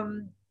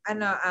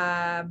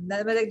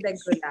 madagdag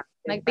ko lang.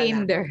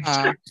 Nag-Tinder.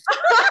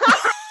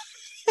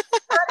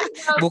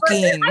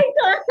 Booking.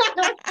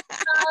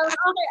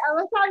 Okay,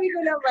 masabi ko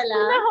lang pala.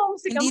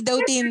 Hindi daw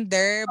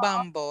Tinder,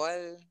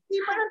 Bumble. Hindi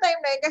pa ng time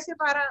na yun kasi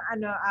parang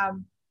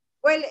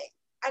well,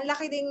 ang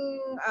laki ding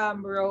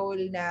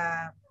role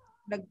na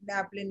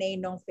nag-play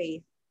nung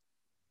faith.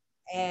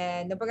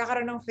 And nung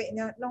pagkakaroon ng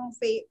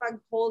faith, pag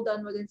hold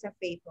on mo dun sa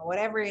faith mo,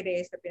 whatever it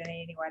is na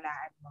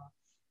pinaniniwalaan mo,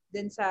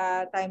 dun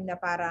sa time na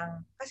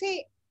parang,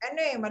 kasi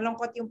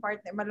malungkot yung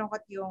partner,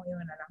 malungkot yung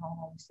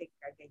homesick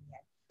ka, ganyan.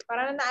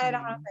 Parang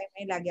naalala ko ng time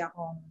ay lagi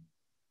akong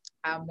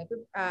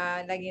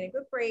lagi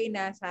nagpo-pray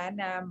na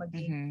sana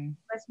maging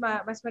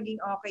mas maging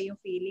okay yung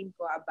feeling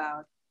ko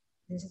about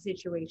dun sa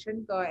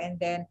situation ko, and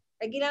then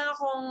lagi lang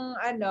akong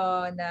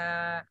na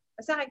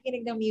basta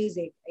nakikinig ng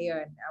music,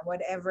 ayun,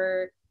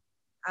 whatever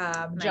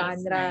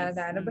genre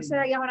na basta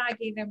lagi ako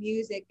nakikinig ng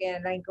music, kaya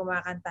laging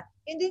kumakanta.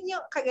 Yun din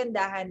yung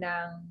kagandahan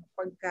ng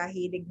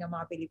pagkahilig ng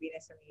mga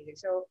Pilipinas sa music.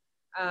 So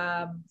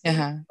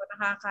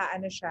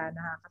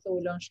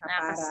nakakatulong siya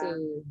para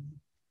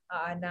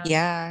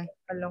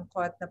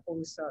malungkot na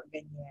puso,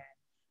 ganyan.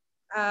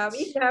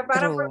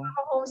 Parang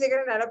homesick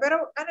na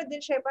pero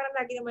din siya, parang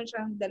lagi naman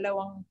siyang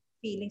dalawang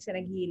feelings na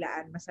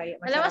naghihilaan. Masaya.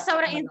 Alam mo,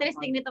 sobrang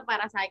interesting nito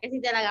para sa akin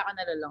kasi talaga ako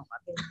nalulungkot.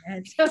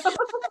 Ganyan. So,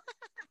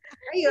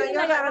 ayun,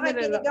 yung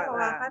nakikinig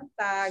ako,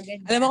 kakanta,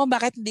 ganyan. Alam mo kung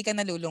bakit hindi ka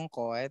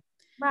nalulungkot?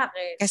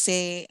 Bakit?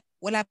 Kasi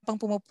wala pang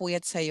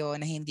pumupuyat sa'yo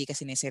na hindi ka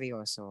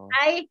siniseryoso.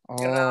 Ay!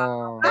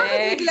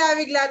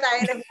 Bigla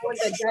tayo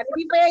nagpunta dyan.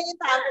 Hindi pa yan yung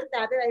topic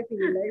natin, I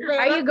feel like. Pero,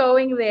 are you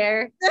going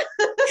there?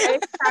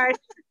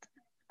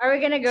 Are we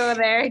gonna go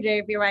there,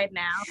 JP, right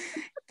now?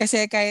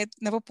 Kasi kahit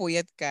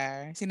napupuyat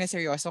ka,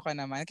 sineseryoso ka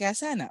naman. Kaya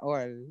sana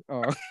all.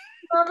 Oh.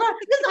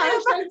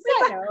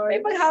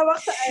 May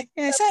paghawak sa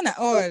Kaya sana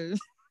all.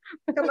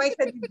 Kamay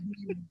sa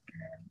dibdib.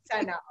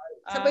 Sana all.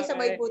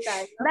 Sabay-sabay po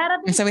tayo.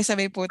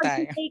 Sabay-sabay po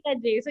tayo. Maghintay ka,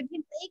 Jay. So,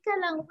 hintay ka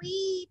lang.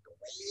 Wait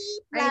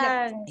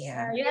lang.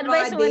 Yeah. Yung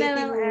advice mo na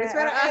lang.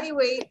 Pero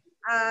anyway,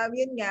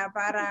 yun nga,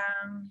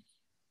 parang,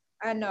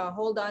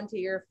 hold on to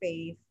your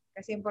faith.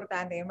 Kasi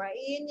importante.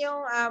 Yun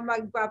yung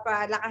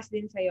magpapalakas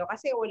din sa'yo.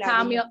 Kasi wala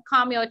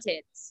Calm your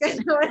tits.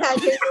 Kasi wala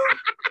din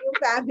yung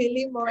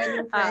family mo and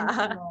yung friends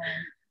mo.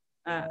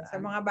 Sa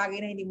mga bagay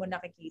na hindi mo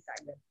nakikita.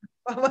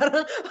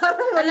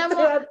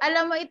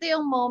 alam mo, ito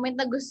yung moment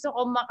na gusto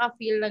ko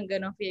maka-feel ng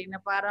ganong feeling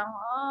na parang,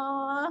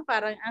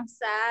 parang ang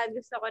sad.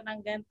 Gusto ko ng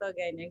ganito,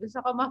 ganyan.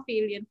 Gusto ko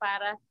ma-feel yun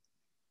para,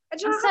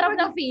 ang sarap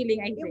ng feeling,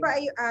 I think.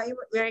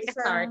 Very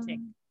cathartic.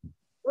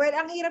 Well,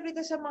 ang hirap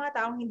dito sa mga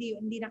taong hindi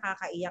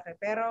nakakaiyak eh.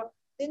 Pero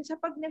din sa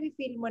pag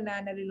na-feel mo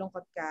na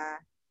nalulungkot ka,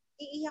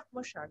 iiyak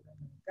mo siya.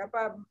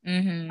 Kapag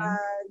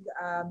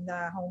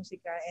na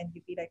homesick ka and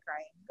you feel like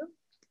crying, go.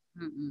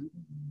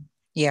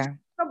 Yeah.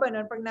 Ikaw ba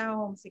nun, pag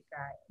na-homesick ka,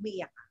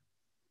 umiiyak ka?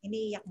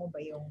 Iniiyak mo ba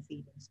yung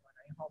feelings mo,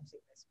 yung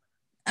homesickness mo?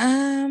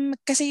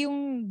 Kasi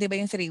yung, di ba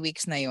yung 3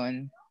 weeks na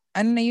yun,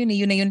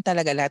 yun na yun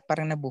talaga lahat,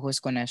 parang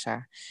nabuhos ko na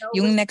siya.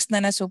 Yung next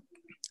na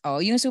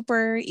yung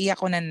super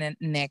iyak ko na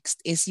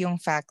next is yung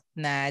fact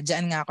na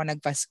dyan nga ako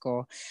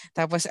nagpasko.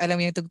 Tapos alam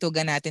mo yung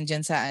tugtugan natin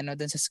dyan sa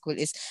doon sa school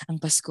is, ang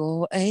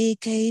Pasko ay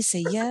kay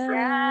saya,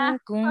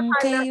 kung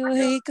kayo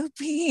ay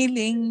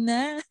kapiling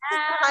na.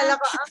 Akala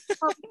ko,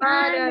 ang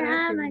para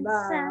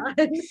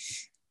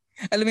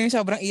Alam mo yung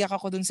sobrang iyak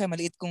ako dun sa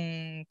maliit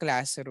kong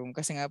classroom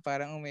kasi nga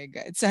parang, oh my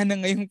God, sana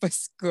ngayong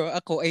Pasko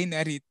ako ay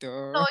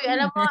narito. So,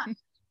 alam mo,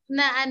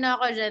 na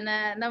ako dyan,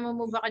 na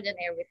namumove ako dyan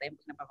every time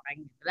pag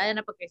napapakinggan. Lalo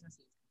na pag Christmas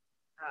season.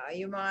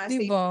 Yung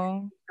mga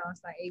songs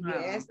ng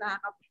ABS,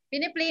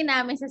 piniplay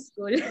namin sa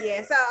school.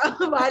 Yes,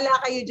 bahala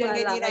kayo dyan.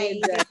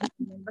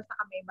 Basta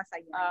kami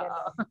masaya.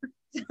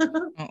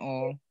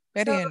 Oo.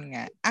 Pero yun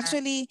nga.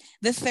 Actually,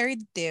 the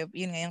third tip,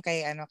 yun nga yung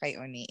kay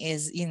Oni,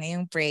 is yun nga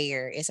yung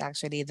prayer is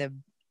actually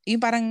yung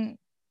parang,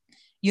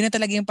 yun na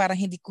talaga yung parang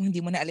kung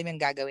hindi mo na alam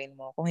yung gagawin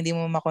mo. Kung hindi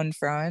mo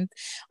ma-confront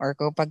or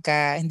kung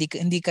pagka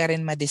hindi ka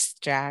rin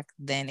ma-distract,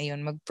 then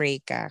ayun,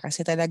 mag-pray ka.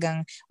 Kasi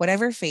talagang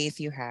whatever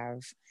faith you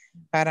have,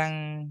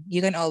 parang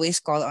you can always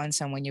call on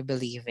someone you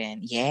believe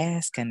in.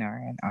 Yes,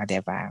 ganun. O,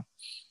 diba?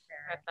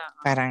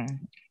 Parang,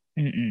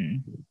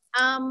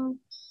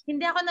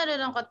 hindi ako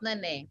nalulungkot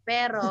nun eh.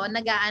 Pero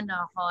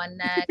nag-diary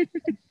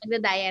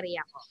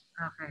ako.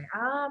 Okay.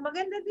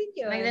 Maganda din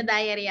yun.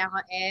 Nagda-diary ako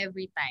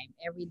every time,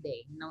 every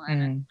day. Nung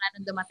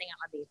anong dumating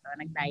ako dito,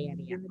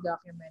 nag-diary ako.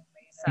 Document mo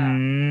yun. So,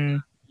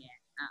 yeah.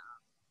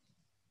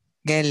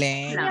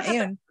 Galing. Wala ka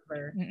Ayun.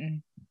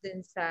 Dun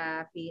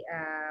sa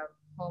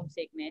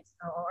homesickness.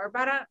 Oo. Or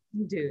parang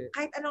Hindi.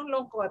 kahit anong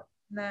lungkot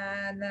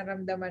na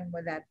naramdaman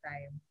mo that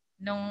time.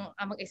 Nung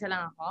mag-isa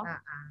lang ako?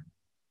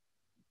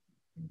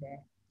 Hindi.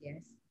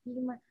 Yes.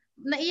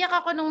 Naiyak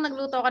ako nung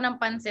nagluto ako ng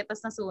pansit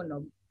tapos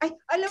nasunog. Ay,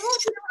 alam mo,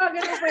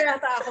 tinawagan mo pa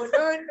yata ako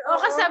noon.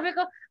 Kasi sabi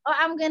ko,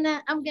 I'm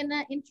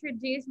gonna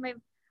introduce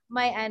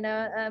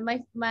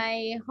my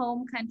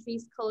home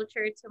country's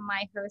culture to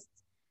my host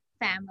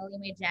family,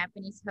 my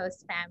Japanese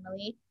host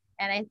family.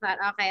 And I thought,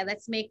 okay,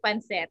 let's make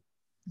pansit.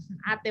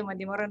 Ate mo,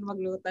 di mo rin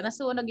magluto.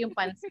 Nasunog yung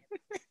pansit.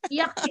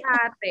 Iyak si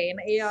ate.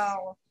 Naiyak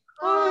ako.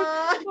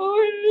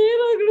 Hindi,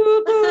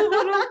 nagluto ako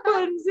ng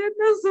pansit.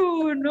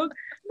 Nasunog.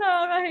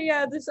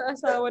 Nakakahiya doon sa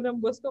asawa ng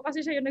boss ko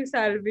kasi siya yung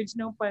nag-salvage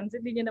ng pansit.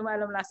 Hindi niya naman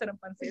alam lasa ng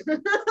pansit.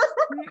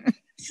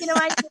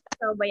 Ginawa niya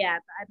ito ba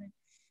yata?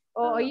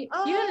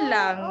 Yun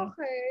lang.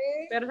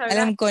 Okay. Pero sabi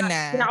alam ko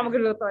na. Hindi na ako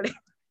magluto ulit.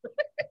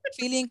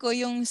 Feeling ko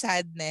yung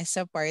sadness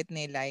sa part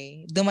nila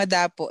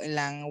dumadapo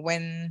lang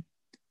when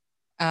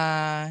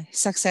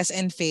success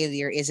and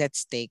failure is at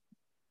stake.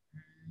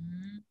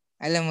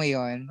 Alam mo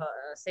yon?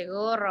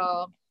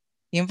 Siguro.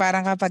 Yung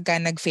parang kapag ka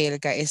nag-fail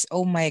ka is,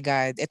 oh my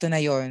God, ito na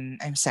yon,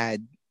 I'm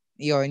sad.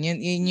 Yun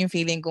yung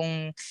feeling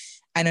kong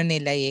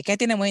nila Kaya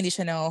tinan mo, hindi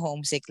siya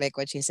na-homesick like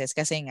what she says.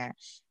 Kasi nga,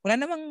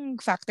 wala namang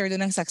factor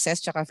doon ng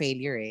success tsaka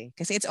failure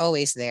Kasi it's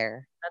always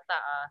there.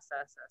 Tataas.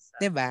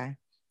 Diba?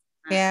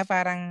 Kaya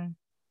parang,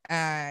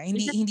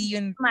 hindi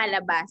yun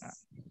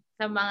malabas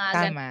sa mga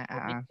tama,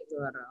 ganun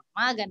siguro.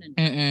 Mga ganun.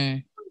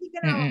 Hindi ka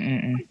na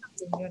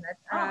yun. At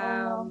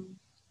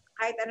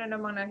kahit ano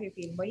namang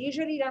nafe-feel mo.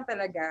 Usually lang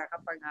talaga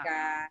kapag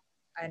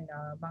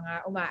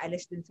mga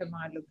umaalis dun sa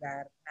mga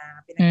lugar na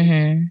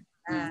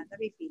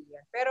nafe-feel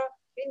yun. Pero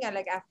yun nga,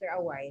 like after a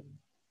while,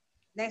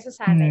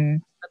 nasasanay.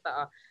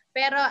 Totoo.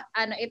 Pero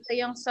ito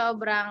yung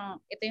sobrang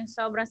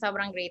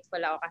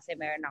grateful ako kasi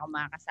meron ako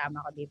mga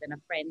kasama ko dito na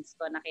friends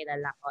ko na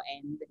kilala ko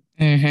and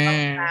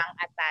sobrang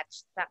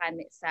attached sa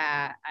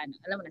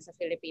alam mo na sa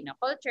Filipino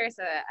culture,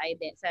 sa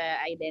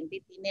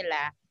identity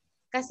nila.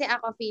 Kasi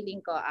ako feeling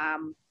ko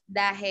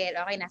dahil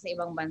nasa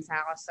ibang bansa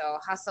ako,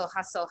 so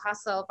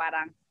hustle,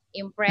 parang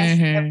impress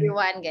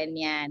everyone,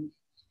 ganyan.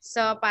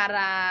 So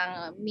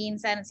parang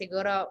minsan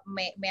siguro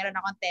meron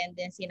akong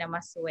tendency na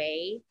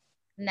masway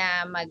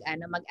na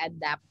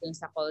mag-adapt dun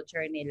sa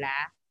culture nila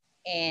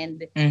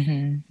and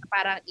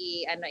parang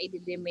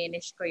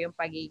i-diminish ko yung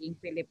pagiging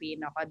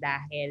Filipino ko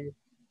dahil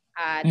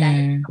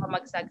ako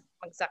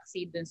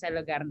mag-succeed dun sa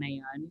lugar na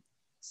yon.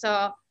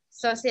 So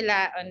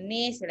sila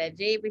Oni, sila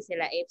JP,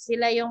 sila Ape,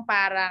 sila yung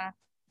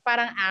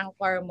parang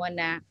anchor mo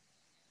na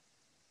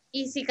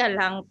easy ka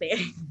lang, te.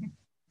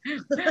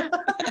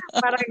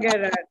 Parang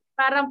gano'n.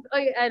 Parang,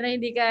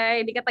 hindi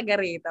ka taga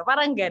rito.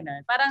 Parang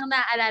gano'n. Parang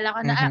naalala ko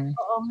na,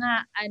 oo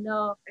nga,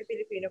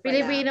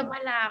 Pilipino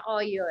pala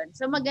ako yun.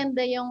 So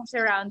maganda yung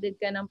surrounded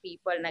ka ng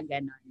people na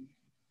gano'n.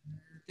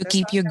 To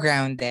keep you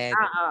grounded.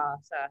 Oo.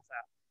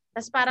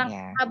 Tapos parang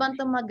habang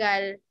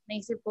tumagal,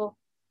 naisip ko,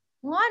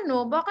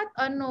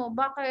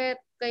 bakit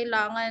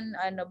kailangan,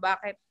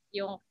 bakit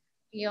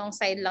yung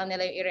side lang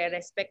nila yung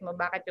i-respect mo,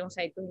 bakit yung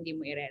side ko hindi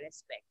mo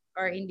i-respect?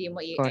 Or hindi mo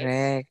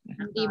correct.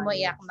 Hindi mo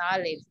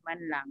i-acknowledge man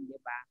lang, di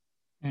ba?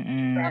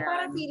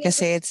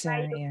 Kasi it's,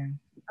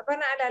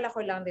 Parang naalala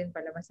ko lang din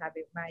pala,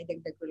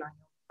 maidagdag ko lang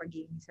yung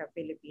pagiging sa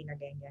Pilipino,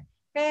 ganyan.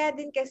 Kaya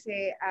din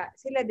kasi,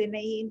 sila din,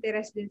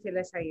 nai-interest din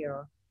sila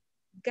sa'yo.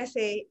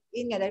 Kasi,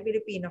 yun nga, dahil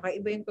Pilipino ka,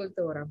 iba yung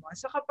kultura mo.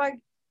 So kapag,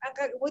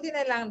 buti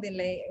na lang din,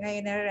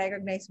 ngayon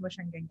na-recognize mo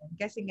siyang ganyan.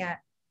 Kasi nga,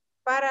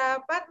 para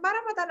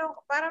matanong,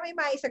 para may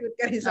maisagot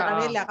ka rin sa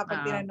kanila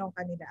kapag tinanong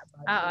kanila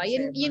about.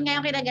 Yun nga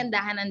yung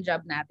kinagandahan ng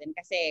job natin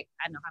kasi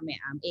kami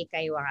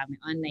Eikaiwa kami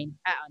online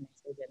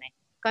studio na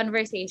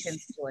conversation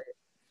school.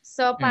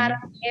 So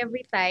parang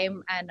every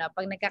time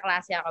pag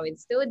nagkaklase ako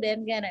with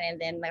student ganun and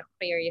then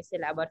curious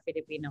sila about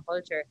Filipino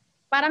culture,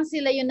 parang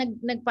sila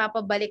yung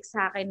nagpapabalik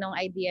sa akin ng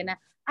idea na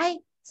ay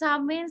sa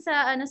amin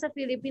sa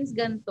Philippines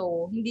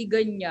ganto, hindi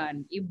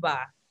ganyan,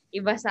 iba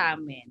sa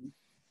amin.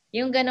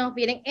 Yung ganong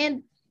feeling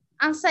and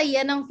ang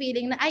saya ng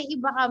feeling na ay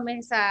iba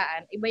kami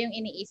iba yung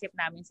iniisip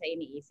namin sa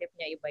iniisip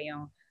niyo, iba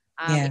yung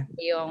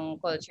yung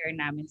culture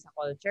namin sa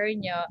culture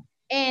niyo,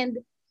 and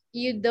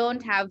you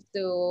don't have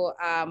to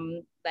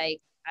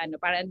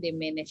parang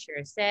diminish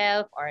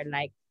yourself or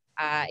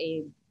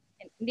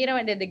hindi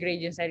naman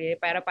de-degrade yung sarili,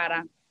 pero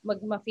parang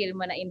ma-feel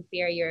mo na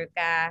inferior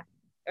ka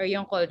or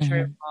yung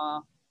culture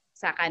mo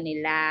sa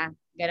kanila.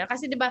 Ganun.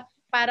 Kasi 'di ba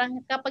parang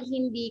kapag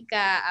hindi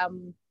ka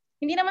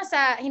hindi naman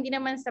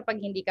sa pag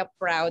hindi ka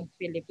proud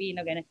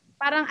Filipino ganun.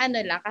 Parang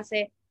lang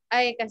kasi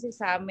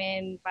sa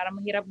amin parang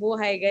mahirap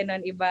buhay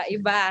ganun, iba,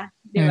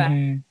 'di ba?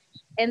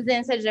 And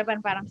then sa Japan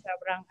parang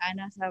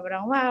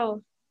sobrang wow.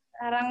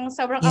 Parang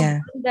sobrang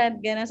abundant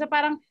ganun. So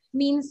parang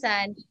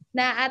minsan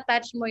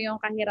na-attach mo yung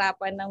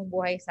kahirapan ng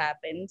buhay sa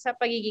atin sa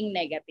pagiging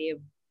negative.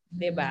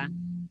 'Di ba?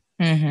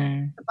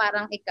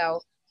 Parang ikaw,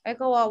 ay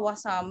kawawa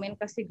sa amin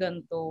kasi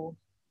ganito.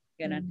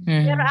 Ganun.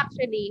 Pero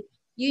actually,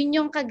 yun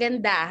yung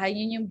kagandahan,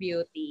 yun yung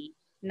beauty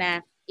na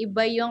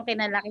iba yung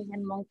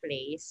kinalakihan mong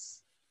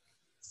place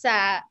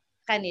sa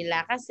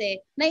kanila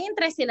kasi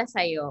na-interest sila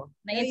sa'yo.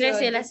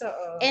 Na-interest sila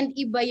and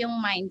iba yung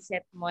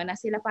mindset mo na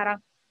sila parang,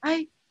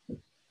 ay,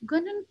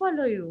 ganun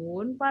pala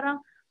yun.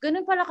 Parang,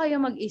 ganun pala kayo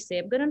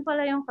mag-isip. Ganun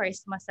pala yung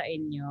Christmas sa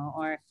inyo.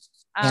 Or,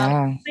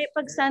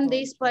 pag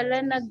Sundays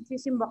pala,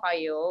 nagsisimba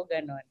kayo.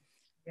 Ganun.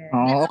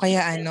 Oo, o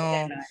kaya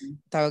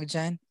tawag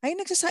dyan, ay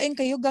nagsasain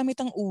kayo gamit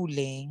ang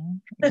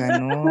uling.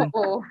 Ganon.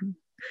 Oo.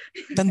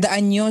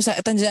 Tandaan nyo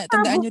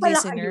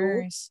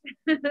listeners.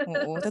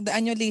 Oo,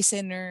 tandaan nyo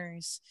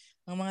listeners.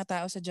 Ang mga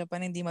tao sa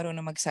Japan hindi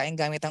marunong magsaing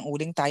gamit ang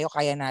uling, tayo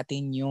kaya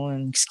natin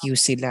yun.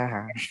 Excuse sila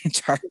ha.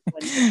 Char.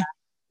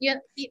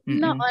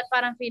 Noon,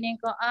 parang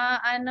feeling ko,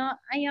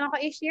 ayaw ko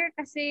i-share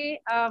kasi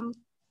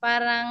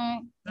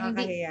parang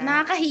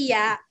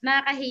nakakahiya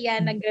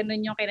na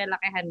ganun yung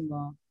kinalakihan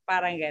mo.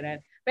 Parang ganun.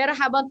 Pero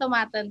habang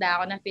tumatanda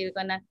ako, na-feel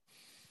ko na,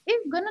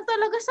 ganun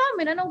talaga sa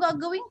amin. Anong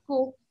gagawin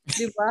ko?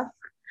 Di ba?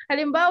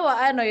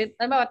 Halimbawa,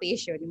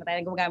 tissue. Hindi mo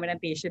tayo gumagamit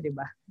ng tissue, di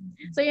ba?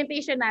 So, yung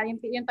tissue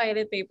natin, yung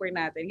toilet paper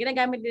natin,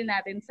 ginagamit din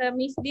natin sa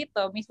mismo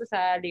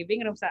sa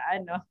living room, sa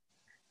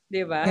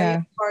di ba?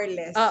 Yeah.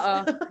 Careless.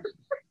 Oo.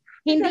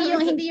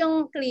 hindi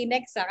yung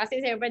Kleenex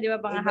kasi siyempre, di ba,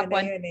 mga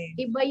Hapon,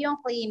 iba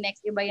yung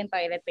Kleenex, iba yung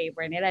toilet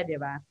paper nila,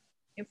 di ba?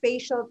 Yung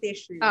facial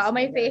tissue. Oo,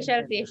 may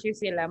facial tissue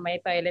sila, may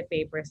toilet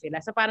paper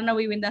sila. So parang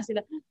nawiwindang sila,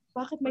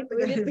 bakit may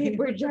toilet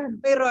paper dyan?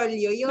 May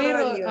rolyo. Yung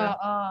rolyo.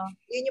 Oo.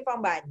 Yun yung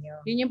pambanyo.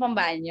 Yun yung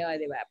pambanyo,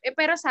 di ba?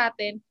 Pero sa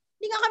atin,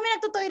 hindi nga kami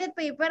nagto-toilet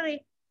paper eh.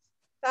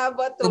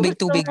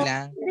 Tubig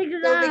lang.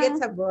 Tubig at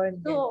sabon.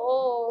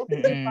 Oo.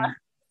 Di ba?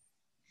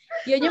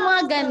 Yun yung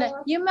mga gano'n.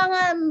 Yung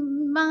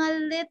mga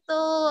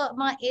little,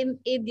 mga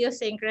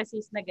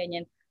idiosyncrasies na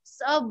ganyan,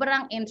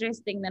 sobrang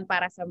interesting nun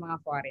para sa mga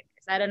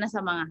foreigners, lalo na sa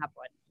mga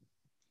Hapon.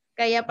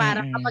 Kaya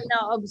parang kapag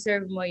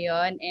na-observe mo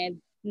yon and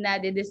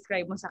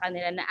na-describe mo sa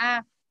kanila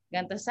na,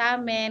 ganito sa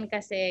amin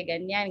kasi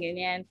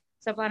ganyan.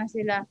 So parang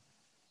sila,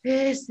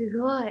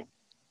 siguro.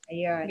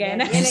 Ayun.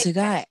 Ganun.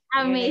 Siguro.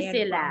 Amaze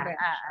sila.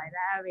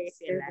 Na-amaze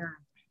sila.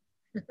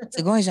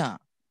 Siguro siya.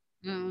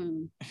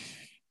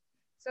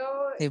 So,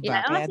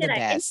 diba? Kaya the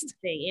best.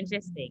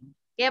 Interesting.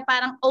 Kaya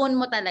parang own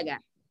mo talaga.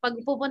 Pag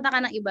pupunta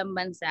ka ng ibang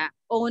bansa,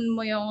 own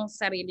mo yung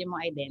sarili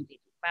mong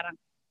identity. Parang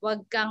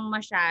wag kang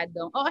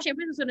masyadong,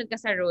 syempre susunod ka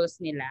sa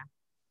rules nila.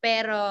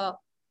 Pero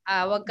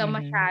wag kang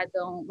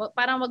masyadong,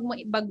 parang wag mo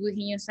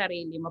baguhin yung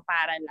sarili mo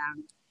para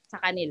lang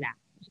sa kanila.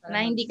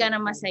 Na hindi ka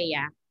na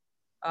masaya.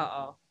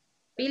 Oo.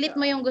 Pilit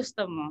mo yung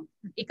gusto mo.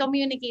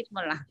 I-communicate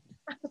mo lang.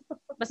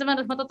 Basta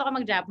matuto ka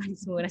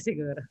mag-Japanese muna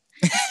siguro.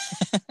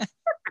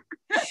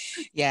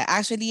 Yeah,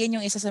 actually yan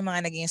yung isa sa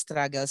mga naging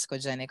struggles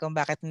ko dyan kung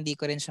bakit hindi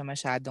ko rin siya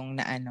masyadong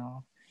na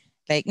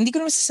like, hindi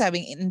ko naman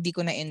masasabing hindi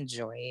ko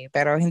na-enjoy,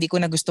 pero hindi ko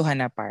nagustuhan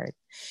na part.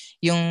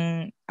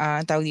 Yung,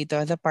 tawag dito,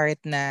 the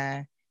part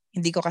na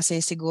hindi ko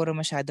kasi siguro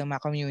masyadong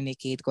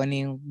ma-communicate kung ano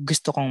yung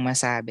gusto kong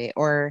masabi.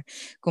 Or,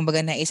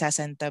 kumbaga na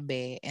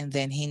isasantabi and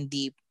then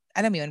hindi,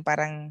 alam mo yun,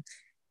 parang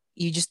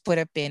you just put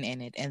a pin in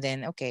it and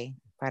then, okay,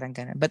 parang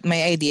ganun. But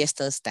my idea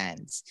still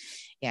stands.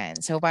 Yan.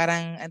 So,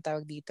 parang, ang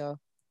tawag dito,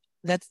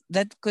 that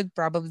could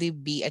probably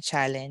be a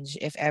challenge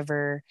if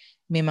ever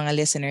may mga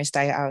listeners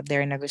tayo out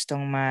there na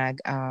gustong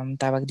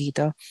tawag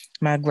dito,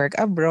 mag-work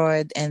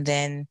abroad and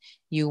then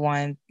you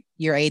want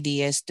your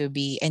ideas to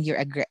be, and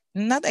you're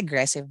not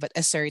aggressive but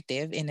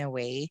assertive in a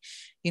way.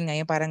 Yun nga,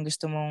 yung parang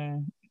gusto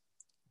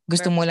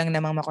mo lang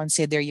namang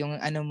ma-consider yung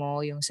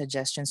yung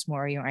suggestions mo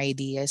or yung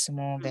ideas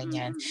mo,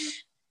 ganyan.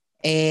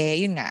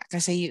 Yun nga,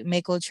 kasi may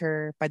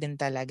culture pa din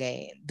talaga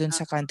dun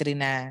sa country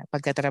na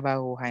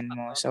pagtatrabahuhan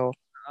mo. So,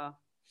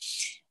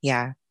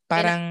 yeah,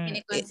 parang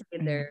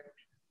consider.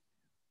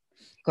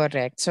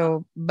 Correct.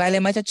 So, bale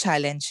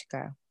challenge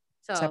ka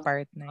sa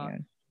part na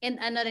yun.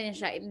 And rin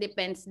siya, it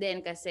depends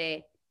din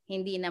kasi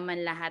hindi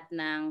naman lahat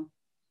ng,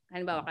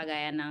 halimbawa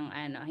kagaya ng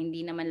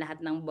hindi naman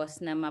lahat ng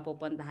boss na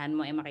mapupuntahan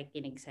mo ay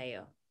makikinig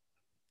sa'yo.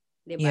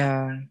 Diba?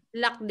 Yeah.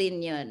 Luck din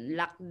yun.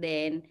 Luck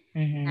din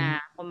na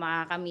kung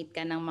makakamit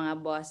ka ng mga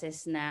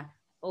bosses na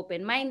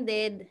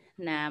open-minded,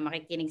 na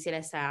makikinig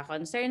sila sa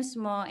concerns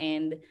mo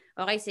and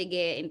okay,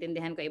 sige,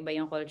 intindihan ko iba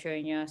yung culture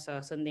nyo,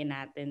 so sundin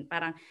natin.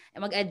 Parang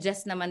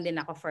mag-adjust naman din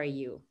ako for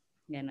you.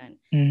 Ganon.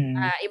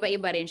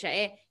 Iba-iba rin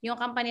siya. Yung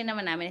company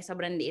naman namin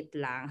sobrang liit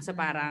lang. So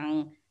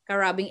parang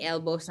ka-rubbing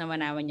elbows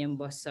naman yung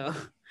boss.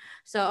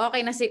 So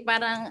okay na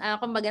parang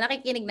kumbaga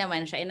nakikinig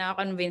naman siya,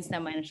 na-convince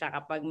naman siya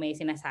kapag may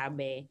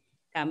sinasabi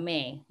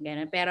kami.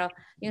 Ganon. Pero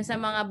yung sa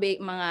mga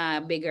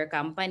bigger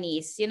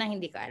companies, yun ang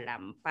hindi ko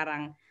alam.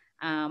 Parang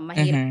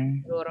mahirap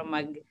siguro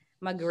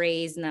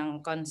mag-raise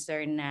ng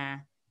concern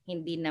na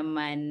hindi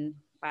naman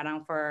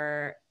parang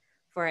for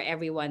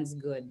everyone's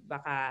good.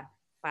 Baka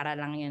para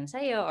lang yun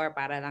sa'yo or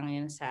para lang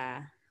yun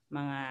sa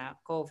mga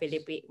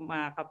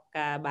mga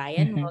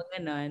kabayan mo,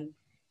 gano'n.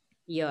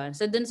 Yun.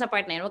 So dun sa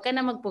part na yun, huwag ka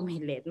na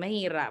magpumilit.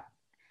 Mahirap.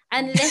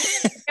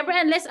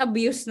 Unless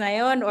abuse na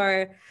yon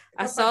or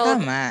assault.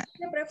 Tama.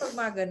 Siyempre, pag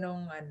mga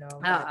ganong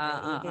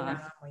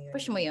kailangan mo yun.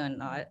 Push mo yun.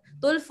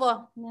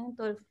 Tulfo.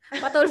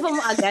 Patulfo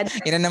mo agad.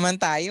 Ina naman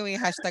tayo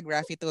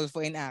 #Raffy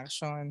Tulfo in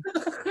action.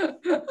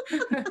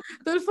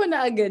 Tulfo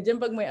na agad yan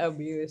pag may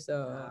abuse.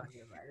 Diba?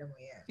 Alam mo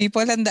yan.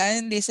 People,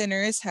 tandaan,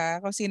 listeners ha,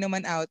 kung sino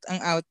man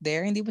out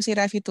there, hindi po si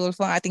Raffy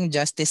Tulfo ang ating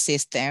justice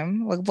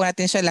system. Wag po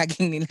natin siya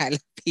laging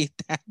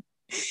nilalapitan.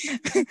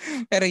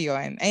 Pero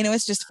yun, I know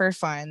it's just for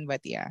fun,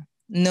 but yeah.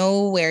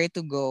 Know where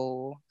to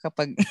go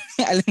kapag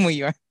alam mo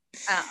yun.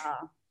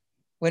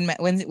 When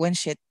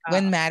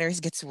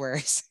matters gets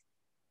worse.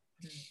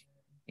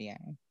 Yeah.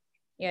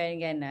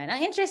 Yan, ganun.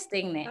 Ang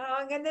interesting na.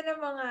 Ang ganda ng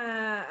mga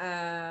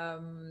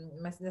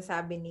mas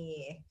nasabi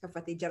ni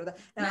kapatid Jardo.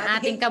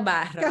 Na ating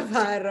kabaro.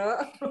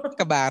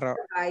 Kabaro.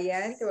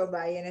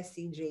 Kababayan na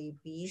si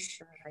JP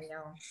sa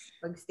kanyang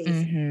pag-stay.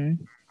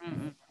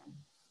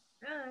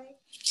 Hi.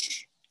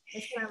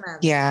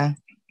 Yeah.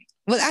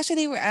 Well,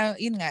 actually,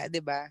 yun nga,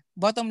 'di ba?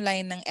 Bottom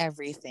line ng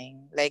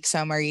everything, like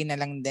summary na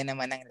lang din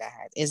naman ng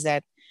lahat, is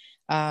that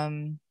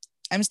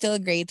I'm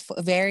still grateful,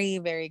 very,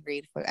 very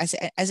grateful.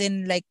 As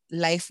in like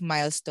life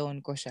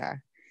milestone ko siya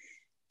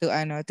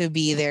to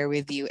be there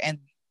with you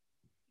and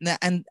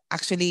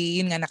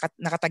actually yun nga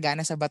nakataga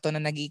na sa bato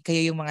na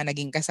kayo yung mga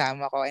naging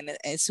kasama ko and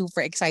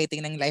super exciting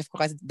ng life ko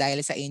kasi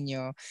dahil sa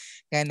inyo.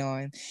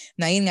 Ganon.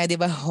 Na yun nga, 'di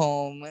ba,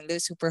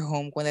 super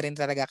home ko na rin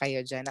talaga kayo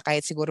diyan. Na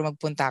kahit siguro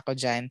magpunta ako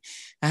diyan,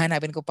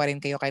 hahanapin ko pa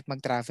rin kayo kahit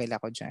mag-travel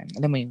ako diyan.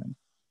 Alam mo yun?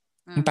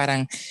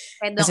 Parang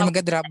kasi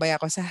mag-drop by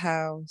ako sa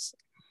house.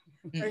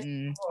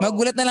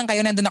 Magulat na lang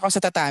kayo, nandun ako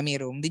sa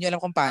tatami room. Hindi nyo alam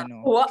kung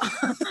paano.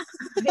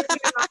 Hindi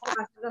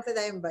ako kasi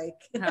na yung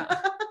bike.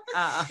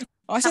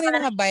 Saan yung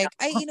mga bike?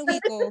 Ay, inuwi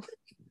ko.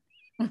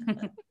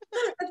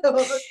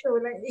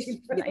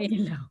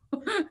 Ilaw.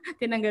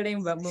 Tinanggal na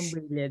yung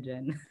bombilya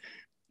dyan.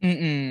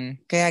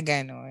 Kaya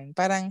ganon.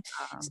 Parang,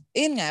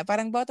 yun nga,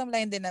 parang bottom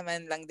line din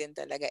naman lang din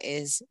talaga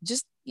is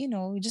just,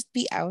 just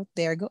be out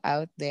there, go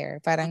out there.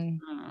 Parang,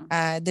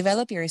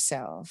 develop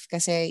yourself.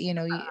 Kasi,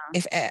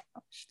 if,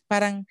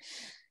 parang,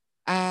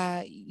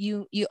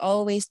 you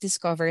always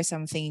discover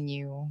something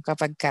new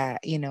kapag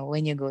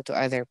when you go to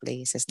other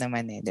places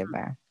naman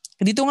diba?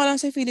 Dito nga lang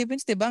sa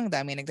Philippines, diba, ang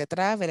dami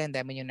nagta-travel, ang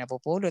dami yung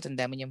napupulot, ang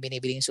dami yung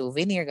binibiling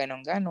souvenir,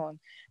 ganon-ganon.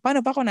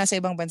 Paano pa kung nasa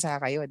ibang bansa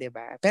kayo,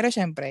 diba? Pero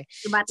syempre,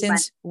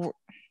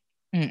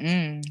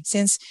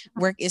 since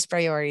work is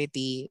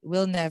priority,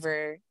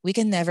 we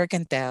can never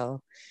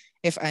tell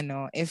if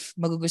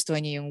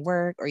magugustuhan niyo yung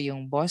work or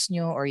yung boss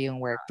nyo or yung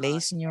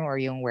workplace nyo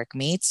or yung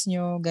workmates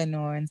nyo,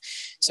 ganon.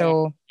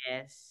 So,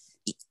 yes.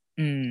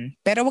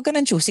 Pero wag ka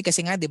nang choosy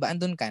kasi nga, 'di ba,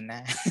 andun ka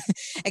na.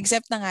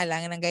 Except na nga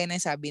lang nang gaya ng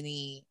sabi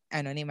ni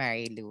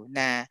Marilu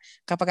na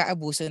kapag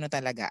aabuso na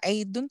talaga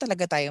ay doon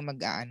talaga tayo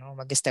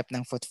mag-step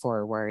ng foot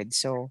forward.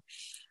 So,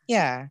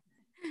 yeah.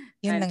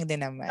 Yun lang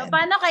din naman. So,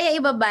 paano kaya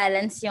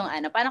ibabalance yung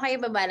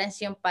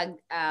pag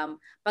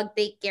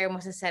take care mo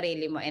sa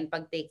sarili mo and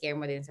pag take care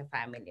mo din sa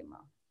family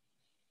mo?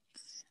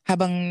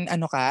 Habang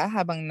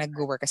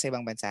nag-work ka sa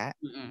ibang bansa?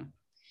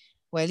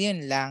 Well,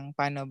 yun lang.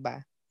 Paano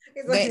ba?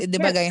 Di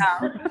ba guys?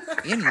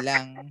 Yun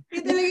lang.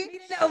 Hindi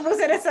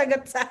naubusan na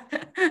sagot sa.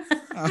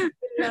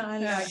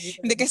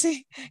 Hindi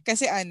kasi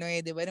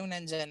di ba nung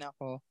nandyan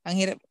ako, ang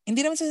hirap, hindi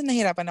naman sa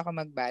nahirapan ako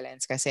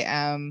mag-balance kasi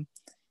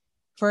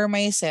for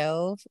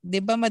myself, di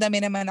ba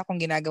madami naman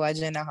akong ginagawa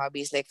dyan na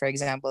hobbies, like for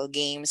example,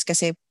 games,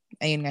 kasi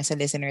ayun nga sa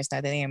listeners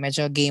natin,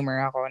 medyo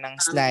gamer ako ng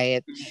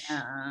slight.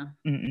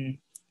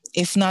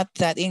 If not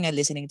that, yun nga,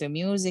 listening to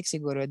music,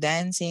 siguro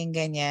dancing,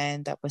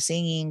 ganyan, tapos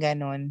singing,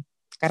 ganon.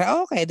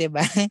 Karaoke, di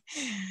ba?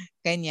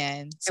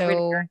 Ganyan. So,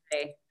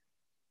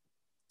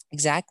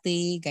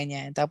 exactly,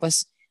 ganyan.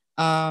 Tapos,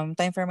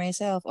 time for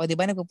myself. O, di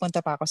ba,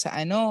 nagpupunta pa ako sa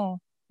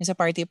sa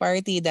party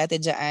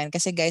dati dyan.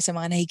 Kasi guys, sa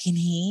mga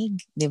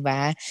nakikinig, di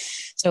ba?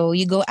 So,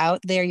 you go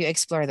out there, you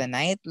explore the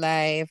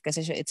nightlife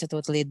kasi it's a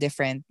totally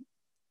different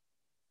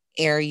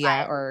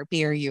area or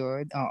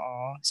period.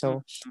 Oo.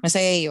 So,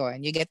 masaya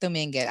yun. You get to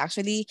mingle.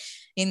 Actually,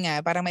 yun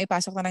nga, para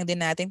maipasok na lang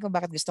din natin kung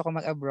bakit gusto ko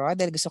mag-abroad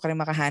dahil gusto ko rin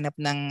makahanap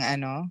ng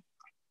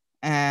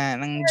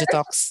ng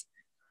Jutox.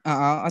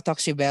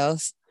 Otoxy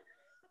bells.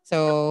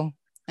 So,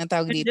 ang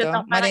tawag dito.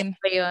 Jutok,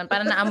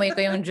 parang naamoy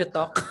ko yung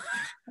Jutok.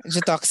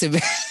 Jutoxy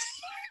bells.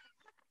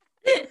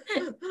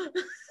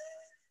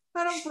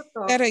 Parang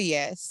puto. Pero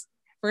yes.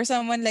 For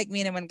someone like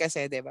me naman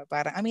kasi, 'di ba?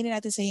 Parang aminin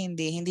natin sa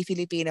hindi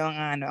Filipino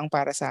ang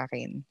para sa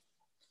akin.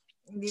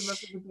 Hindi ba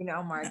Filipino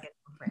ang market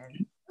mo,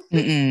 friend?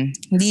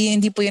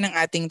 Hindi po 'yun ang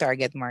ating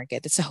target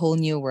market. It's a whole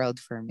new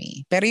world for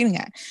me. Pero yun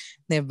nga,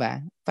 'di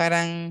ba?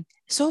 Parang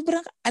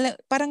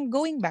parang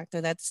going back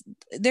to that,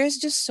 there's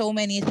just so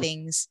many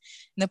things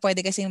na pwede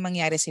kasing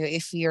mangyari sa'yo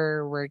if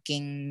you're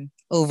working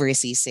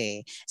overseas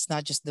It's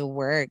not just the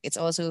work. It's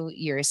also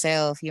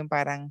yourself. Yung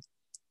parang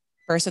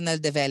personal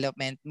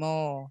development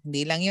mo.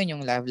 Hindi lang yun,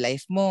 yung love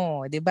life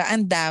mo. 'Di ba?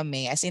 Ang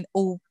dami. As in,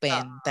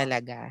 open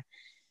talaga.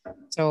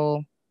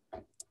 So,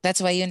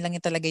 That's why yun lang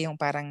yung talaga yung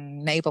parang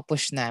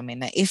naipapush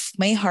namin na if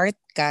may heart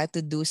ka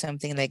to do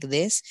something like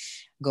this,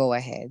 go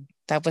ahead.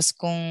 Tapos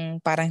kung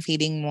parang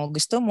feeling mo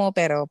gusto mo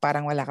pero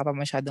parang wala ka pa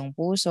masyadong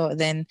puso,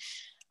 then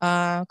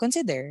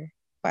consider.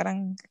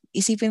 Parang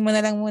isipin mo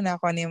na lang muna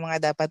kung ano yung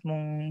mga dapat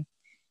mong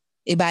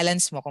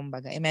i-balance mo,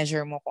 kumbaga.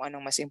 I-measure mo kung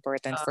anong mas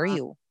important for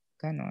you.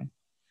 Ganon.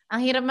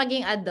 Ang hirap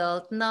maging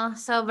adult, no?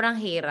 Sobrang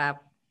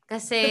hirap.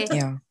 Kasi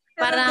Yeah.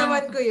 parang...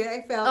 Naramdaman ko yun.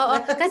 I felt Oo,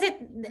 that. kasi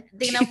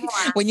tingnan mo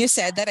When you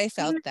said that, I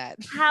felt that.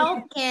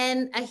 How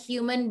can a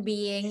human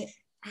being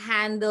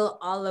handle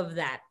all of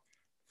that?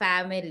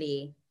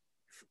 Family,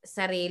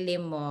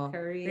 sarili mo,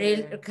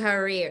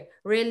 career,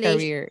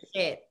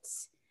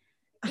 relationships.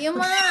 Yung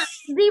mga,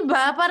 di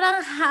ba? Parang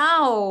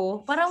how?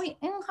 Parang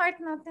yung heart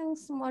natin,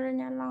 small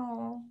niya lang,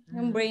 oh.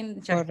 Yung brain,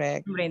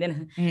 correct. Yung brain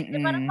din.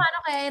 Parang paano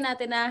kaya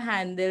natin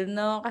na-handle,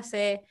 no?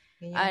 Kasi,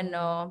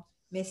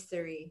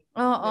 mystery.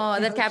 Oo,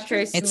 that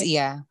captures It's, me.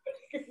 yeah.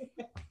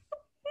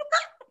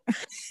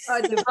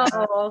 Diba?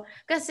 Oo.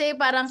 Kasi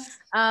parang,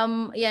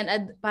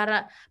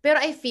 pero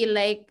I feel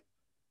like,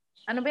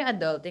 ano ba yung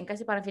adulting?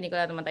 Kasi parang feeling ko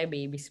lang naman tayo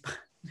babies pa.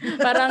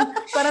 parang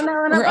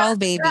we're all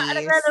babies.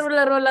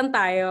 Laro lang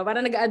tayo.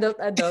 Parang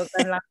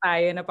nag-adult-adultan lang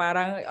tayo na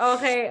parang,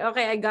 okay,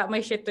 I got my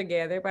shit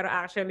together. Pero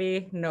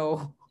actually,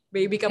 no.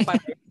 Baby ka pa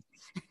rin.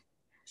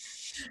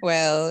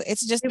 Well,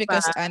 it's just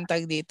because,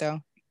 antag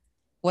dito,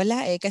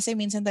 wala kasi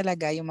minsan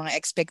talaga yung mga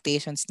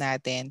expectations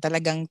natin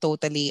talagang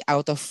totally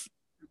out of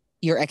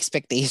your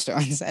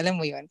expectations. Alam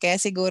mo yun? Kaya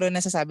siguro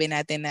nasasabi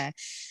natin na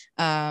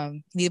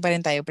hindi pa rin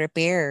tayo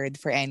prepared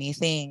for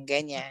anything.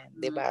 Ganyan,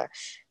 di ba?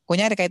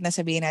 Kunyari, kahit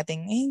nasabihin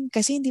natin,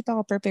 kasi hindi pa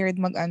ako prepared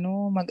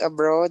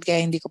mag-abroad, kaya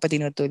hindi ko pa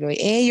tinutuloy.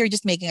 You're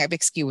just making up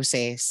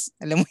excuses.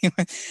 Alam mo yun?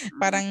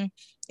 Parang,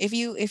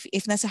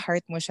 if nasa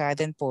heart mo siya,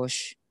 then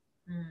push.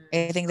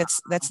 I think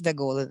that's the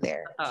goal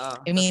there.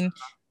 I mean,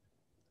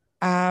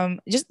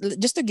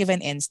 just to give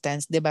an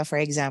instance, 'di ba, for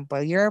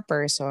example, you're a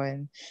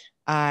person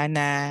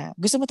na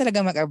gusto mo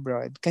talaga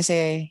mag-abroad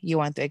kasi you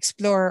want to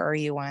explore or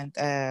you want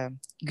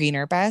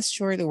greener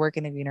pasture, to work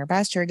in a greener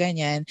pasture,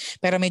 ganyan,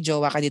 pero may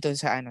jowa ka dito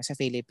sa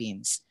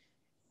Philippines.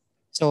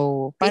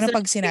 So, paano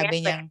pag sinabi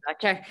niyang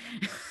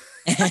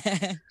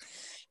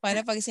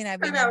paano pag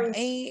sinabi niya,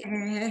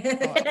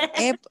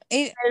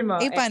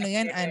 paano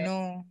yan,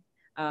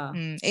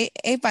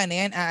 paano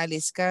yan,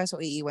 aalis ka, so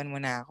iiwan mo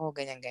na ako,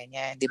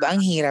 ganyan-ganyan. Di ba,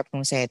 ang hirap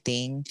ng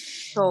setting.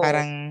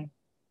 Parang,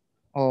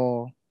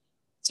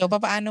 so,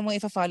 paano mo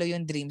ipa-follow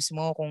yung dreams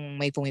mo kung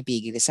may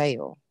pumipigil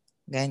sa'yo?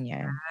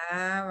 Ganyan.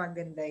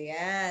 Maganda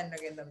yan.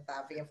 Magandang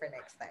topic yan for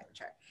next time,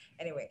 Char.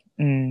 Anyway.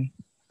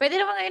 Pwede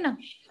naman ngayon, no?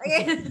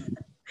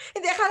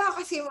 Hindi, akala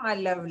ko kasi mga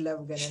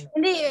love, ganun.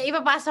 Hindi,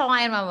 ipapasok ko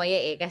ngayon mamaya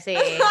kasi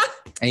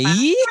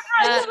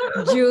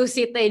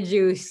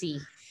juicy.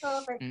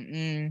 Okay.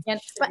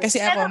 Kasi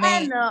ako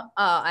may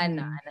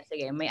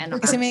sige, may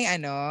kasi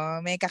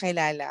may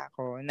kakilala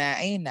ako na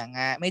ayun na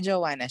nga, may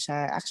jowa na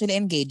siya. Actually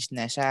engaged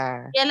na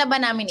siya. Kilala ba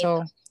namin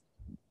ito?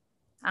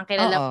 Ang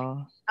kilala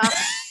mo?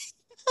 Okay.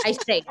 I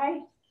say.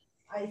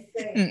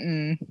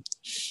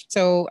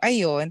 So,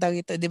 ayun,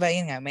 tawag ito, 'di ba,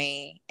 yun nga,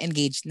 may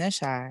engaged na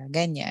siya,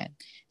 ganyan.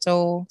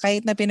 So,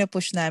 kahit na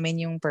pinupush namin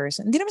yung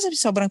person, hindi naman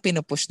sobrang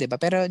pinupush, 'di ba?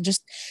 Pero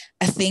just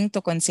a thing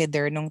to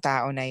consider nung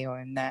tao na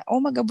yon na,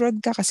 mag-abroad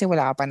ka kasi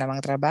wala ka pa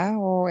namang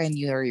trabaho and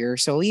you're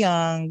so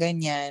young,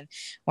 ganyan.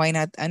 Why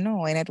not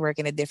work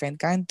in a different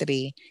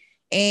country?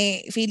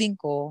 Feeling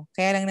ko,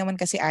 kaya lang naman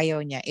kasi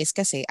ayaw niya is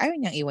kasi ayaw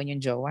niyang iwan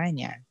yung jowa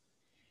niya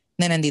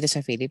na nandito sa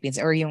Philippines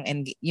or yung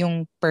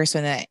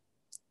person na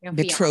yung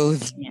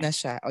betrothed na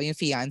siya o yung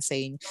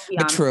fiancé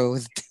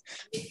betrothed.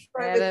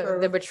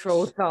 The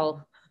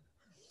betrothal.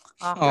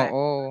 Okay.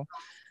 Oo.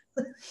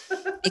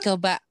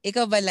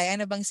 Ikaw ba, Lai,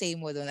 ano bang say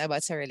mo doon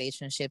about sa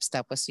relationships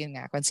tapos yun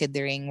nga,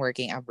 considering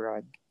working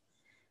abroad?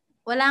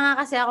 Wala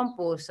nga kasi akong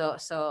puso,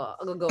 so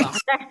gagawa ko.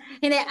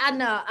 Hindi,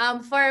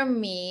 for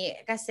me,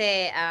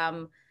 kasi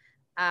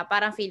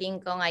parang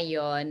feeling ko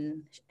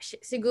ngayon,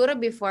 siguro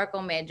before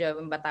kung medyo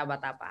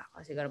bata-bata pa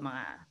ako, siguro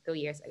mga 2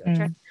 years ago.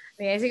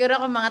 Siguro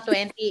kung mga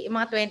 20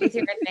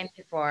 or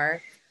 24,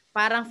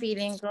 parang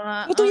feeling ko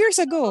na 2 years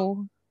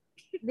ago.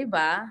 'Di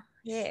ba?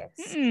 Yes.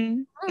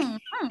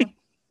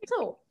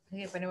 So,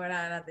 sige,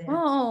 paniwalaan natin yan.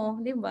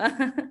 Oo, 'di ba?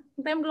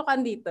 Time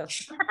blokan dito.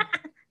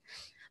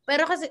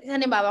 Pero kasi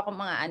halimbawa kung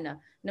mga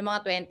ng mga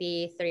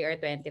 23 or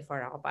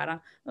 24 ako, parang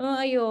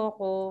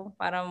ayoko,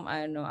 parang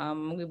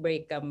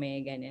mag-break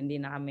kami, ganyan, hindi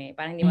na kami,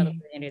 parang hindi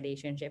matutuloy yung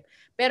relationship.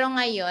 Pero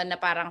ngayon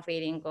na parang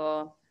feeling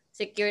ko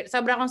secure,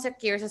 sobrang akong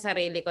secure sa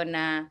sarili ko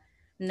na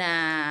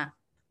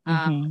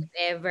if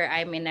ever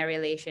I'm in a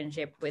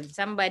relationship with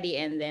somebody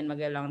and then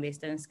mag-long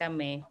distance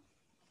kami,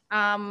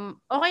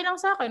 okay lang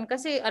sa akin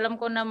kasi alam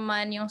ko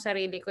naman yung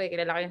sarili ko,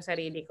 kilala ko yung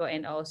sarili ko,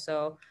 and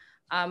also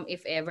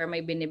if ever may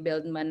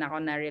binibuild man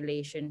ako na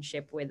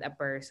relationship with a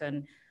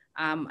person,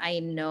 I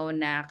know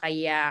na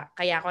kaya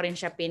ko rin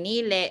siya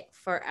pinili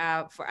for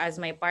as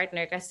my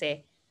partner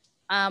kasi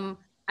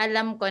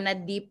alam ko na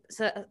deep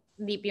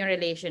yung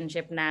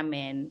relationship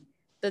namin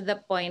to the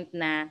point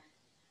na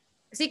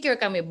secure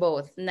kami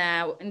both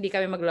na hindi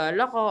kami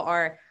magloloko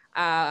or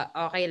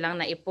okay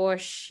lang na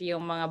i-push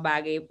yung mga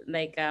bagay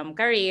like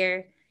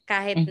career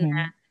kahit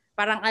na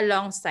parang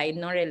alongside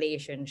ng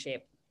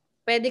relationship.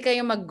 Pwede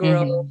kayong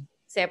mag-grow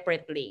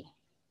separately.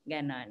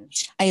 Ganon.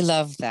 I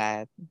love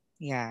that.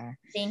 Yeah.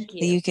 Thank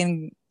So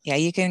you.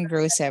 you can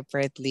grow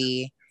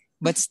separately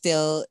but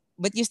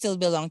you still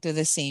belong to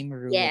the same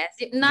root. Yes,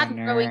 not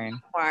growing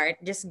Ganon. apart,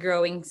 just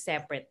growing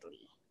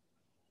separately.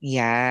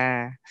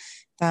 Yeah.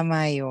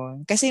 Tama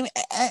yun. Kasi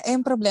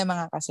yung problema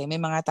nga kasi,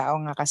 may mga tao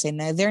nga kasi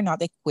na they're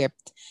not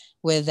equipped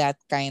with that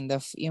kind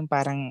of, yung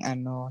parang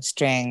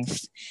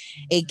strength.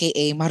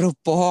 AKA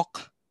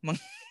marupok.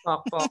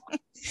 Pok.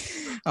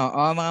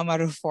 Oo, mga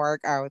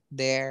marufork out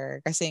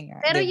there. Kasi nga,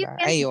 Pero you diba?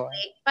 can Ayun.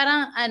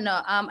 parang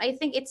I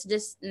think it's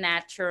just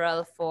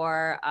natural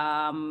for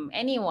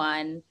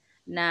anyone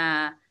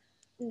na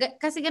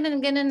kasi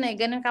ganun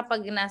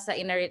kapag nasa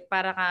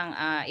para kang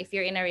if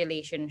you're in a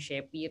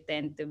relationship, you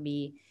tend to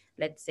be,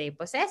 let's say,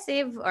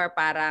 possessive or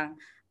parang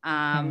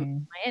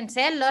ayun,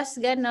 selos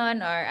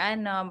ganun or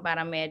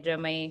para medyo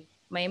may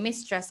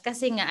mistrust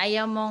kasi nga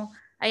ayaw mong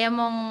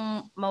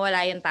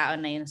mawala yung tao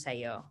na yun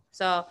sa'yo.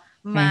 So,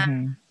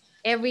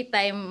 every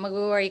time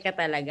mag-worry ka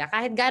talaga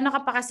kahit gaano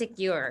ka pa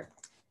ka-secure.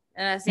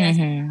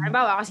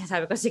 Halimbawa ako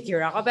sinasabi ko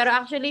secure ako pero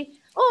actually,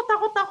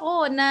 takot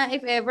ako na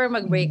if ever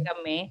mag-break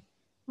kami,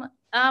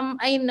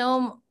 I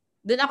know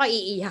doon ako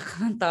iiyak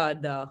ng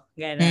todo.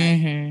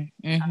 Ganun.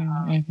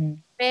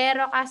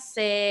 Pero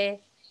kasi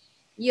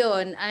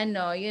yun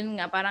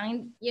nga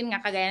parang yun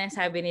nga kagaya ng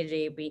sabi ni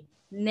JP,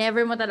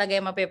 never mo talaga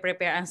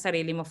mape-prepare ang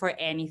sarili mo for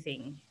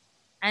anything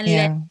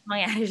unless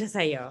mangyari siya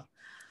sa'yo.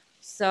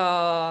 So,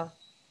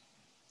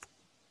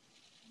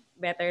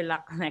 better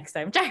luck next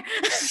time. Char!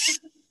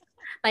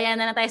 Taya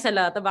na tayo sa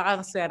loto,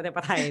 baka swerte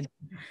pa tayo.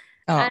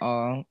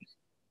 Oo.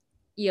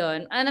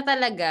 Yun,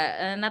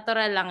 talaga,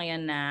 natural lang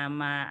yun na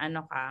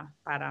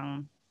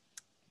parang,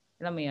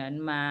 alam mo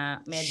yun,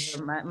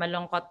 medyo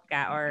malungkot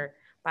ka or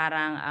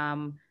parang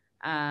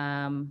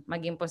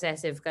maging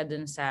possessive ka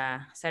dun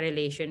sa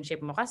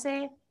relationship mo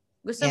kasi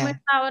gusto mo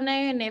yung tao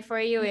na yun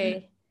for you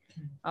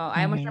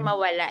ayaw mo siya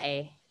mawala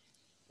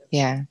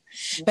Yeah.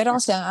 Pero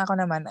kasi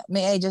ako naman,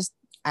 may I just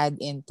add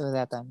into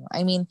that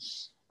I mean,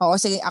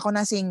 sige, ako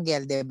na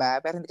single, 'di ba?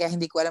 Pero kaya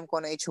hindi ko alam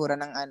kung ano itsura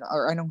ng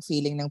or anong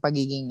feeling ng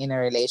pagiging in a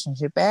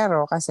relationship.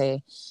 Pero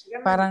kasi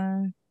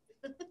parang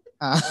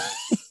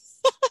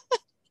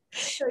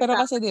pero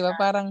kasi 'di ba,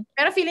 parang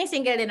pero feeling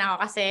single din ako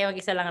kasi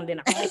mag-isa lang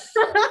din ako.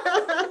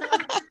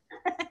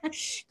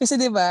 Kasi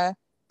 'di ba,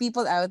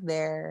 people out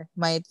there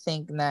might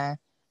think na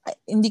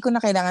hindi ko na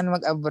kailangan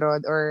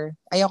mag-abroad or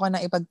ayoko na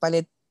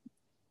ipagpalit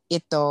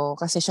ito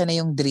kasi siya na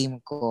yung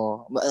dream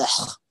ko.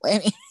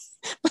 I mean,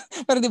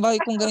 pero 'di ba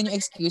kung ganun yung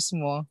excuse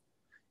mo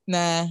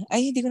na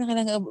ay hindi ko na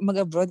kailangan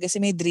mag-abroad kasi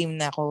may dream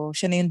na ako.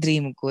 Siya na yung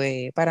dream ko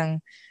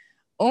Parang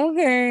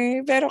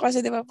okay, pero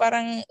kasi 'di ba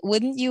parang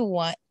wouldn't you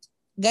want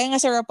gaya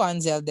nga sa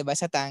Rapunzel, 'di ba,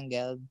 sa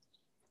Tangled,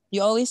 you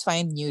always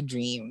find new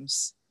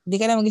dreams. Hindi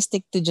ka na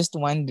mag-stick to just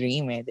one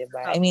dream 'di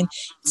ba? I mean,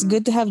 it's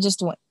good to have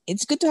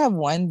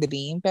one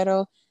dream,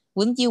 pero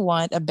wouldn't you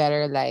want a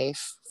better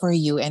life for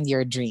you and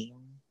your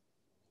dream?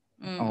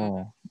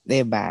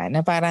 'Di ba?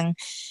 Na parang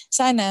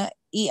sana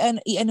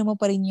i-ano mo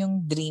pa rin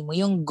yung dream mo,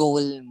 yung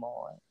goal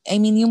mo. I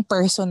mean, yung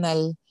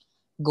personal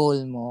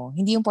goal mo.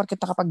 Hindi yung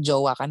porket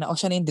nakapag-jowa ka na,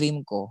 siya na yung dream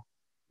ko.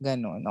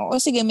 Ganon. O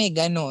sige, may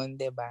ganon,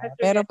 'di ba?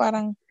 Pero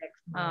parang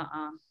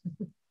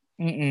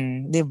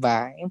 'di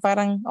ba? Yung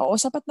parang,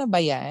 sapat na ba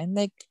yan?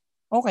 Like,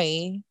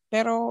 okay.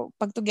 Pero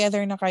pag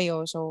together na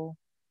kayo, so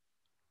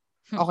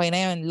okay na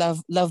yun.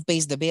 Love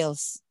pays the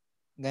bills.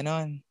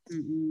 Ganon.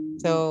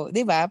 So,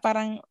 'di ba?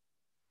 Parang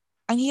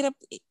ang hirap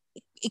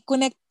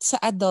i-connect sa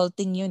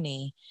adulting yun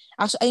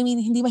Actually, I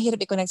mean, hindi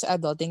mahirap i-connect sa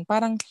adulting.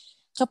 Parang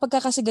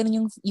kapag kasi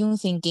ganun yung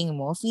thinking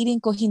mo,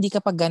 feeling ko hindi ka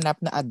pagganap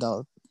na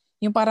adult.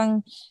 Yung parang,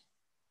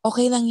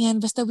 okay lang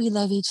yan, basta we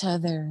love each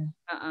other.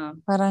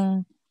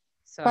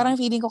 Parang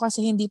feeling ko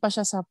kasi hindi pa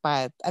siya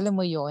sapat.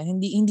 Alam mo yun,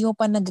 hindi mo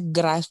pa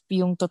nag-grasp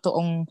yung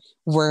totoong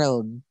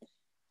world.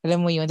 Alam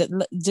mo yun, that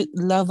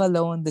love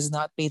alone does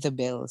not pay the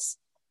bills.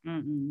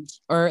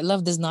 Or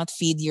love does not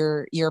feed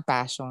your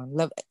passion.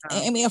 Love,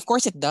 I mean, of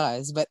course it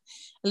does, but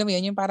alam mo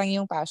yun, yung parang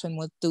yung passion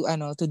mo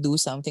to do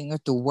something or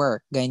to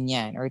work,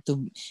 ganyan, or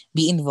to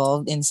be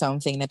involved in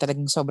something na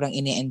talagang sobrang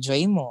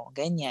ini-enjoy mo,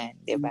 ganyan,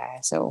 'di ba?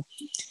 So,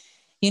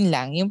 yun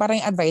lang, yung parang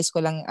advice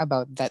ko lang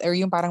about that, or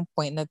yung parang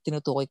point na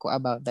tinutukoy ko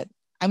about that.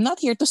 I'm not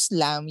here to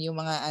slam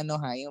yung mga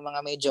yung mga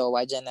may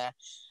jowa dyan na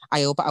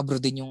ayaw pa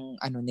abroadin yung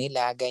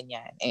nila,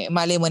 ganyan.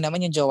 Malay mo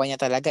naman yung jowa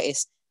niya talaga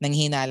is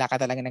nanghinala ka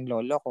talaga ng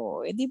lolo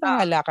ko. Di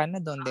bahala ka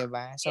na doon, di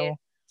ba? So,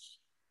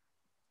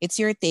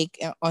 it's your take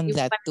on yung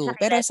that too.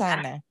 Pero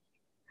sana,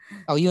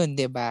 yun,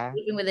 di ba?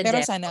 Pero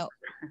sana,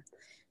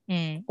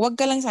 wag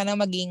ka lang sana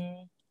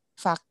maging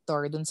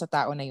factor dun sa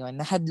tao na yun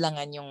na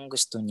hadlangan yung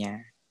gusto niya.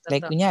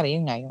 Like, kunyari,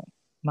 yun nga, yung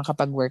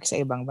makapag-work sa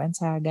ibang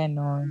bansa,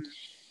 gano'n.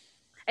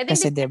 I think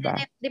Kasi diba?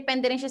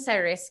 depende rin siya sa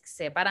risks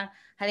eh. Parang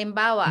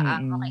halimbawa,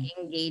 okay,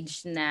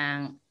 engaged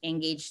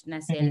na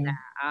sila.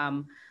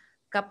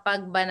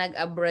 Kapag ba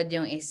nag-abroad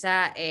yung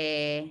isa,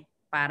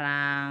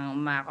 parang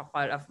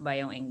maka-call off ba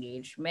yung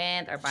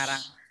engagement? Or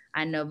parang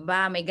ano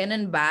ba? May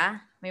ganun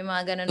ba? May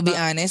mga ganun To ba? be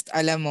honest,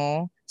 alam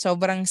mo,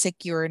 sobrang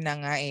secure na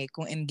nga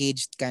kung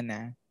engaged ka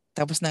na.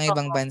 Tapos ng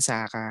ibang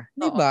bansa ka.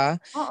 Di ba?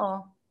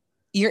 Oo.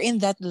 You're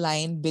in that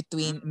line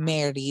between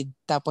married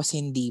tapos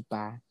hindi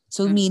pa.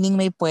 So meaning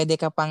may pwede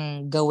ka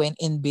pang gawin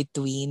in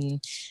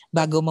between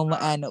bago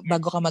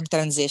ka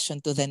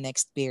mag-transition to the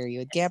next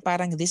period. Kaya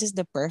parang this is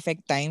the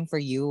perfect time for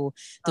you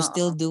to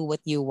still do what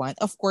you want.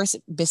 Of course,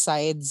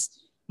 besides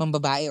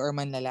mambabae or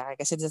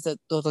manlalaki kasi that's a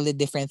totally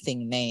different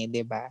thing na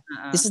 'di ba?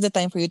 This is the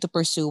time for you to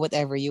pursue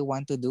whatever you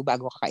want to do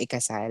bago ka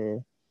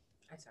ikasal.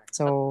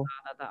 So,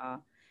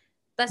 totoo.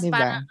 Tapos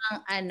diba?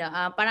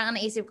 parang ang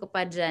naisip ko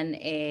pa diyan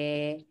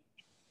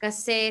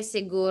kasi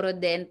siguro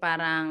din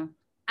parang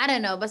I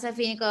don't know, basta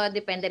feeling ko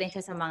depende rin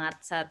siya sa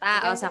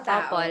tao, sa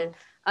couple.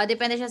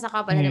 Depende siya sa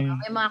couple.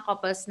 Halimbawa, may mga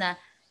couples na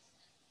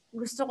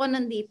gusto ko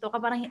nandito ka,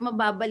 parang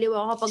mababaliw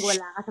ako pag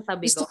wala ka sa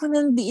tabi ko. Gusto ko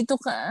nandito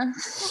ka.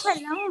 Okay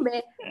lang,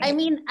 be. I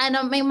mean,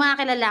 may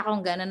mga kilala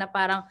akong gano'n na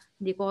parang,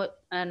 hindi ko,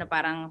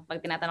 parang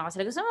pag tinatanong ko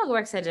sila, gusto mo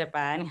mag-work sa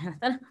Japan?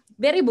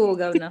 Very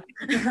bugaw, no?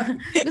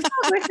 Gusto mo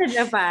mag-work sa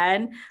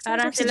Japan?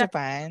 Parang sila,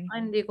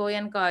 hindi ko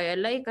yan kaya.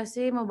 Like,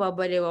 kasi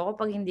mababaliw ako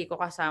pag hindi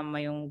ko kasama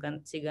yung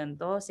si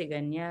ganto, si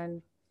ganyan.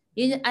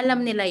 Yun,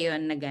 alam nila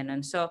yon na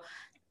gano'n. So,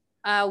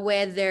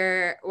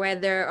 whether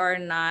or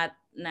not,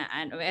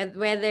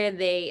 whether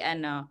they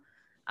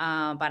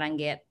parang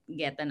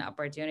get an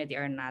opportunity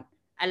or not,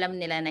 alam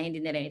nila na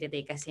hindi nila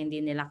ititake kasi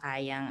hindi nila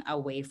kayang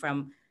away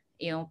from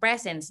yung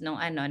presence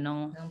nung other.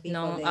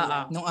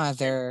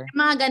 May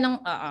mga ganong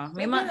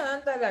may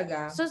mga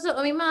talaga. So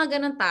may mga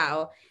ganong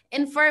tao.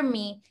 And for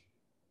me,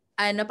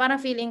 parang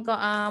feeling ko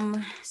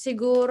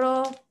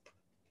siguro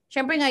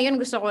syempre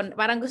ngayon gusto ko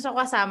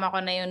kasama ko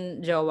na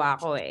yung jowa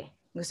ko eh.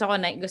 Gusto ko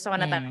na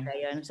talaga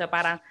yun. So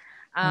parang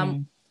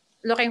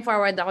looking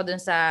forward ako dun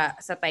sa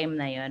time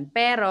na yun.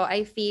 Pero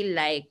I feel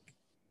like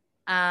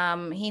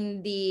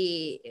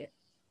hindi,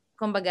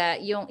 kumbaga,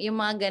 yung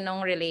mga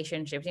ganong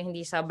relationships, yung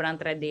hindi sobrang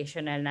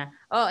traditional na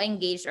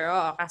engaged or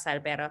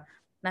kasal pero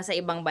nasa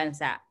ibang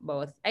bansa,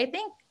 both. I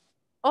think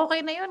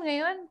okay na yun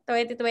ngayon,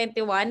 2021.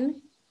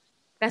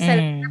 Kasal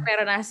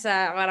pero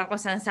nasa parang kung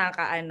saan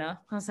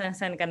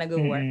ka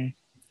nag-work.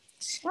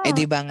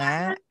 Di ba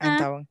nga, ang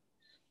tawag,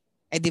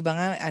 di ba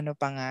nga,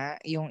 pa nga,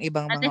 yung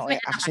ibang mga,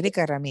 actually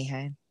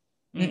karamihan.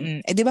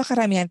 Di ba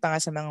karamihan pa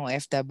nga sa mga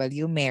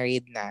OFW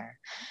married na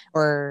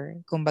or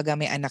kumbaga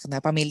may anak na,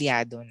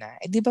 pamilyado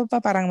na. Di ba pa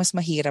parang mas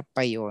mahirap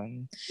pa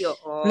yun?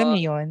 Alam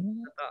niyo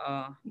yun?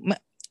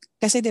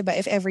 Kasi di ba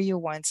if ever you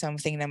want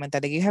something naman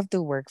talaga, you have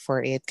to work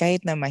for it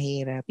kahit na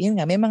mahirap. Yun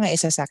nga, may mga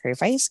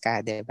isa-sacrifice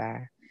ka, di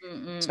ba?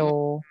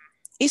 So,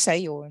 isa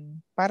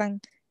yun. Parang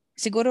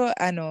siguro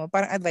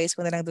parang advice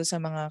ko na lang doon sa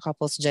mga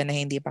couples dyan na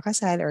hindi pa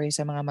kasal or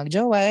sa mga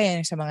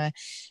magjowa, sa mga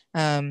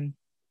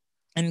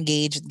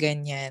engaged,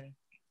 ganyan.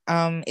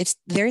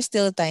 There's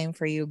still time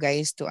for you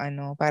guys to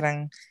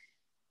parang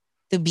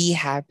to be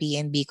happy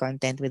and be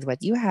content with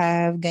what you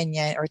have,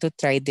 ganyan, or to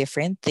try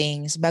different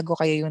things bago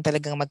kayo yung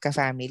talagang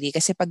magka-family.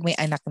 Kasi pag may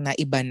anak na,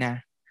 iba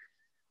na.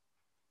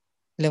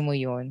 Alam mo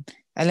yun?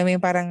 Alam mo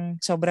yung parang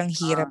sobrang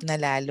hirap na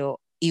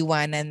lalo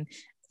iwanan.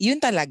 Yun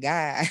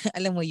talaga.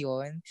 Alam mo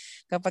yun?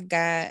 Kapag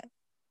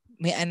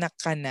may anak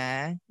ka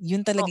na,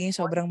 yun talaga yung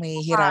sobrang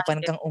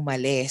mahihirapan kang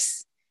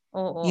umalis.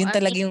 Yun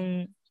talaga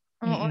yung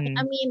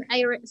I mean,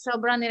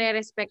 sobrang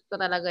nire-respect ko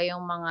talaga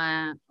yung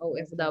mga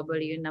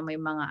OFW na may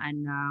mga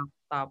anak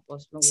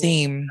tapos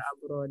Same.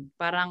 Abroad.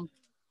 Parang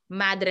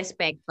mad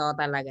respecto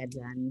talaga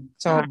dyan.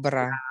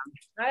 Sobra.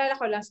 Naalala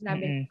ko lang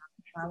sinabi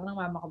ng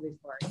mama ko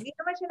before. Hindi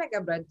naman siya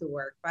nag-abroad to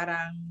work.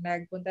 Parang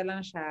nagpunta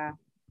lang siya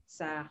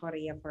sa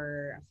Korea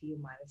for a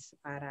few months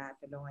para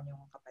tulungan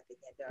yung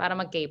kapatid niya doon. Para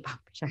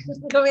mag-K-pop siya.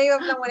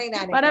 K-pop lang muna yung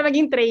nanay. Para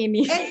maging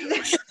trainee.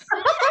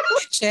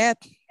 Shit.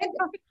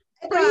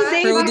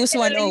 Produce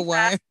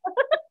 101.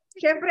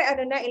 Siyempre,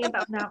 ilang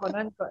taon na ako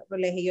noon.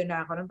 Kolehiyo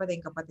na ako noon, pati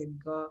yung kapatid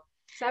ko.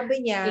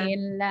 Sabi niya,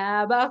 in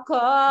love ako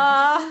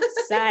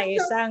sa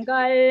isang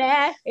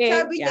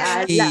kolehiyo. Sabi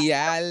niya,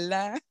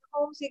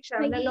 homesick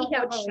siya,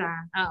 nalungkot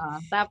siya.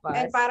 Tapos.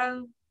 And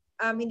parang,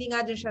 hindi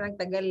nga dun siya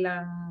nagtagal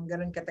lang,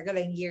 ganun katagal,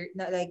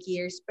 like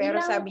years. Pero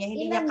sabi niya,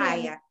 hindi niya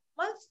kaya.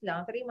 Months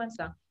lang, 3 months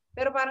lang.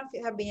 Pero parang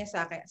sabi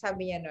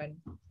niya nun,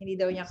 hindi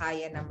daw niya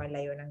kaya na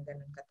malayo ng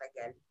ganun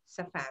katagal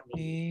sa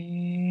family.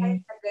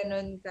 Kahit na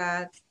ganun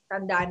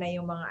tanda na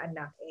yung mga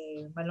anak,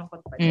 malungkot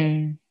pa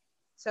din.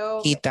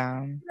 So,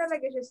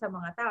 talaga siya sa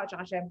mga tao.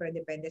 Tsaka syempre,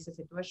 depende sa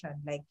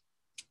sitwasyon. Like,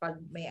 pag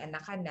may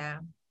anak ka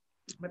na,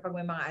 pag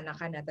may mga anak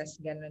ka na, tas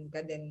ganun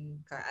ka din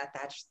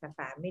ka-attached sa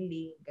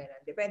family, ganun.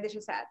 Depende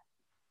siya sa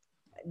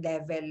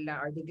level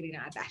or degree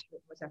ng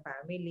attachment mo sa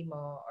family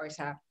mo or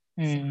sa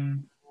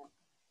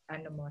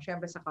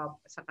syempre sa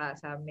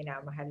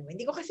minamahal mo.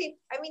 Hindi ko kasi,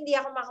 hindi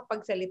ako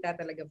makapagsalita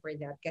talaga for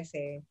that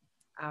kasi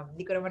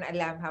Hindi ko naman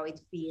alam how it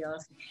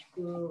feels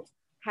to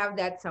have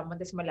that someone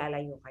tapos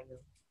malalayo kayo.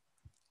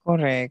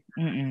 Correct.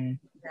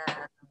 Mm-mm. Na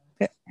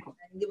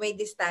hindi may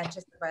distansya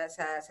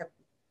sa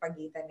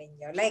pagitan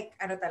ninyo. Like,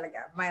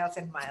 talaga, miles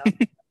and miles.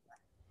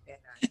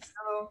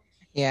 So,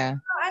 yeah.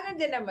 Ano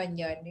din naman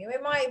yun. May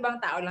mga ibang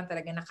tao lang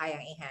talaga na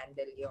kayang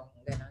i-handle yung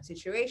ganong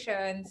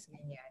situations.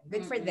 Ganyan.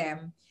 Good for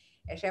them.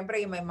 Syempre,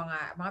 yung may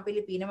mga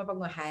Pilipino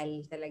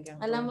mapagmahal talagang.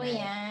 Alam mo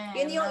yan.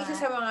 Yun yung isa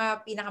sa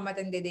mga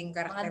pinakamatindi ding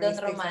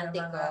characteristics ng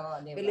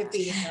mga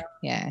Pilipino.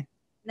 Yeah.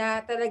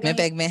 Na talagang...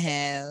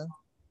 Mapagmahal.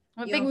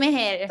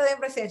 Mapigmehel. Ito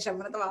yung presensya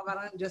mo. Natawa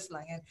parang Diyos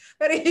lang yan.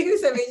 Pero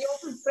yung sabihin, yung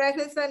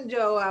presence ng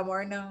jowa mo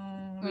or ng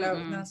love,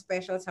 ng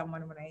special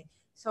someone mo na yun,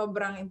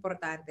 sobrang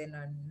importante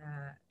nun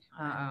na...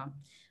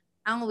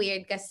 Ang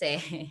weird kasi,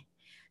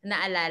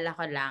 naalala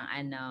ko lang,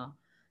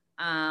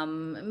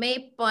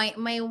 may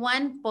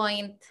one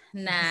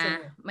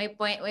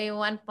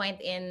point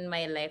in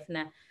my life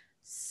na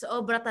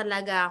sobra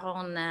talaga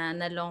akong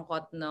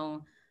nalungkot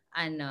nung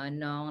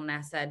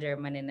nasa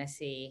Germany na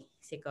si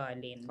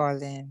Colin.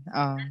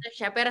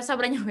 Siya, pero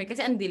sobrang niya weird kasi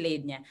ang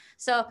delayed niya.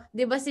 So,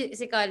 'di ba si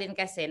Colin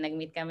kasi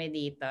nag-meet kami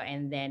dito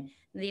and then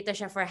dito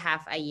siya for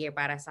half a year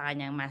para sa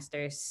kanyang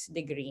master's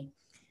degree.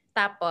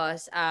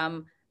 Tapos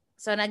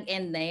so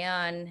nag-end na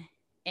 'yon.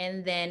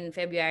 And then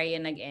February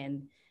yun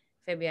nag-end.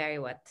 February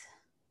what?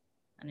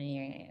 Ano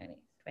year?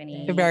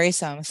 February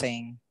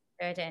something.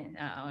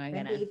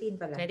 2018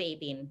 pala.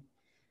 2018.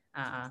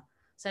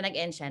 So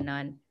nag-end siya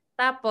noon.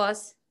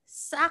 Tapos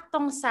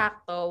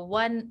saktong-sakto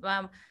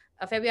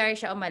February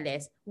siya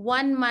umalis.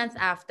 1 month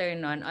after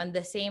nun, on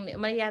the same,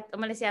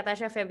 umalis yata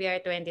siya February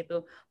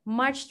 22,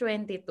 March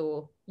 22,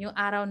 yung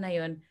araw na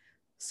yun,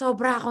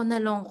 sobra ako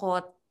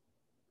nalungkot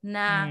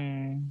na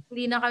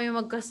hindi na kami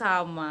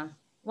magkasama.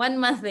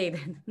 1 month later,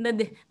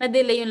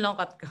 na-delay yung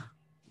lungkot ko.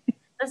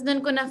 Tapos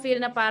doon ko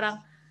na-feel na parang,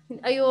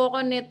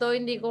 ayoko nito,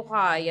 hindi ko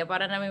kaya,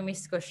 para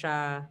nami-miss ko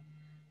siya.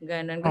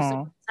 Ganon.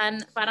 Gusto,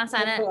 parang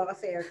sana,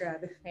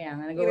 kaya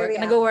nga,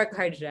 nag-work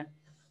hard siya.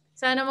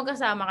 Sana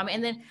magkasama kami.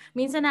 And then,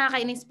 minsan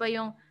nakakainis pa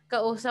yung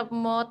kausap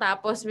mo,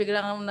 tapos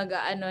biglang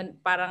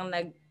parang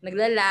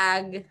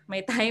naglalag,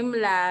 may time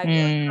lag,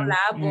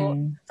 labo.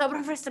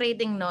 Sobrang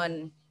frustrating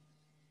nun.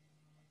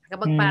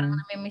 Kapag parang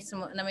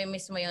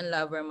nami-miss mo yung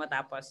lover mo,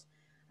 tapos,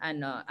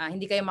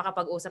 hindi kayo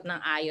makapag-usap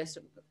ng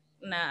ayos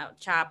na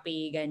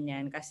choppy,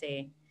 ganyan,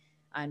 kasi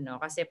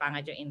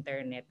pangit yung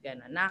internet,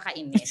 gano'n.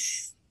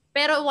 Nakakainis.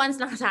 Pero once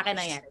lang sa akin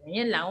nangyari.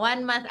 Yun lang.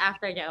 1 month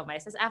after niya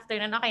umalis. Tapos after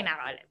nun, okay na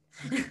ako ulit.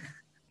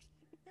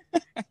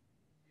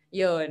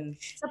 Yun.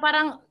 So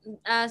parang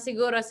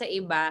siguro sa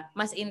iba,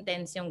 mas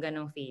intense yung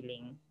ganong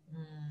feeling.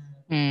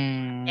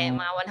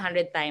 Mga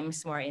 100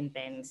 times more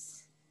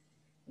intense.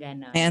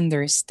 Ganon. I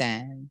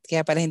understand.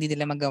 Kaya pala hindi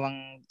nila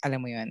magawang,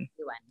 alam mo yun,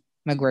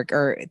 mag-work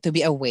or to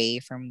be away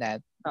from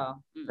that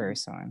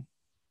person.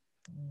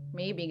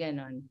 Maybe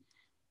ganon.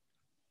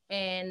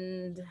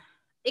 And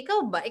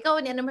ikaw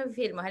ano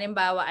ma-feel mo?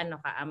 Halimbawa,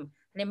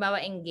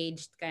 halimbawa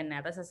engaged ka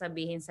na, tapos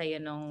sasabihin sa'yo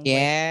nung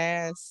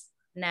yes.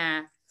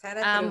 Na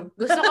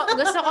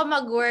gusto ko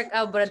mag-work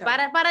abroad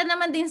para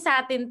naman din sa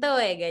atin to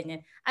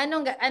ganyan.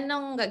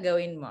 Anong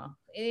gagawin mo?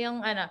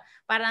 Yung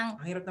parang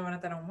ang hirap naman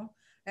ang tanong mo.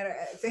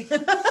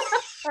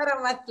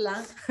 Para mat lang.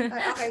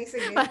 Okay,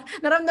 sige.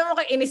 Naramdaman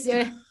ko inis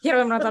yun.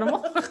 Hirap naman ang tanong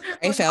mo.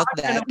 I felt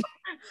that.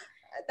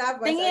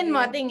 Tapos, tingin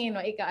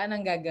mo, ikaw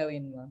anong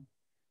gagawin mo?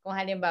 Kung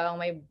halimbawa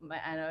may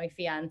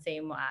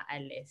fiancé mo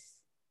aalis.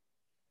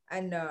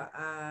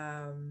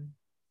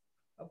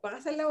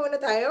 Pakasal na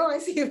muna tayo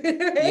kasi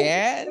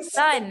yes.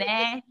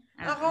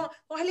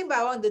 Kung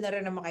halimbawa doon na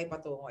rin naman kayo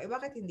patungo,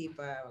 bakit hindi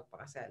pa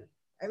magpakasal?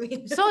 I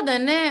mean, so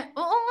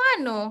oo nga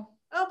no.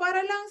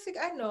 Para lang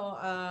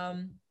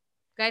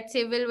kahit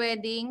civil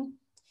wedding.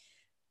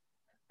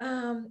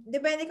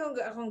 Depende kung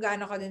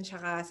gaano ka din siya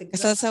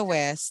kasal sa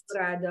West.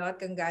 Sigurado at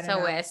kung gaano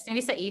sa West,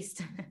 hindi sa East.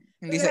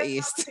 Hindi sa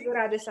East.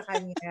 Sigurado sa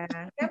kanya.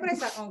 Siyempre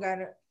sa kung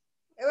gaano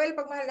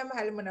pag mahal na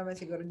mahal mo naman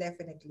siguro,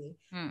 definitely.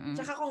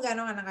 Tsaka kung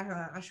gano'n ka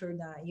nakaka-assure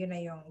na yun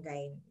na yung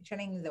guy, siya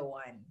na yung the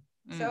one.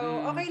 So,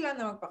 okay lang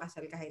na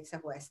magpakasal kahit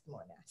sa West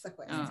muna. Sa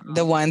West.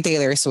 The one,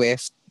 Taylor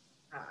Swift.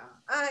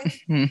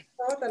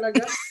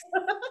 Talaga.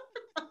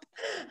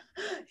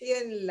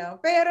 Yun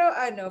lang. Pero,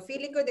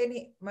 feeling ko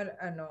din,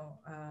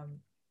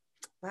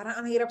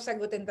 parang ang hirap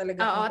sagutin talaga.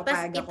 Oo,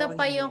 tas ito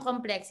pa yung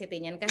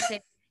complexity niyan.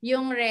 Kasi,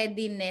 yung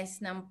readiness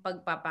ng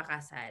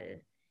pagpapakasal,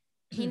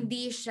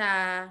 hindi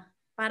siya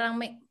parang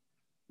may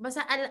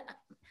basta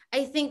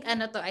I think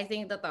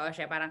totoo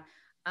siya parang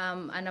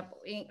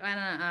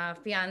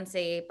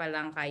fiancé pa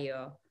lang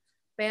kayo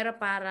pero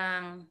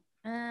parang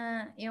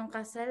yung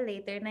kasal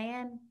later na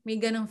yan, may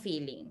ganong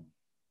feeling.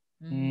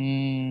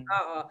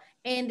 Oo,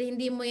 and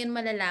hindi mo yun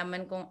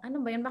malalaman kung ano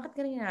ba yun, bakit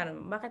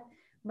ganyan,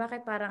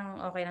 bakit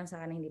parang okay lang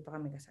sa kanin, hindi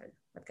pa kami kasal,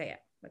 ba't kaya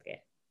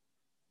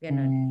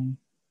ganon.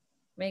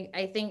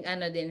 I think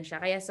din siya,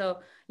 kaya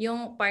so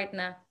yung part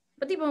na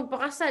pati pa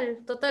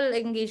magpakasal, total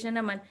engaged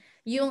na naman.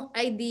 Yung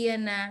idea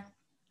na,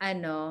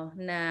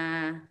 na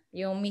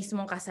yung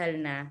mismong kasal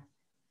na,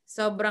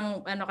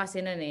 sobrang ano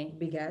kasi nun eh.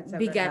 Bigat.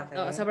 Bigat.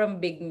 Oo, sobrang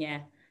big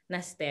niya na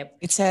step.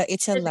 It's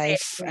a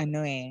life,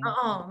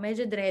 Oo,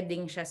 medyo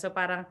dreading siya. So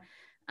parang,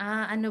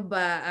 ano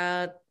ba,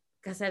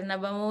 kasal na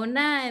ba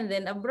muna and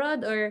then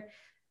abroad or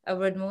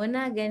abroad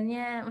muna,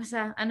 ganyan.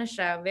 Basta, ano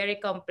siya, very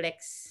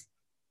complex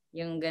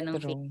yung ganong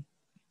True.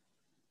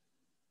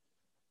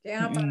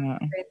 Kaya nga parang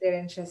pwede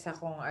rin siya sa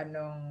kung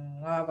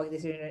anong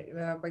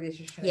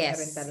mapag-desisyon na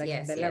rin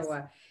talagang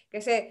dalawa.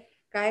 Kasi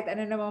kahit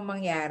ano namang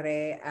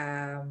mangyari,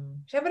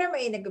 syempre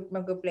may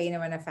mag-play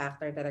naman na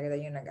factor talaga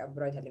doon yung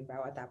nag-abroad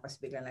halimbawa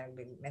tapos bigla lang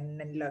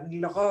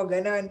nagloko,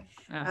 ganun.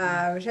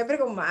 Syempre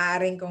kung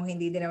maaring kung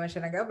hindi din naman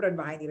siya nag-abroad,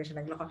 baka hindi rin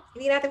siya nagloko.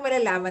 Hindi natin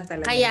malalaman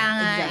talaga. Kaya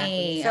nga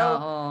exactly. So,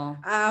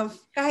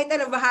 kahit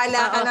ano,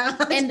 bahala ka na.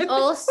 And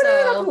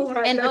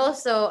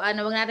also,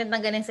 wag natin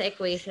tanggalin sa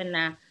equation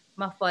na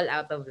ma-fall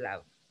out of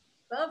love.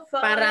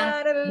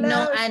 Parang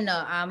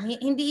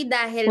hindi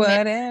dahil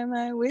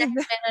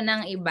meron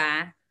ng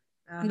iba,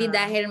 hindi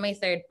dahil may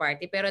third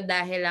party, pero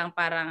dahil lang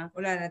parang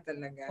wala na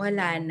talaga.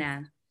 Wala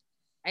na.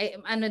 Ay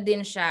ano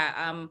din siya,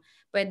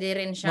 pwede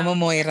rin siya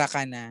mamomoira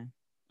ka na.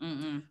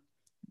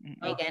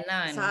 Ay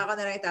ganon. Saka ako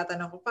na lang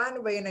itatanong ko,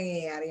 paano ba yung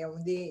nangyayari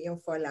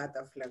yung fall out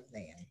of love na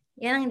yan?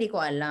 Yan ang hindi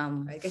ko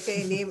alam. Ay,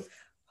 kasi hindi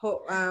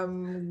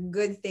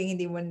good thing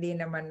hindi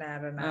naman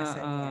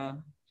naranasan yan.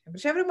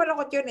 Siyempre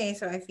malungkot yun eh.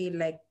 So I feel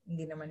like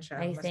hindi naman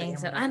siya I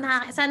think so.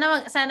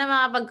 Sana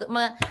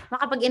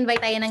makapag-invite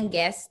tayo ng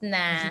guest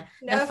na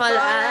fall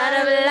out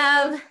of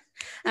love.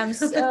 I'm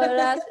so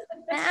lost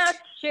without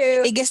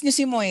you. I-guess nyo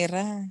si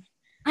Moira.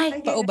 Ay,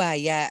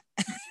 paubaya.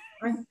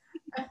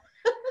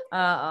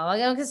 Oo.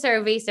 Wag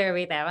mag-survey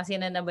tayo. Kung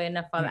sino na ba yung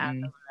na-fall out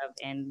of love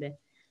and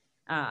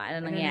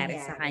ano nangyari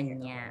sa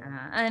kanya.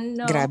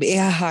 Grabe,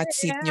 hot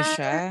seat nyo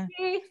siya.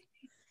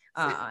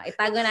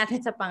 Itago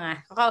natin sa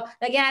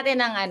lagyan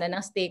natin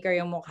ng sticker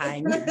yung mukha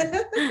niya.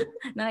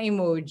 ng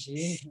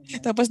emoji.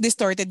 Tapos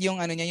distorted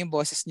yung niya, yung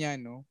boses niya,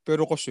 no?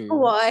 Pero kasi,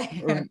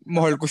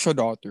 mahal ko siya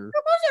dati.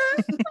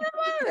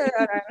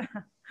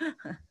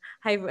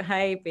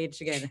 High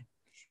pitch, gano'n.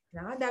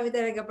 Dami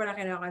talaga pala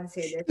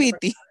kina-consider.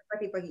 Pity.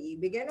 Pati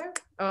pag-iibig, ano?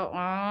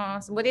 Oo.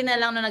 Buti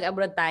na lang nung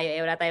nag-abroad tayo,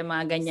 wala tayong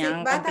mga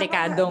ganyang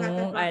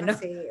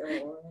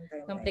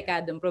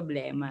komplikadong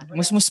problema.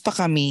 Musmus pa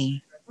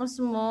kami.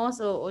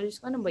 Musmos. Oo.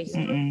 Diyos ko, ano ba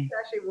yun?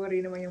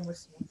 Shibori naman yung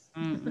musmos.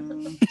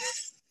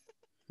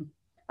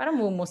 Parang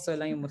mumuso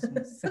lang yung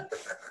musmos.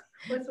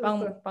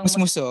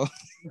 Musmuso.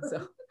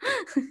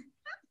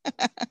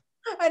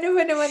 Ano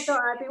ba naman to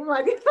ating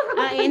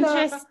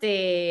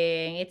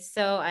interesting. It's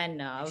so,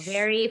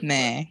 very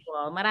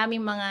fruitful.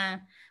 Maraming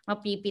mga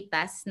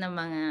mapipitas na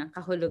mga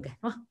kahulugan.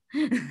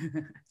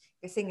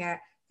 Kasi nga,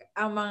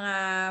 ang mga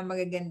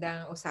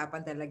magagandang usapan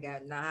talaga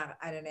na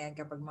na yan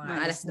kapag mga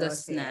alas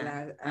 2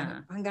 na.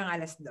 Hanggang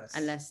alas 2.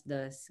 Alas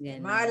 2,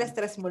 ganun. Mga alas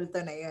 3 multo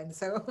na yan.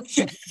 So,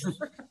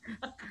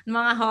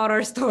 mga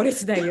horror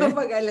stories na yun.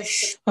 Kapag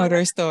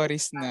horror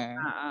stories na.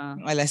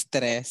 Alas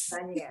 3.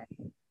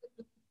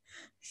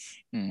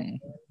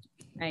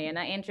 Ayun,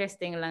 ang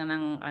interesting lang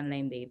ng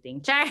online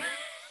dating. Char!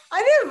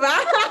 Ano ba?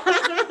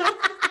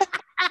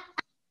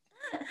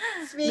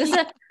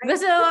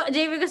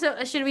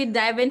 Should we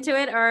dive into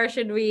it or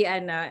should we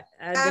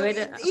do it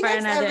for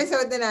another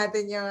episode na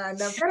natin yung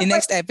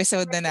next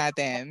episode na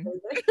natin.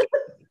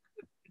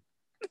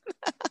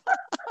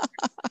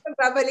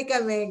 Babalik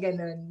kami,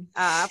 ganun.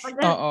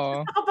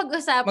 Oo.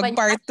 Kapag-usapan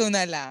mag-part 2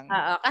 na lang.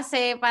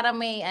 Kasi para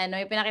may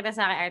pinakita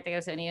sa akin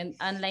article sa yung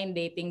online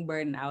dating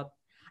burnout.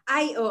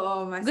 Ay,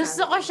 oo. Masabi.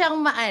 Gusto ko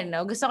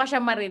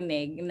siyang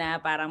marinig na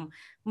parang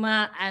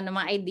mga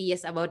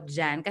ideas about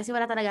dyan. Kasi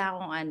wala talaga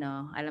akong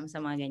alam sa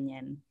mga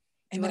ganyan.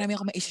 Ay, marami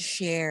ako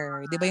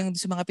ma-share. Di ba yung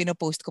sa mga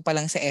pinopost ko pa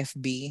lang sa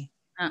FB?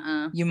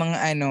 Yung mga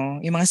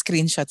yung mga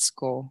screenshots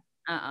ko.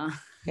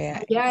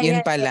 Kaya,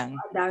 yun pa lang.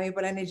 Ang dami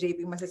pala ni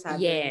JP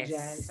masasabi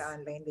dyan sa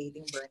online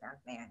dating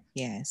burnout na yan.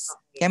 Yes.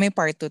 Okay. Kaya may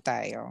part 2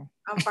 tayo.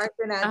 Ang part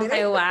 2 natin.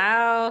 Okay,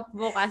 wow.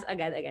 Bukas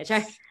agad-agad.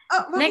 Sure.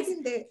 Next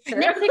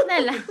week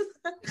na lang.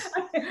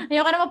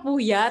 Ayoko na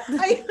mapuyat.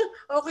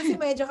 Kasi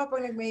medyo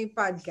kapag may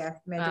podcast,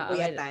 medyo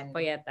puyatan.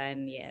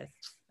 Puyatan, yes.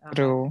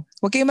 True.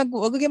 Huwag kayo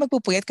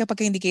magpupuyat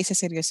kapag hindi kayo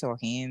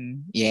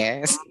saseryosohin.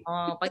 Yes.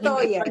 Pag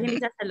hindi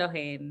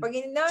sasaluhin. Pag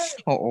hindi na,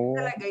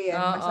 talaga yan.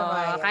 Masama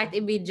yan. Kahit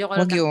i-video call.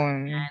 Huwag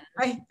yun.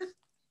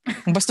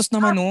 Ang bastos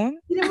naman nun.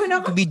 Hindi naman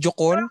ako. Video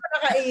call. Hindi naman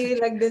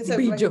nakailag dun sa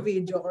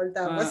video call.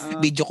 Tapos.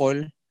 Video call.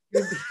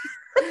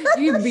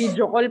 Yung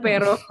video call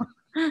pero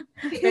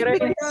pero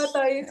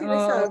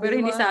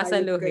hindi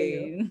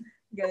sasaluhin.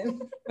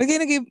 Ba't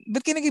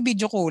kayo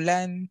nag-video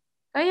callan?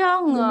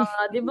 Kaya nga,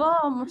 di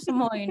ba?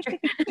 Masama yun.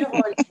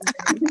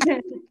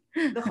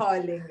 The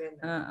calling.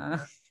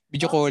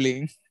 Video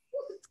calling.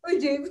 Uy,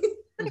 JB.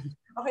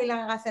 Okay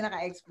lang kasi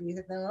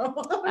naka-explicit na.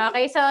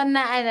 Okay, so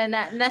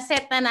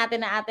na-set na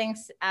natin ang ating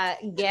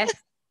guest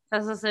Sa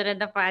susunod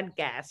na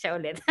podcast. Siya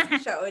ulit.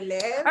 Siya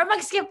ulit. Or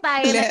mag-skip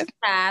tayo na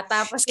isa.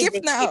 Tapos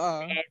Skip na,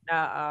 oo.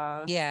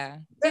 Oo.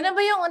 Yeah. Sino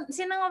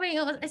nga ba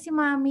yung, si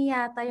Mami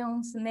yata yung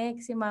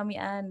next. Si Mami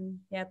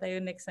Ann. Yata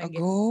yung next na guest.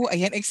 Go.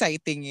 Ayan,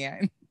 exciting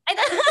yan.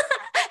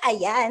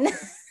 Ayan.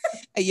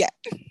 Ayan.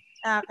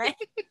 Okay.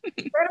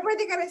 Pero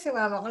pwede ka rin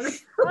sumama ko.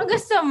 Ano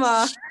gusto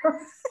mo?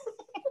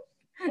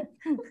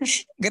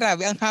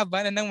 Grabe, ang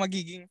haba na ng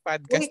magiging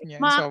podcast niyan.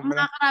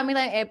 Sobra. Makakarami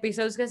tayong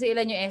episodes kasi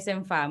ilan yung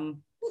SM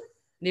Fam.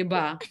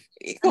 Diba?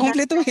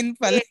 Kompletuhin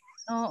pala.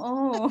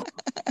 Oo.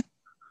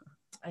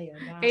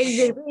 Ayun na. Kaya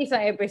JP,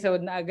 isang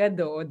episode na agad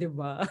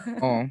diba?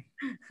 Oo.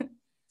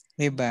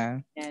 Diba?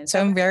 Yan.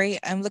 So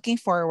I'm looking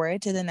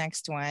forward to the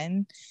next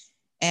one.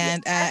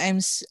 And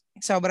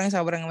sobrang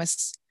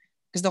mas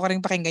gusto ko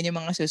rin pakinggan yung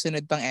mga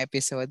susunod pang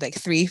episode.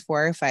 Like 3,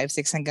 4, 5,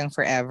 6 hanggang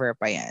forever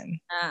pa yan.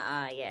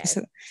 Yes.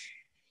 So,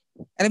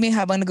 alam mo yung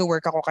habang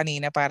nag-work ako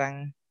kanina,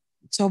 parang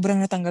sobrang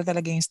natanggal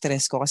talaga yung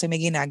stress ko kasi may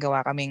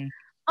ginagawa kaming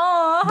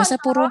basta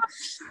puro,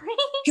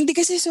 hindi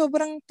kasi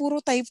sobrang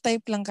puro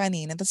type lang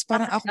kanina. Tapos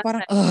parang ako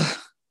parang,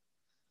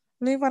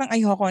 parang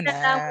ayoko na.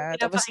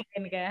 Tapos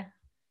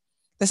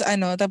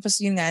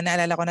yun nga,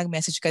 naalala ko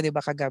nag-message ka 'di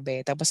ba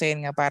kagabi. Tapos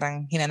ayun nga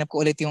parang hinanap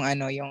ko ulit yung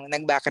yung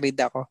nag-backread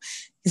ako.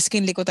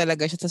 Skinli ko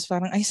talaga siya. Tapos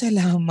parang ay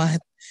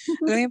salamat.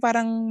 Alam mo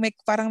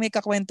parang may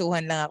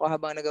kakwentuhan lang ako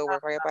habang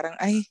nag-work. Kaya parang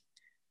ay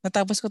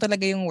natapos ko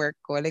talaga yung work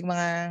ko. Like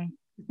mga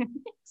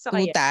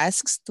 2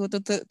 tasks, 2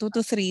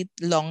 to 3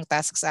 long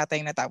tasks ata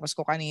yung natapos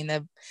ko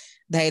kanina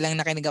dahil lang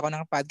nakinig ako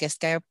ng podcast.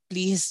 Kaya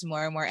please,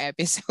 more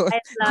episodes.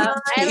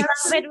 I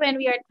love it when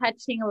we are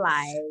touching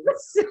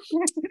lives.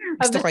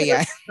 Gusto ko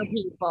yan.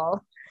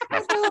 People.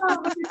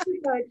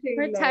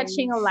 We're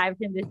touching lives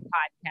in this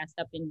podcast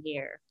up in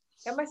here.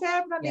 Kaya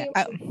masarap na yung,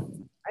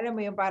 alam mo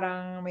yung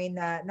parang may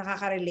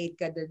nakaka-relate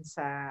ka dun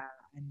sa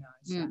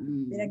sa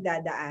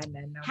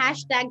pinagdadaanan.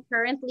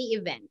 #currently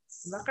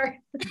events.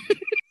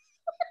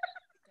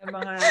 Yung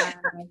mga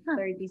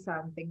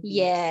 30-something.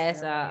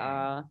 Yes,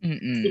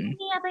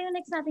 Hindi yata yung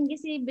next natin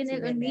kasi Binil.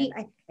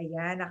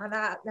 Ayan,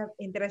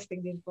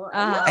 interesting din po.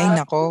 Ay,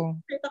 nako.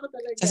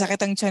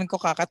 Sasakit ang tiyan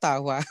ko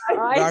kakatawa.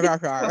 Rar.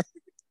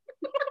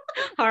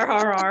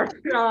 Har.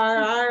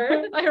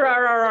 Ay,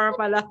 rar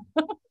pala.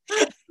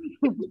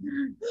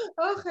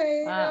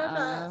 Okay.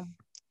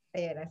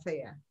 Ayan,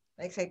 saya.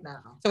 Na-excite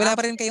na ako. So, wala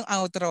pa rin kayong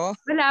outro?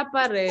 Wala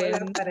pa rin.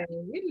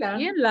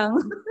 Yun lang.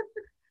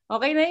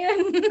 Okay na yun.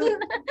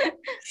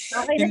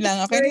 Yun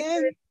lang. Okay na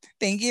yan.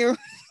 Thank you.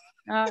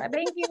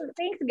 Thank you.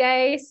 Thanks,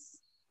 guys.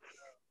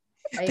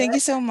 Ayun. Thank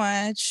you so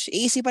much.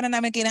 Iisipan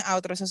na namin kayo ng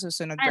outro sa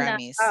susunod,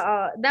 promise.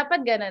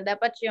 Dapat ganun.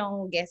 Dapat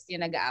yung guest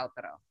yung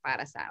nag-outro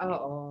para sa amin.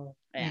 Oo.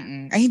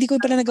 Ay, hindi ko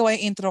pala nagawa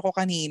yung intro ko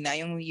kanina,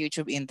 yung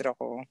YouTube intro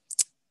ko.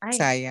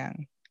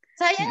 Sayang.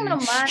 Sayang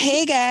naman.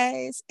 Hey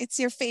guys, it's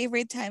your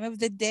favorite time of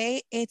the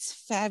day. It's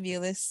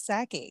Fabulous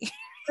Sake.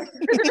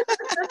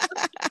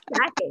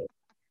 Sake.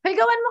 Hey,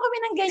 gawan mo kami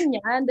ng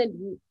ganyan.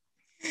 Dali.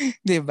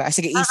 Diba?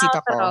 Sige, isip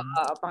ako.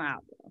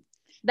 Pang-outro.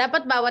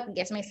 Dapat bawat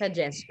guest may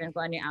suggestion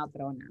kung ano yung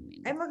outro namin.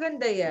 Ay,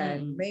 maganda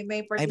yan. May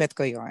I bet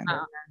ko yun.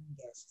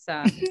 So,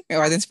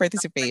 audience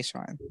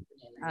participation.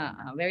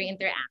 Very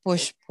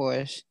interactive.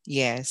 Push.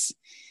 Yes.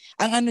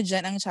 Ang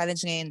ang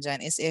challenge ngayon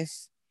dyan is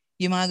if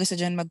yung mga gusto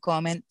dyan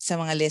mag-comment sa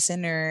mga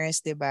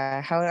listeners,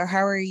 diba?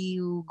 How are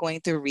you going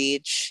to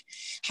reach?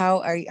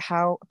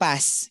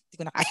 Pass. Hindi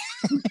ko na kaya.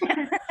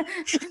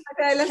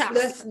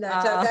 Alas-dos na.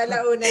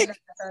 Dalauna na.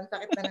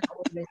 Sakit na ng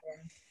ulo niya.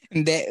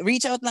 Hindi.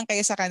 Reach out lang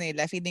kayo sa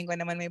kanila. Feeling ko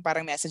naman may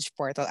parang message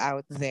portal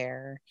out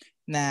there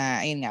na,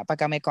 ayun nga,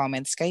 pagka may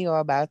comments kayo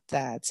about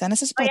that. Sana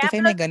sa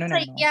Spotify may ganun,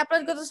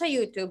 I-upload ko to sa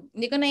YouTube.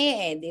 Hindi ko na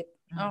i-edit.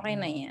 Okay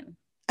na yan.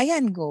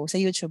 Ayan, go. Sa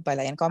YouTube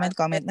pala yan.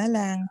 Comment na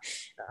lang.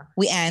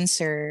 We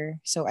answer.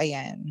 So,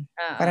 ayan.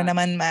 Para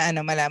naman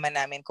malaman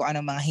namin kung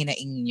ano mga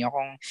hinaing nyo.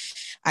 Kung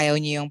ayaw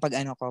nyo yung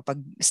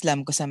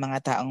pag-slam ko sa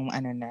mga taong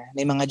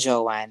may mga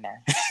jowa na.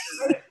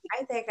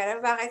 Ay, teka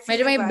lang. Bakit?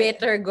 Medyo may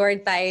bitter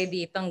gourd tayo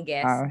ditong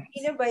guest.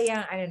 Sino ba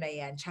yung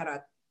yan?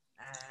 Charot.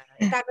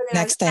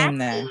 Next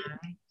time na.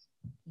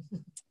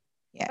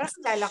 Yes.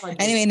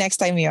 Anyway, next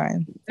time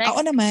yun.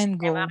 Ako naman,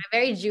 go.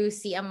 Very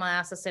juicy ang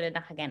mga susunod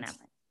na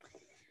kaganapan.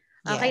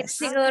 Okay, Yes.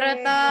 siguro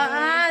to,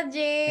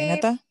 Jay. Ayun na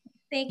to.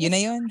 Thank Yun you.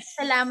 na yun.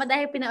 Salamat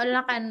dahil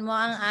pinaulakan mo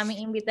ang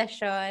aming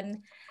imbitasyon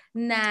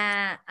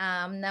na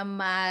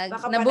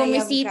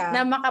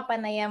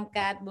makapanayam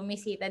ka at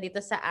bumisita dito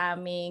sa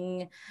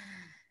aming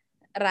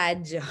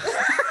radyo.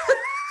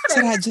 Sa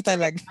radyo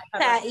talaga.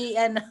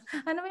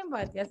 Ano ba yung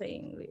podcast sa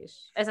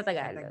English? Sa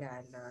Tagalog.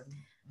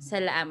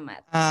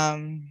 Salamat.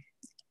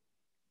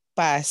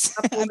 Pass.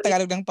 Ang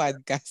Tagalog ng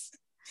podcast.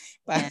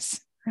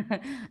 Pass.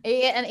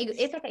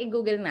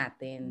 I-google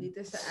natin.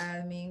 Dito sa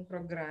aming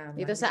programa.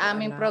 Dito sa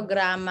aming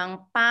programang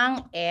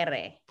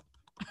Pang-ere.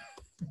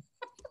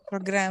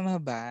 Programa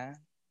ba?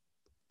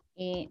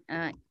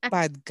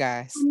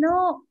 Podcast.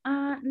 No,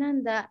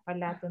 Nanda.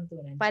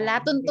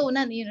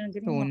 Palatuntunan. Yun ang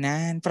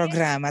Tunan.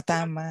 Programa.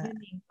 Tama.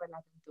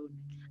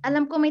 Palatuntunan.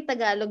 Alam ko may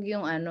Tagalog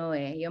yung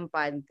yung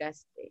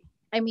podcast .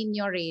 I mean,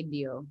 yung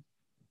radio.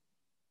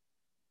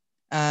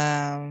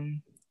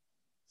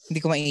 Hindi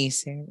ko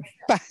maisip.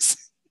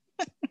 Pass.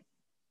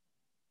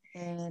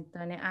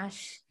 Tony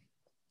Ash.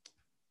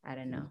 I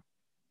don't know.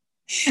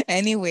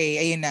 Anyway,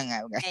 ayun na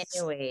nga, guys.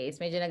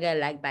 Anyways, medyo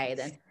nag-lag tayo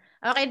doon.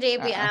 Okay,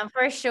 JP,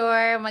 for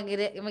sure,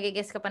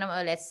 mag-guess ka pa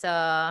naman ulit. So,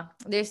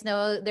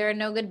 there are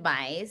no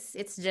goodbyes.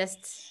 It's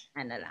just,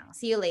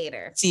 see you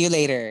later. See you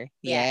later.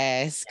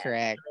 Yeah. Yes,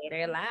 correct.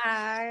 Later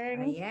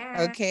lang.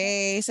 Yeah.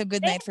 Okay, so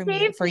good night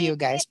for you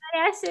guys.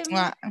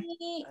 Yasumi.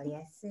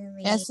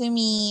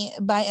 Yasumi.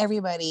 Bye,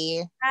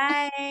 everybody.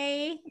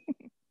 Bye.